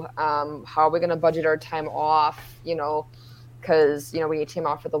do? How are we going to budget our time off? You know, because, you know, we need time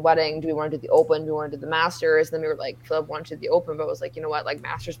off for the wedding. Do we want to do the Open? Do we want to do the Masters? And then we were like, Philip wanted to do the Open, but was like, you know what, like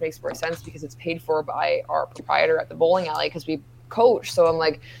Masters makes more sense because it's paid for by our proprietor at the bowling alley because we coach. So I'm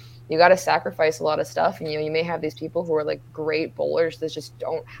like, you got to sacrifice a lot of stuff. And, you know, you may have these people who are like great bowlers that just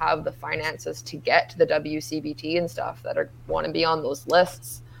don't have the finances to get to the WCBT and stuff that want to be on those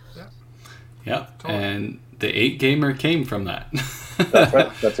lists. Yeah, and the 8-gamer came from that. That's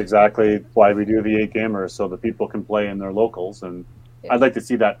right. That's exactly why we do the 8-gamer, so the people can play in their locals. And I'd like to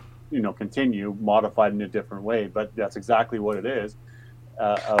see that, you know, continue, modified in a different way. But that's exactly what it is,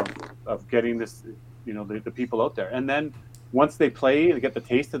 of getting this, you know, the people out there. And then once they play, they get the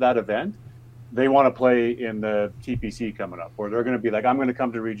taste of that event, they want to play in the TPC coming up, or they're going to be like, I'm going to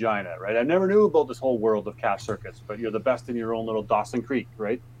come to Regina, right? I never knew about this whole world of cash circuits, but you're the best in your own little Dawson Creek,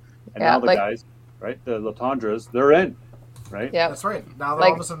 right? And now the guys, right, the Latondras, they're in, right? Yeah, that's right. Now they're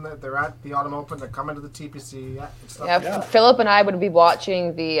all of a sudden they're at the Autumn Open. They're coming to the TPC. Philip and I would be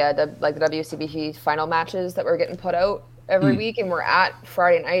watching the WCBT final matches that were getting put out every week, and we're at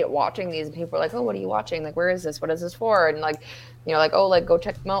Friday night watching these, and people are like, "Oh, what are you watching? Like, where is this? What is this for?" And like, you know, like, "Oh, like go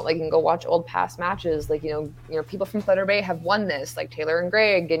check them out. Like, you can go watch old past matches. Like, you know, people from Thunder Bay have won this, like Taylor and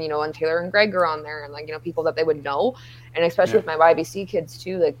Greg, and you know, and Taylor and Greg are on there, and like, you know, people that they would know, and especially with my YBC kids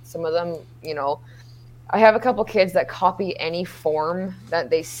too. Like, some of them, you know." I have a couple kids that copy any form that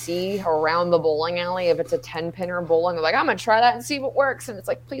they see around the bowling alley. If it's a 10-pin or bowling, they're like, I'm going to try that and see what works. And it's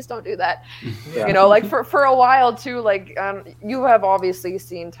like, please don't do that. Yeah. You know, like for a while too, like you have obviously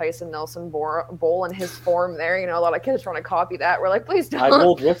seen Tyson Nelson bowl in his form there. You know, a lot of kids trying to copy that. We're like, please don't. I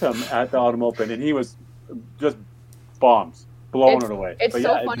bowled with him at the Autumn Open, and he was just bombs. Blowing it away. It's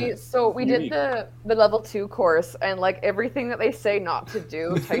so funny. So we did the level 2 course, and like everything that they say not to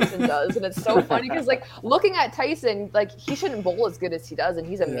do, Tyson does, and it's so funny because like looking at Tyson, like he shouldn't bowl as good as he does, and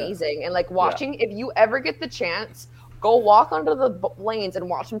he's amazing. And like watching, if you ever get the chance, go walk onto the lanes and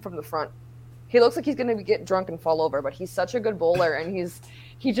watch him from the front. He looks like he's gonna get drunk and fall over, but he's such a good bowler, and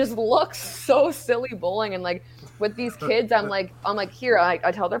he just looks so silly bowling. And like with these kids, I'm like here.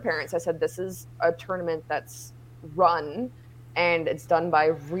 I tell their parents, I said, this is a tournament that's run. And it's done by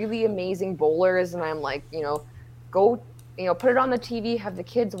really amazing bowlers, and I'm like, you know, go, you know, put it on the TV, have the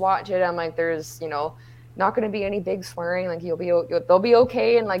kids watch it. I'm like, there's, you know, not going to be any big swearing. Like they'll be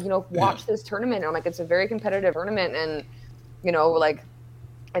okay, and like, you know, watch this tournament. And I'm like, it's a very competitive tournament, and you know, like,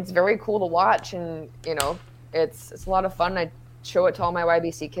 it's very cool to watch, and you know, it's a lot of fun. I show it to all my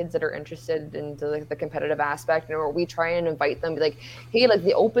YBC kids that are interested in the competitive aspect, you know, or we try and invite them, be like, hey, like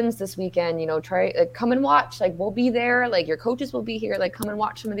the Opens this weekend, you know, come and watch, like we'll be there, like your coaches will be here, like come and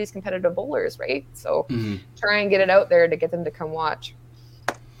watch some of these competitive bowlers, right? So try and get it out there to get them to come watch.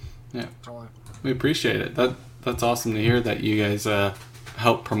 Yeah, we appreciate it. That's awesome to hear that you guys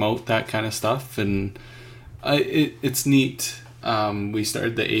help promote that kind of stuff, and it's neat. We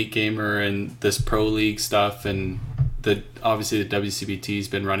started the 8-gamer and this pro league stuff, and obviously the WCBT's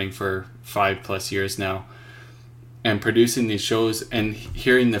been running for 5+ years now, and producing these shows and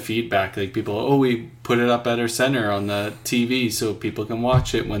hearing the feedback, like people, we put it up at our center on the TV so people can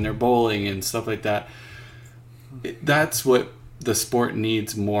watch it when they're bowling and stuff like that. That's what the sport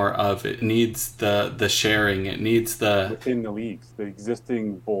needs more of. It needs the sharing. It needs within the leagues, the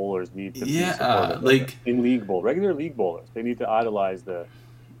existing bowlers need to be supported. Like in league bowl, regular league bowlers, they need to idolize the.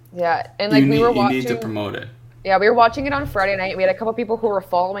 Yeah, and like you need to promote it. Yeah, we were watching it on Friday night. We had a couple people who were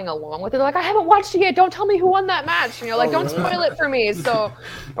following along with it. They're like, I haven't watched it yet. Don't tell me who won that match. You know, like, don't spoil it for me. So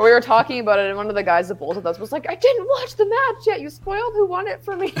we were talking about it, and one of the guys that bowled with us was like, I didn't watch the match yet. You spoiled who won it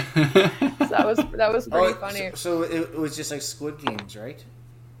for me. So that was pretty funny. So it was just like Squid Games, right?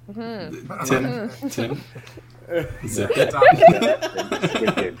 Mm-hmm. Tim? Let's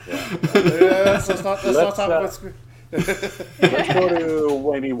not talk about Squid. Let's go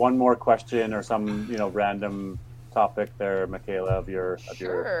to maybe one more question or some, you know, random topic there, Michaela, of your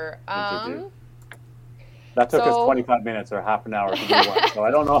Sure. interview. That took us 25 minutes or half an hour to do one, so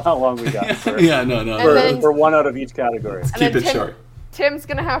I don't know how long we got. For one out of each category. Keep it short. Tim's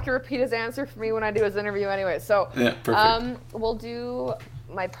gonna have to repeat his answer for me when I do his interview anyway. So yeah, perfect. We'll do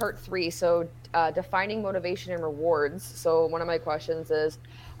my part 3. So defining motivation and rewards. So one of my questions is,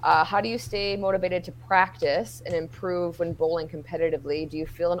 how do you stay motivated to practice and improve when bowling competitively? Do you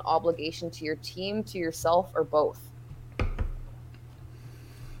feel an obligation to your team, to yourself, or both?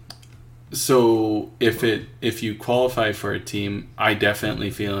 So if you qualify for a team, I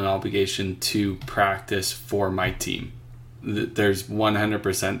definitely feel an obligation to practice for my team. There's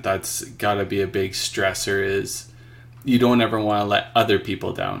 100% that's got to be a big stressor. Is you don't ever want to let other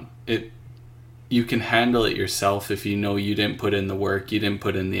people down. You can handle it yourself if you know you didn't put in the work, you didn't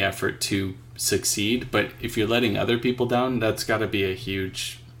put in the effort to succeed. But if you're letting other people down, that's got to be a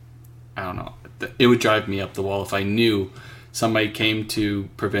huge, I don't know, it would drive me up the wall if I knew somebody came to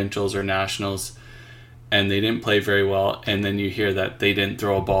provincials or nationals and they didn't play very well, and then you hear that they didn't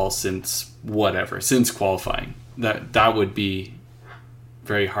throw a ball since qualifying. That would be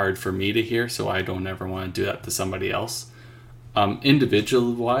very hard for me to hear, so I don't ever want to do that to somebody else.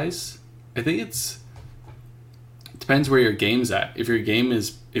 Individual wise, I think it depends where your game's at. If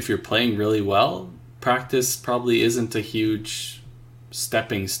you're playing really well, practice probably isn't a huge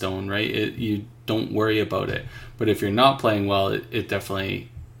stepping stone, right? You don't worry about it. But if you're not playing well, it definitely,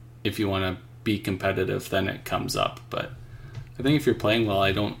 if you want to be competitive, then it comes up. But I think if you're playing well,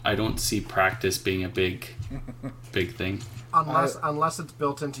 I don't see practice being a big thing. Unless it's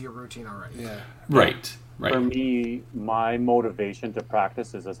built into your routine already. Yeah. Right. For me, my motivation to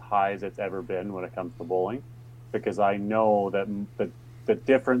practice is as high as it's ever been when it comes to bowling, because I know that the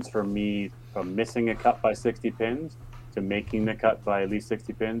difference for me from missing a cut by 60 pins to making the cut by at least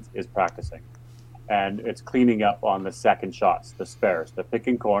 60 pins is practicing. And it's cleaning up on the second shots, the spares, the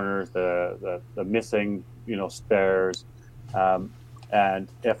picking corners, the missing, spares. And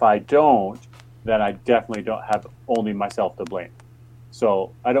if I don't, then I definitely don't have only myself to blame.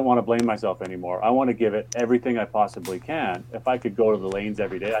 So I don't want to blame myself anymore. I want to give it everything I possibly can. If I could go to the lanes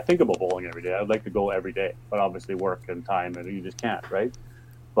every day, I think about bowling every day. I'd like to go every day, but obviously work and time, and you just can't, right?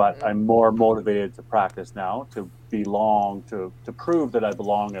 But I'm more motivated to practice now, to belong, to prove that I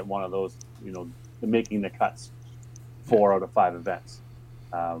belong at one of those, making the cuts 4 out of 5 events.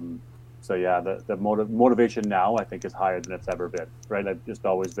 So yeah, the motivation now I think is higher than it's ever been, right? I've just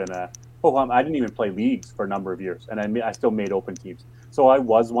always been I didn't even play leagues for a number of years, and I still made open teams. So I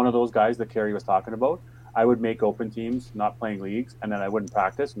was one of those guys that Kerry was talking about. I would make open teams, not playing leagues, and then I wouldn't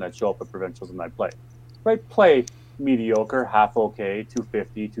practice, and I'd show up at provincials and I'd play. Right, play mediocre, half okay,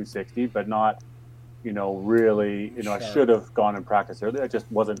 250, 260, but not, really, Sure. I should have gone and practiced earlier. I just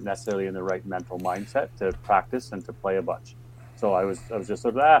wasn't necessarily in the right mental mindset to practice and to play a bunch. So I was just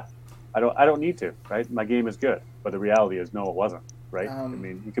sort of, I don't need to, right? My game is good, but the reality is, no, it wasn't, right?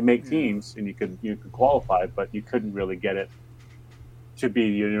 You could make teams and you could qualify, but you couldn't really get it to be,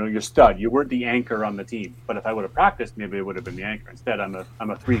 your stud. You weren't the anchor on the team. But if I would have practiced, maybe it would have been the anchor. Instead, I'm a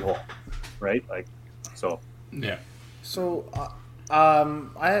 3-hole, right? So. Yeah. So,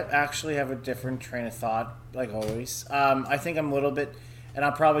 I actually have a different train of thought, like always. I think I'm a little bit, and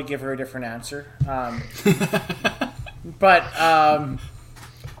I'll probably give her a different answer. But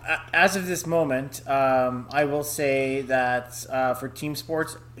as of this moment, I will say that for team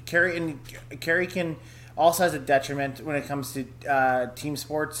sports, Kerry can also has a detriment when it comes to team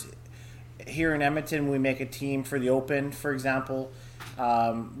sports. Here in Edmonton, we make a team for the Open, for example.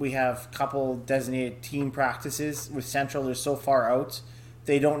 We have a couple designated team practices. With Central, they're so far out,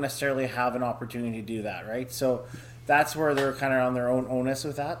 they don't necessarily have an opportunity to do that, right? So that's where they're kind of on their own onus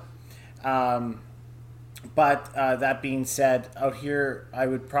with that. But that being said, out here, I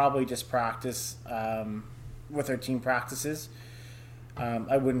would probably just practice with our team practices.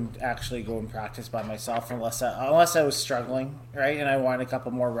 I wouldn't actually go and practice by myself unless I was struggling, right? And I wanted a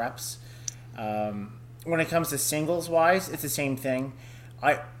couple more reps. When it comes to singles wise, it's the same thing.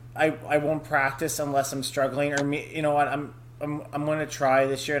 I won't practice unless I'm struggling, or you know what, I'm going to try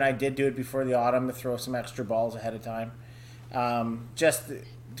this year, and I did do it before the autumn, to throw some extra balls ahead of time, just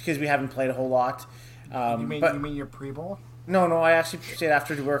because we haven't played a whole lot. You mean your pre-bowl? No, I actually stayed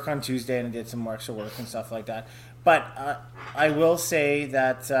after to work on Tuesday and did some more extra work and stuff like that. But I will say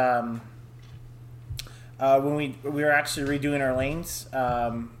that when we were actually redoing our lanes,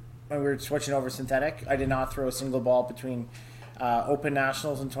 when we were switching over synthetic, I did not throw a single ball between Open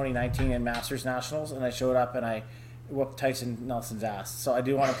Nationals in 2019 and Masters Nationals, and I showed up and I whooped Tyson Nelson's ass. So I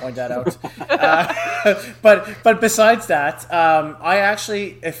do want to point that out. But besides that, I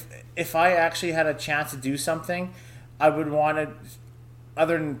actually, if I actually had a chance to do something, I would want to,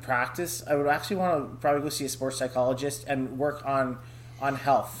 other than practice, I would actually want to probably go see a sports psychologist and work on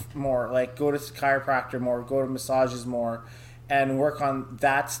health more, like go to chiropractor more, go to massages more, and work on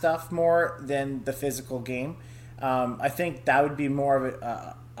that stuff more than the physical game. I think that would be more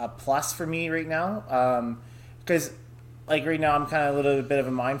of a plus for me right now, because like right now I'm kind of a little bit of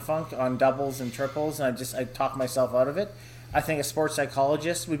a mind funk on doubles and triples, and I talk myself out of it. I think a sports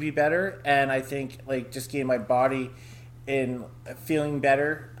psychologist would be better, and I think like just getting my body in feeling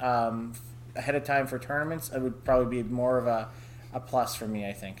better ahead of time for tournaments, it would probably be more of a plus for me,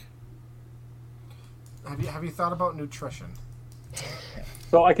 I think. Have you thought about nutrition?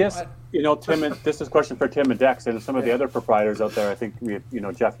 So I guess, Tim, this is a question for Tim and Dex and some of the other proprietors out there. I think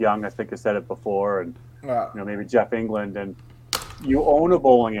Jeff Young, I think, has said it before, and maybe Jeff England. And you own a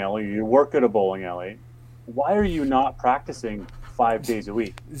bowling alley, you work at a bowling alley. Why are you not practicing 5 days a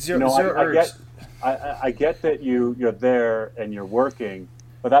week? I get that you're there and you're working,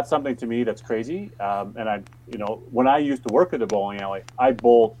 but that's something to me that's crazy. And when I used to work at the bowling alley, I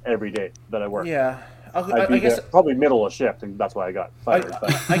bowled every day that I worked. Yeah. I guess probably middle of shift, and that's why I got fired.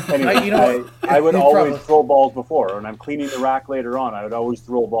 I would always throw balls before, and I'm cleaning the rack later on. I would always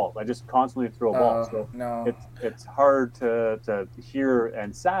throw balls. I just constantly throw balls. So it's hard to hear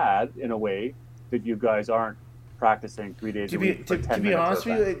and sad in a way that you guys aren't practicing 3 days a week for 10 minutes. To be honest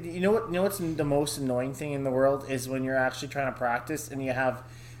with you, you know what's the most annoying thing in the world is when you're actually trying to practice and you have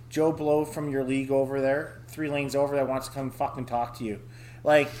Joe Blow from your league over there, 3 lanes over, that wants to come fucking talk to you.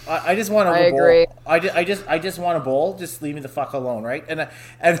 Like I just want to bowl. Agree. I just want to bowl. Just leave me the fuck alone, right? And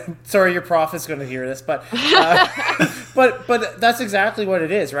sorry, your prof is going to hear this, but but that's exactly what it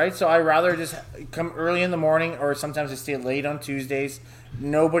is, right? So I rather just come early in the morning, or sometimes I stay late on Tuesdays.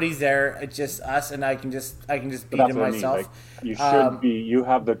 Nobody's there. It's just us, and I can just beat him myself. Like, you should be. You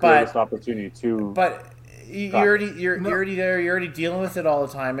have the greatest opportunity to. But you're already there. You're already dealing with it all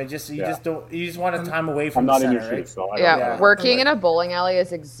the time. You just want a time away from the center, right? Shoes, so working in a bowling alley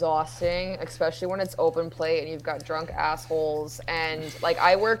is exhausting, especially when it's open plate and you've got drunk assholes. And like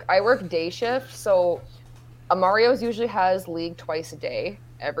I work day shift, so Mario's usually has league twice a day,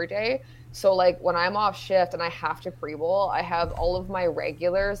 every day. So like when I'm off shift and I have to pre-bowl, I have all of my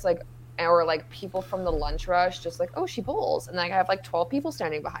regulars or people from the lunch rush just like, oh, she bowls, and then I have 12 people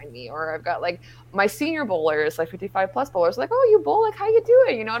standing behind me, or I've got my senior bowlers, 55 plus bowlers, oh, you bowl, how you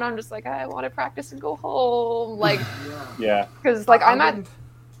doing, and I'm just like, I want to practice and go home, because I'm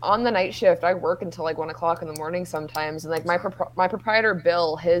on the night shift. I work until 1 o'clock in the morning sometimes, and my proprietor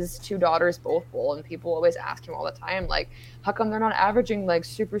Bill, his 2 daughters both bowl, and people always ask him all the time, how come they're not averaging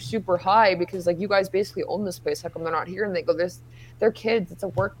super super high, because you guys basically own this place, how come they're not here? And they go, they're kids, it's a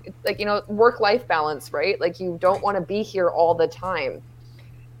work, work-life balance, right? You don't want to be here all the time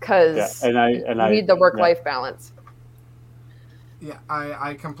because you need the work-life balance. Yeah,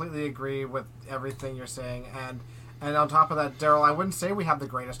 I completely agree with everything you're saying, and on top of that, Daryl, I wouldn't say we have the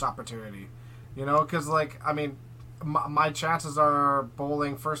greatest opportunity, because my chances are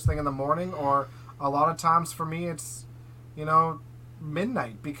bowling first thing in the morning, or a lot of times for me it's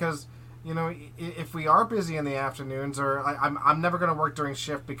midnight, because if we are busy in the afternoons, or I'm never going to work during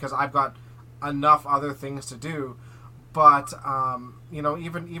shift because I've got enough other things to do. But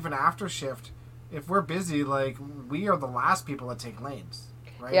even after shift, if we're busy, we are the last people that take lanes,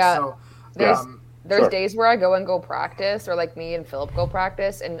 right? Yeah. So there's days where I go practice, or me and Philip go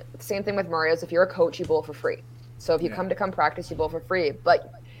practice, and same thing with Mario's. If you're a coach, you bowl for free. So if you come practice, you bowl for free.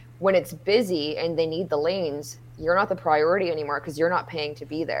 But when it's busy and they need the lanes, you're not the priority anymore because you're not paying to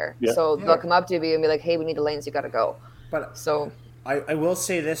be there. Yeah. So they'll come up to you and be like, hey, we need the lanes, you got to go. But so I will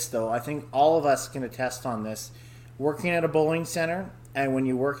say this, though. I think all of us can attest on this. Working at a bowling center, and when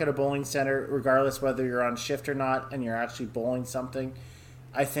you work at a bowling center, regardless whether you're on shift or not, and you're actually bowling something,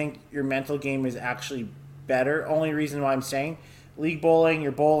 I think your mental game is actually better. Only reason why I'm saying, league bowling,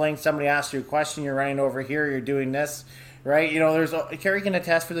 you're bowling, somebody asks you a question, you're running over here, you're doing this, right? There's Kerry can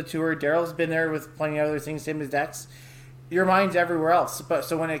attest for the tour. Daryl's been there with plenty of other things, same as Dex. Your mind's everywhere else. But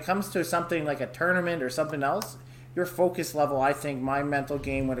so when it comes to something like a tournament or something else, your focus level, I think my mental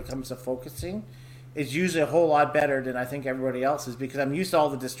game when it comes to focusing is usually a whole lot better than I think everybody else's, because I'm used to all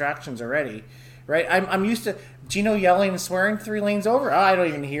the distractions already, right? I'm used to Gino yelling and swearing 3 lanes over. Oh, I don't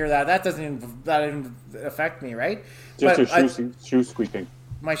even hear that. That doesn't even affect me, right? Just your shoe squeaking.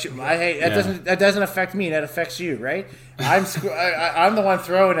 My shoe. That doesn't affect me. That affects you, right? I'm the one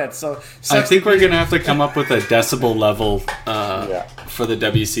throwing it. So I think we're gonna have to come up with a decibel level for the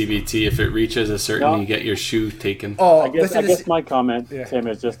WCBT. If it reaches a certain, you get your shoe taken. Oh, I guess my comment, Tim,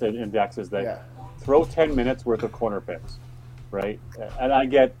 is just in Dex is that throw 10 minutes worth of corner picks, right? And I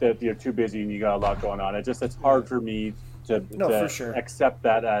get that you're too busy and you got a lot going on. It's hard for me to accept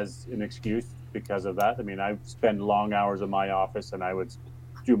that as an excuse because of that. I spend long hours in my office, and I would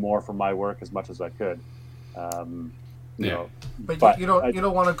do more for my work as much as I could. But you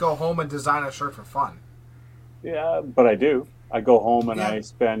don't want to go home and design a shirt for fun. Yeah, but I do. I go home and I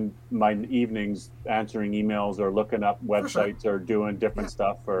spend my evenings answering emails or looking up websites or doing different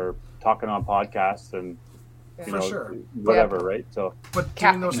stuff or talking on podcasts. And you For know, sure. whatever, right? So, But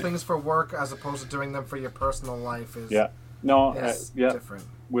doing those things for work as opposed to doing them for your personal life is different.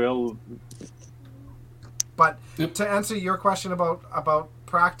 We'll. But to answer your question about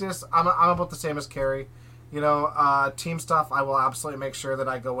practice, I'm about the same as Carrie. You know, team stuff, I will absolutely make sure that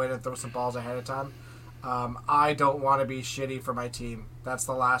I go in and throw some balls ahead of time. I don't want to be shitty for my team. That's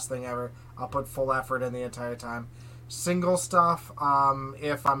the last thing ever. I'll put full effort in the entire time. Single stuff,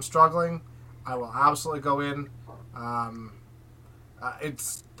 if I'm struggling, I will absolutely go in.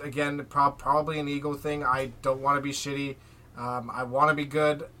 It's, again, probably an ego thing. I don't want to be shitty. I want to be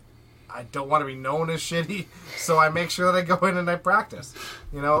good. I don't want to be known as shitty. So I make sure that I go in and I practice.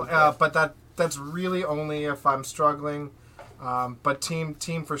 You know, but that's really only if I'm struggling. But team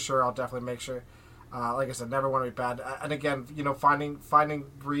for sure, I'll definitely make sure. Like I said, never want to be bad. And again, you know, finding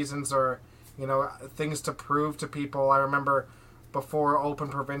reasons or, you know, things to prove to people. I remember before Open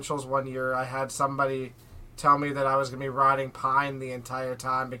Provincials one year, I had somebody tell me that I was going to be riding Pine the entire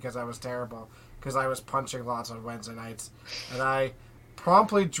time because I was terrible, because I was punching lots on Wednesday nights. And I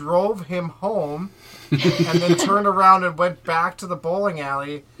promptly drove him home and then turned around and went back to the bowling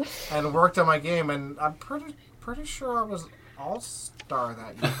alley and worked on my game. And I'm pretty sure I was all-star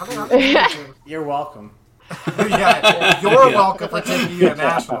that year. How did I You're welcome. Yeah, you're welcome for taking you to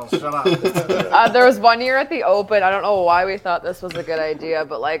nationals. Shut up. There was one year at the Open. I don't know why we thought this was a good idea,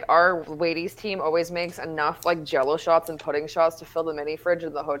 but like our Wadies team always makes enough like Jello shots and pudding shots to fill the mini fridge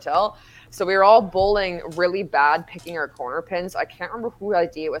in the hotel. So we were all bowling really bad, picking our corner pins. I can't remember who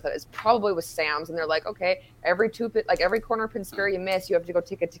idea with it. It probably was Sam's, and they're like, okay, every corner pin spare you miss, you have to go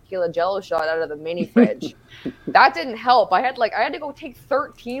take a tequila Jello shot out of the mini fridge. That didn't help. I had to go take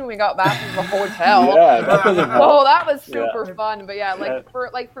 13 when we got back from the hotel. Yeah, that doesn't help. Oh, that was super fun. But yeah,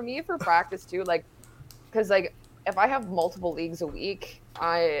 for me for practice too, like, because like if I have multiple leagues a week,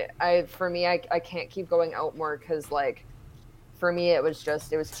 I can't keep going out more because like. For me, it was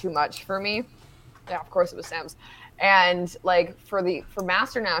too much for me. Yeah, of course it was Sam's. And like for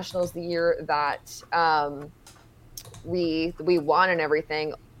Master Nationals, the year that we won and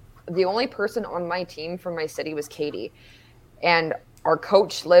everything, the only person on my team from my city was Katie, and our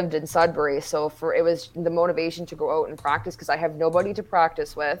coach lived in Sudbury. So it was the motivation to go out and practice because I have nobody to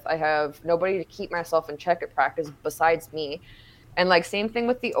practice with. I have nobody to keep myself in check at practice besides me. And like same thing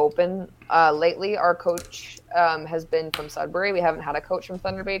with the Open. Lately, our coach has been from Sudbury. We haven't had a coach from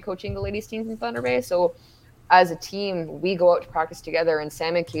Thunder Bay coaching the ladies team from Thunder Bay. So as a team, we go out to practice together. And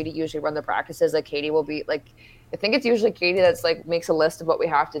Sam and Katie usually run the practices. Like Katie will be like, I think it's usually Katie that's like makes a list of what we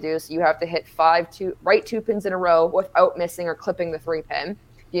have to do. So you have to hit right 2 pins in a row without missing or clipping the 3 pin.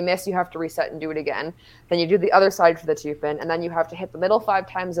 If you miss, you have to reset and do it again. Then you do the other side for the 2 pin, and then you have to hit the middle 5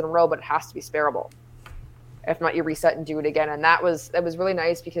 times in a row, but it has to be spareable. If not, you reset and do it again. And that was really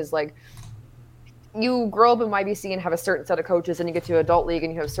nice because like you grow up in YBC and have a certain set of coaches, and you get to adult league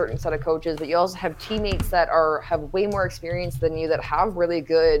and you have a certain set of coaches, but you also have teammates that have way more experience than you that have really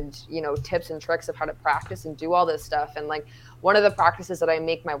good, you know, tips and tricks of how to practice and do all this stuff. And like one of the practices that I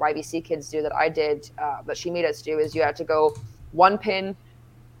make my YBC kids do that I did, that she made us do is you have to go 1 pin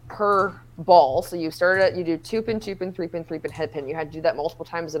per ball. So you do 2 pin, 2 pin, 3 pin, 3 pin, head pin. You had to do that multiple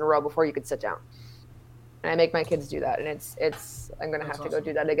times in a row before you could sit down. And I make my kids do that, and I'm gonna have to go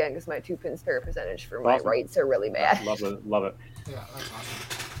do that again because my 2 pin spare percentage for my rights are really bad. Love it. Yeah, that's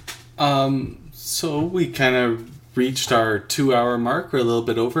awesome. So we kind of reached our 2-hour mark. We're a little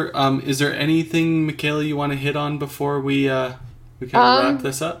bit over. Is there anything, Michaela, you want to hit on before we kind of wrap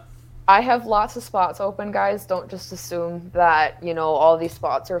this up? I have lots of spots open, guys. Don't just assume that you know all these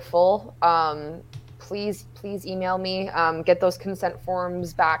spots are full. Please email me. Get those consent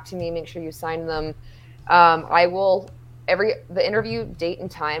forms back to me. Make sure you sign them. The interview date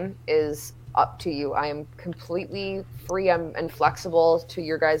and time is up to you. I am completely free and flexible to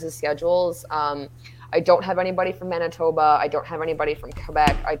your guys' schedules. I don't have anybody from Manitoba. I don't have anybody from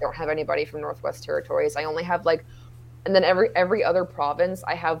Quebec. I don't have anybody from Northwest Territories. I only have and then every other province,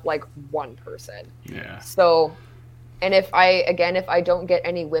 I have one person. Yeah. So, and if I don't get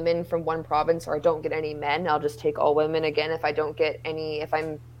any women from one province or I don't get any men, I'll just take all women again. If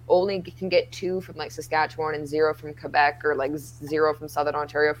I'm only can get 2 from Saskatchewan and 0 from Quebec or 0 from Southern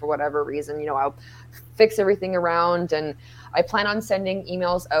Ontario for whatever reason, you know, I'll fix everything around. And I plan on sending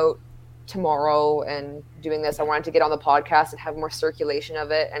emails out tomorrow and doing this. I wanted to get on the podcast and have more circulation of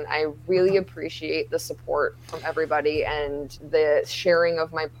it. And I really appreciate the support from everybody and the sharing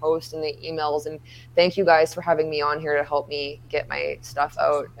of my posts and the emails. And thank you guys for having me on here to help me get my stuff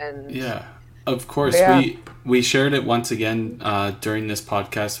out. And yeah. Of course, we shared it once again during this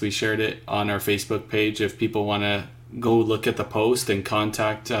podcast. We shared it on our Facebook page. If people want to go look at the post and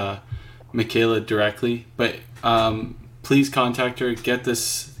contact Michaela directly. But please contact her. Get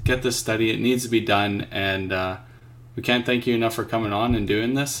this study. It needs to be done, and we can't thank you enough for coming on and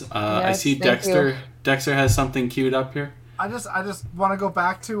doing this. I see Dexter. Dexter has something queued up here. I just want to go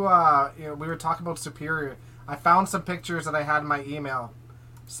back to we were talking about Superior. I found some pictures that I had in my email,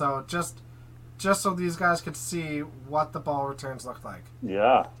 so just so these guys could see what the ball returns look like.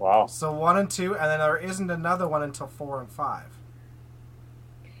 Yeah, wow. So 1 and 2, and then there isn't another one until 4 and 5.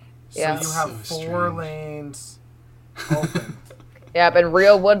 Yeah. So you have So 4 strange. lanes open. Yeah, but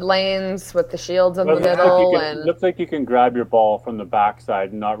real wood lanes with the shields in the Looks like middle, you can- and looks like you can grab your ball from the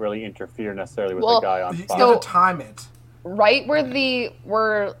backside and not really interfere necessarily with Well, the guy on You spot. have to time it. right where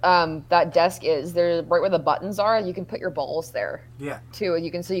that desk is, there right where the buttons are, you can put your balls there Yeah. too. You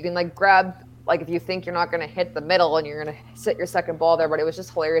can like grab, like if you think you're not gonna hit the middle and you're gonna sit your second ball there. But it was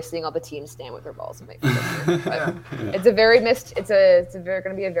just hilarious seeing all the teams stand with their balls. But Yeah. it's a very missed. It's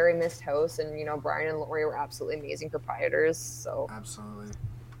gonna be a very missed house, and Brian and Lori were absolutely amazing proprietors. So Absolutely.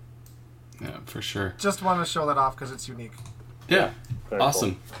 Yeah, for sure. Just want to show that off because it's unique. Yeah. Very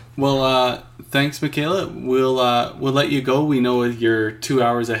Awesome. Well, thanks, Michaela. We'll let you go. We know you're 2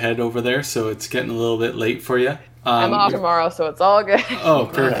 hours ahead over there, so it's getting a little bit late for you. I'm off tomorrow, so it's all good. Oh,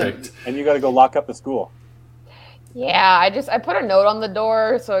 perfect. And you got to go lock up the school. Yeah, I put a note on the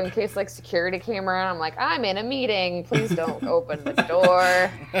door so in case like security came around, I'm like, I'm in a meeting. Please don't open the door.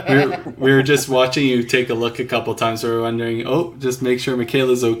 We were just watching you take a look a couple times. So we were wondering, just make sure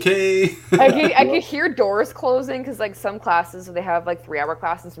Michaela's okay. I could hear doors closing because like some classes they have like 3-hour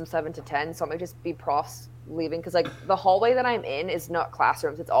classes from 7 to 10, so it might just be profs leaving because like the hallway that I'm in is not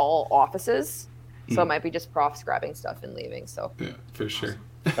classrooms; it's all offices. So it might be just profs grabbing stuff and leaving. So Yeah, for sure.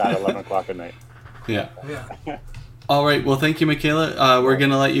 At 11 o'clock at night. Yeah. Yeah. All right. Well, thank you, Michaela. We're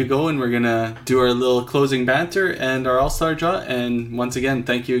going to let you go, and we're going to do our little closing banter and our all-star draw. And once again,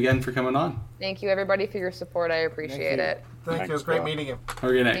 thank you again for coming on. thank you everybody for your support. I appreciate you. it. Thank you. It was great meeting you. Have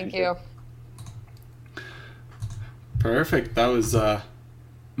a good night. Thank you. Perfect. That was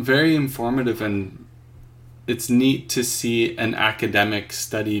very informative, and it's neat to see an academic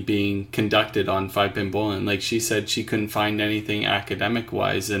study being conducted on 5-pin bowling. Like she said, she couldn't find anything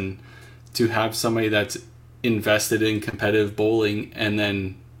academic-wise, and to have somebody that's invested in competitive bowling and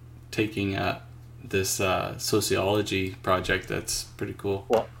then taking this sociology project, that's pretty cool.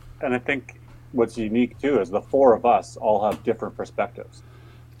 Well, and I think what's unique too is the 4 of us all have different perspectives.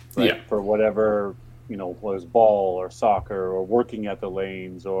 Right? Yeah. For whatever, was ball or soccer or working at the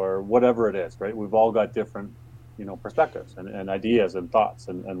lanes or whatever it is, right? We've all got different, perspectives and ideas and thoughts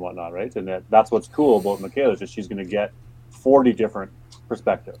and whatnot, right? And that's what's cool about Michaela is that she's going to get 40 different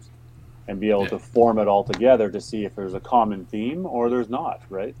perspectives and be able to form it all together to see if there's a common theme or there's not,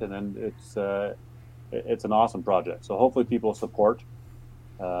 right? And then it's an awesome project. So hopefully people support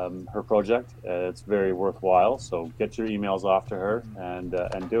her project. It's very worthwhile. So get your emails off to her and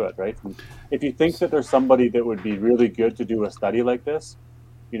do it, right? And if you think that there's somebody that would be really good to do a study like this,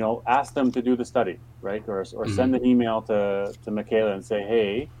 ask them to do the study, right? Or send an email to Michaela and say,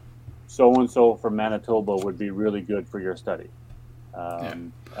 hey, so-and-so from Manitoba would be really good for your study.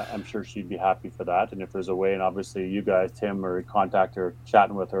 I'm sure she'd be happy for that. And if there's a way, and obviously you guys, Tim, or contact her,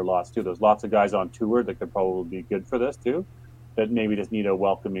 chatting with her lots too. There's lots of guys on tour that could probably be good for this too, that maybe just need a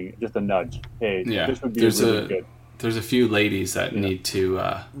welcoming, just a nudge. Hey, this would be really good. There's a few ladies that need to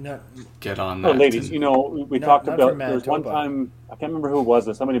get on that. Oh, ladies, we talked not about, from there was one Manitoba. time, I can't remember who it was,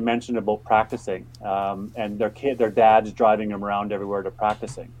 that somebody mentioned about practicing, and their dad's driving them around everywhere to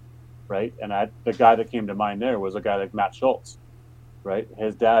practicing, right? And the guy that came to mind there was a guy like Matt Schultz, right?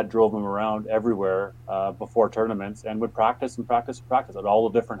 His dad drove him around everywhere before tournaments and would practice and practice and practice at all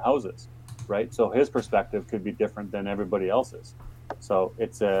the different houses, right? So his perspective could be different than everybody else's. So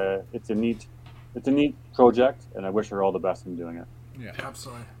it's a neat project, and I wish her all the best in doing it. Yeah.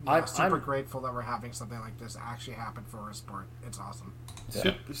 Absolutely. I'm super grateful that we're having something like this actually happen for our sport. It's awesome.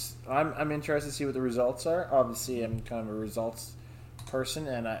 Yeah. I'm interested to see what the results are. Obviously, I'm kind of a results person,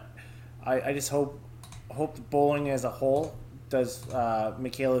 and I just hope the bowling as a whole does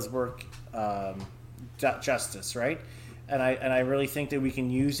Michaela's work justice, right? And I really think that we can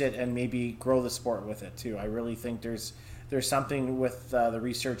use it and maybe grow the sport with it too. I really think there's something with the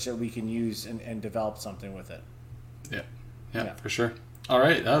research that we can use and develop something with it. Yeah, for sure. All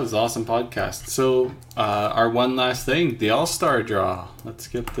right, that was an awesome podcast. So our one last thing, the All-Star Draw. Let's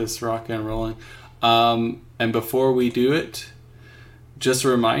get this rocking and rolling. And before we do it, just a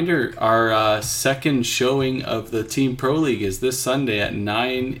reminder, our second showing of the Team Pro League is this Sunday at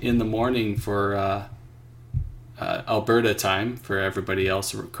 9 in the morning for Alberta time for everybody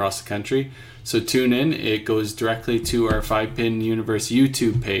else across the country. So tune in. It goes directly to our 5-Pin Universe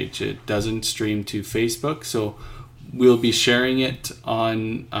YouTube page. It doesn't stream to Facebook, so we'll be sharing it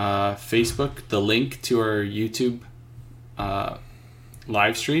on Facebook, the link to our YouTube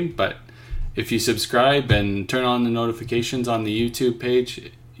live stream. But if you subscribe and turn on the notifications on the YouTube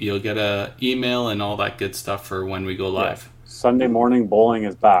page, you'll get a email and all that good stuff for when we go live. Sunday morning bowling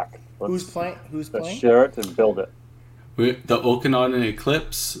is back. Who's playing? Let's share it and build it. The Okanagan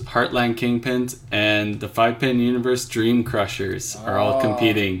Eclipse, Heartland Kingpins, and the 5-Pin Universe Dream Crushers are all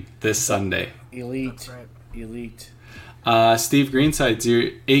competing this Sunday. Elite. Right. Elite. Steve Greenside's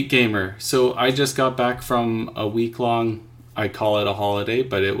your 8-gamer. So I just got back from a week-long, I call it a holiday,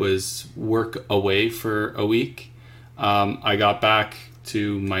 but it was work away for a week. I got back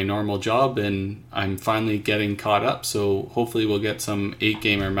to my normal job and I'm finally getting caught up. So hopefully we'll get some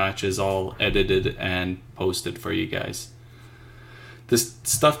 8-gamer matches all edited and posted for you guys. This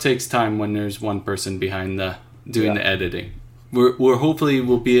stuff takes time when there's one person behind doing the editing. We're hopefully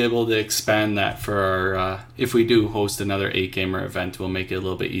we'll be able to expand that for our if we do host another 8-gamer event, we'll make it a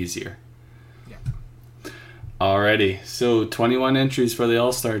little bit easier. Yeah. Alrighty, so 21 entries for the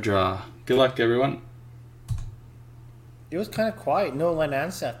All-Star draw. Good luck, everyone. It was kind of quiet. No Len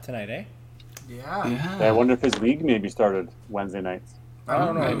Anseth tonight, eh? Yeah. I wonder if his league maybe started Wednesday nights. I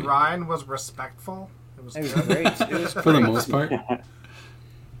don't know. Maybe. Ryan was respectful. It was It was good. great. It was For the great. most part.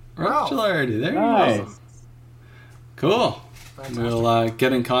 Wow. Rochlardy, there you Nice. go. Cool. Fantastic. We'll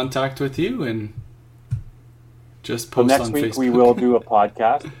get in contact with you and just So post next on week Facebook. we will do a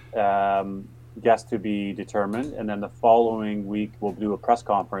podcast, guest to be determined, and then the following week we'll do a press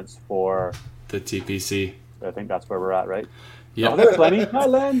conference for. the TPC. I think that's where we're at, right? Yeah. Oh, there's Lenny. Hi,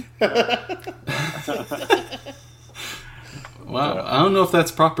 Len. Wow. I don't know if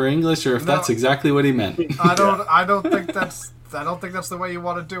that's proper English or if No. that's exactly what he meant. I don't think that's the way you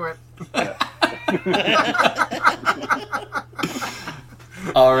want to do it.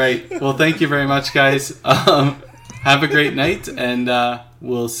 All right. Well, thank you very much, guys. Have a great night, and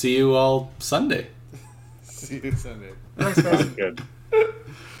we'll see you all Sunday. See you Sunday. Thanks, guys. Good.